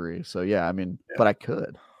history. So yeah, I mean, but I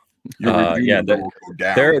could.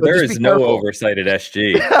 There is no oversight at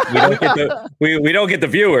SG. We don't get the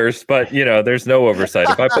viewers, but you know, there's no oversight.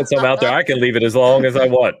 If I put something out there, I can leave it as long as I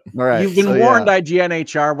want. All right. You've been warned,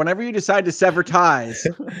 IGN HR. Whenever you decide to sever ties,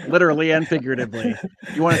 literally and figuratively,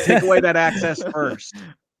 you want to take away that access first.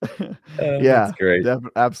 Yeah, that's great.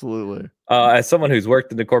 Absolutely. As someone who's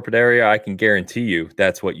worked in the corporate area, I can guarantee you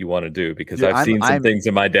that's what you want to do, because I've seen some things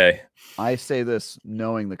in my day. I say this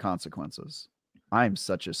knowing the consequences. I'm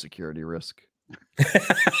such a security risk. We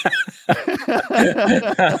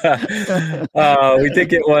did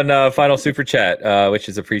get one final super chat, which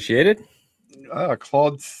is appreciated.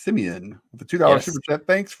 Claude Simeon with the $2 super chat.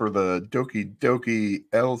 Thanks for the Doki Doki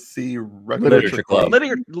LC Literature Club.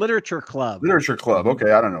 Literature Club. Literature Club.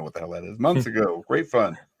 Okay, I don't know what the hell that is. Months ago. Great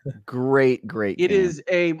fun. Great. It is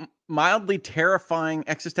a mildly terrifying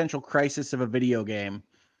existential crisis of a video game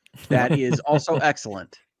that is also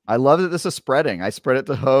excellent. I love that this is spreading. I spread it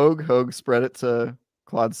to Hogue. Hogue spread it to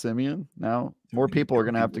Claude Simeon. Now more people are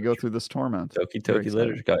going to have to go through this torment. Doki Doki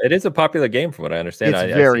Literature Club. It is a popular game from what I understand.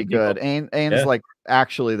 It's very good. And it's like,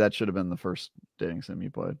 actually, that should have been the first dating sim you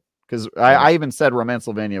played. Because I even said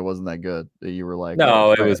Romancylvania wasn't that good. You were like,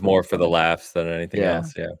 no, it was more for the laughs than anything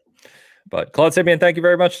else. Yeah. But Claude Simeon, thank you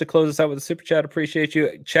very much to close us out with a super chat. Appreciate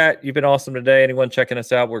you. Chat, you've been awesome today. Anyone checking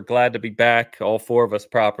us out, we're glad to be back. All four of us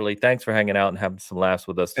properly. Thanks for hanging out and having some laughs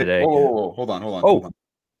with us today. Hold on.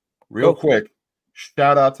 Real quick,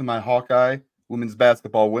 shout out to my Hawkeye women's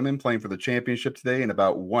basketball women playing for the championship today in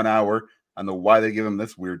about 1 hour. I don't know why they give them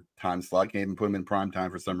this weird time slot. Can't even put them in prime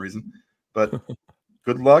time for some reason. But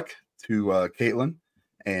good luck to Caitlin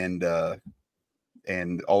and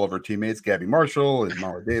all of her teammates, Gabby Marshall and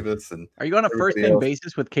Mara Davis. And are you on a first-name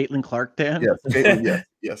basis with Caitlin Clark, Dan? Yes, Caitlin,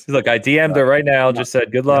 yes. Look, I DM'd her right now. Just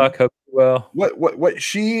said good luck. Hope you well. What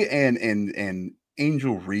she and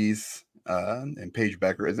Angel Reese and Paige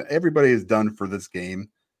Becker, everybody has done for this game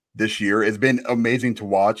this year. It's been amazing to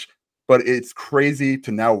watch, but it's crazy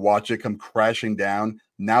to now watch it come crashing down.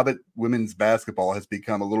 Now that women's basketball has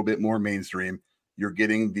become a little bit more mainstream, you're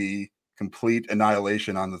getting the complete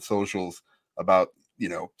annihilation on the socials about, you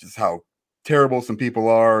know, just how terrible some people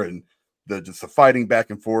are, and the fighting back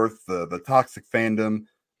and forth, the toxic fandom,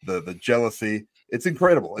 the jealousy. It's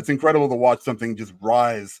incredible. It's incredible to watch something just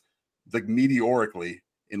rise like meteorically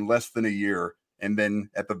in less than a year, and then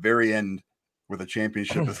at the very end, where the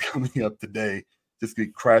championship is coming up today, just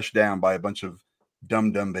get crashed down by a bunch of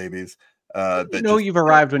dumb babies. You've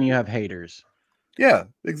arrived when you have haters. Yeah,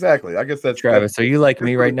 exactly. I guess that's Travis. Are you like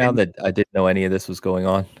me right now that I didn't know any of this was going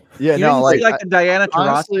on? Yeah, you no, like the Diana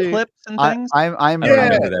Taurasi clips and things. I'm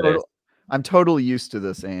I'm totally used to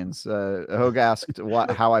this, Ains. Hogue asked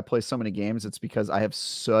how I play so many games. It's because I have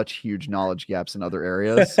such huge knowledge gaps in other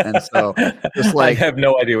areas, and so just like I have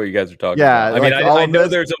no idea what you guys are talking about. I mean, I know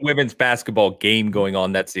there's a women's basketball game going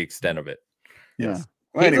on. That's the extent of it. Yes.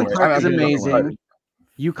 Well, anyway, Clark is amazing.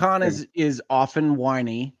 UConn is often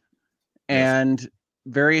whiny, and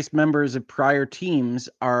various members of prior teams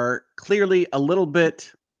are clearly a little bit,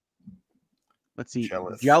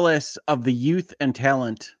 jealous of the youth and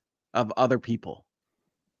talent of other people.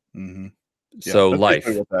 Mm-hmm. So life,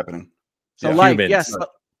 what's happening? So life, yes,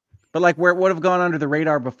 but like where it would have gone under the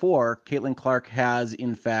radar before, Caitlin Clark has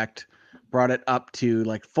in fact brought it up to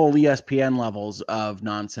like full ESPN levels of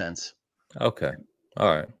nonsense. Okay,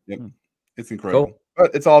 all right. Yep. It's incredible. Cool.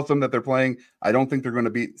 But it's awesome that they're playing. I don't think they're going to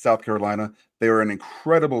beat South Carolina. They are an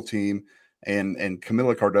incredible team, and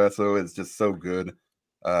Camila Cardoso is just so good.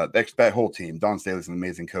 That whole team. Dawn Staley's an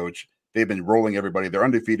amazing coach. They've been rolling everybody. They're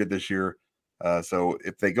undefeated this year. So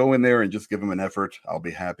if they go in there and just give them an effort, I'll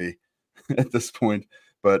be happy at this point.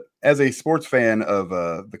 But as a sports fan of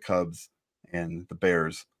the Cubs and the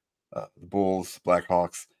Bears, the Bulls,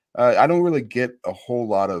 Blackhawks, I don't really get a whole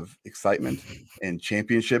lot of excitement and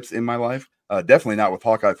championships in my life. Definitely not with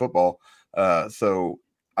Hawkeye football. So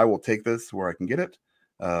I will take this where I can get it.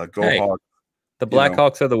 Hawks. The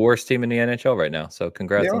Blackhawks are the worst team in the NHL right now. So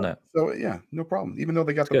congrats on that. So yeah, no problem. Even though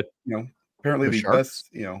they got apparently the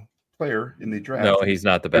best, player in the draft. No, he's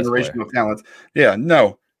not the best generational talent. Yeah,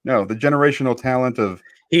 no, the generational talent of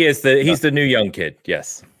he's the new young kid.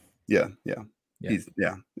 Yes. Yeah.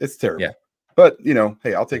 It's terrible. Yeah. But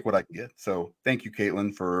hey, I'll take what I can get. So thank you,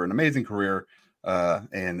 Caitlin, for an amazing career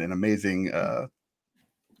and an amazing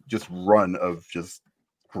just run of just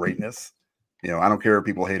greatness. I don't care if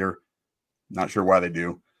people hate her. Not sure why they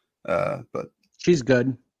do. But she's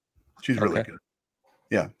good. She's really good.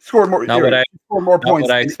 Yeah. Scored more. Scored more points. Not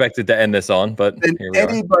what I expected to end this on, but here we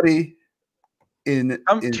anybody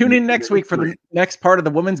tune in next week for the next part of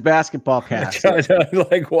the women's basketball cast.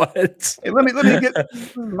 Like what? Hey, let me get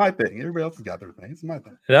my thing. Everybody else has got their thing. It's my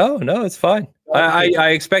thing. No, it's fine. I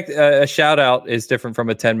expect a shout out is different from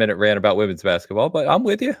a 10-minute rant about women's basketball, but I'm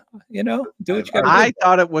with you. Do what you got. I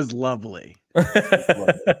thought it was lovely.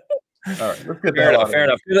 All right, let's get fair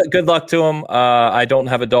enough. Good luck to him. I don't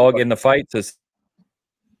have a dog in the fight.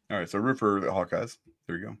 All right, so root for the Hawkeyes.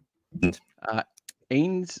 There you go.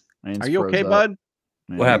 Ains, are you okay, bud?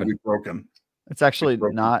 What happened? We broke him. It's actually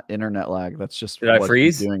not internet lag. That's just Did I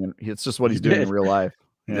freeze? It's just what he's doing in real life.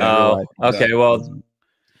 Okay. Well,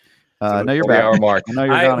 no, you're back. Mark.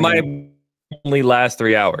 My only last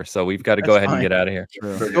 3 hours, so we've got to go ahead and get out of here.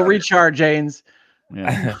 Go recharge, Ains.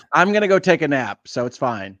 Yeah. I'm gonna go take a nap, so it's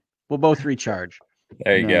fine. We'll both recharge.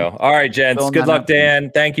 There you go. All right, gents. Good luck, Dan.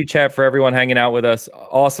 Thank you, chat, for everyone hanging out with us.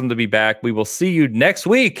 Awesome to be back. We will see you next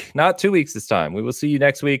week. Not 2 weeks this time. We will see you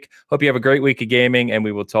next week. Hope you have a great week of gaming, and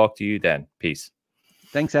we will talk to you then. Peace.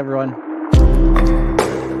 Thanks, everyone.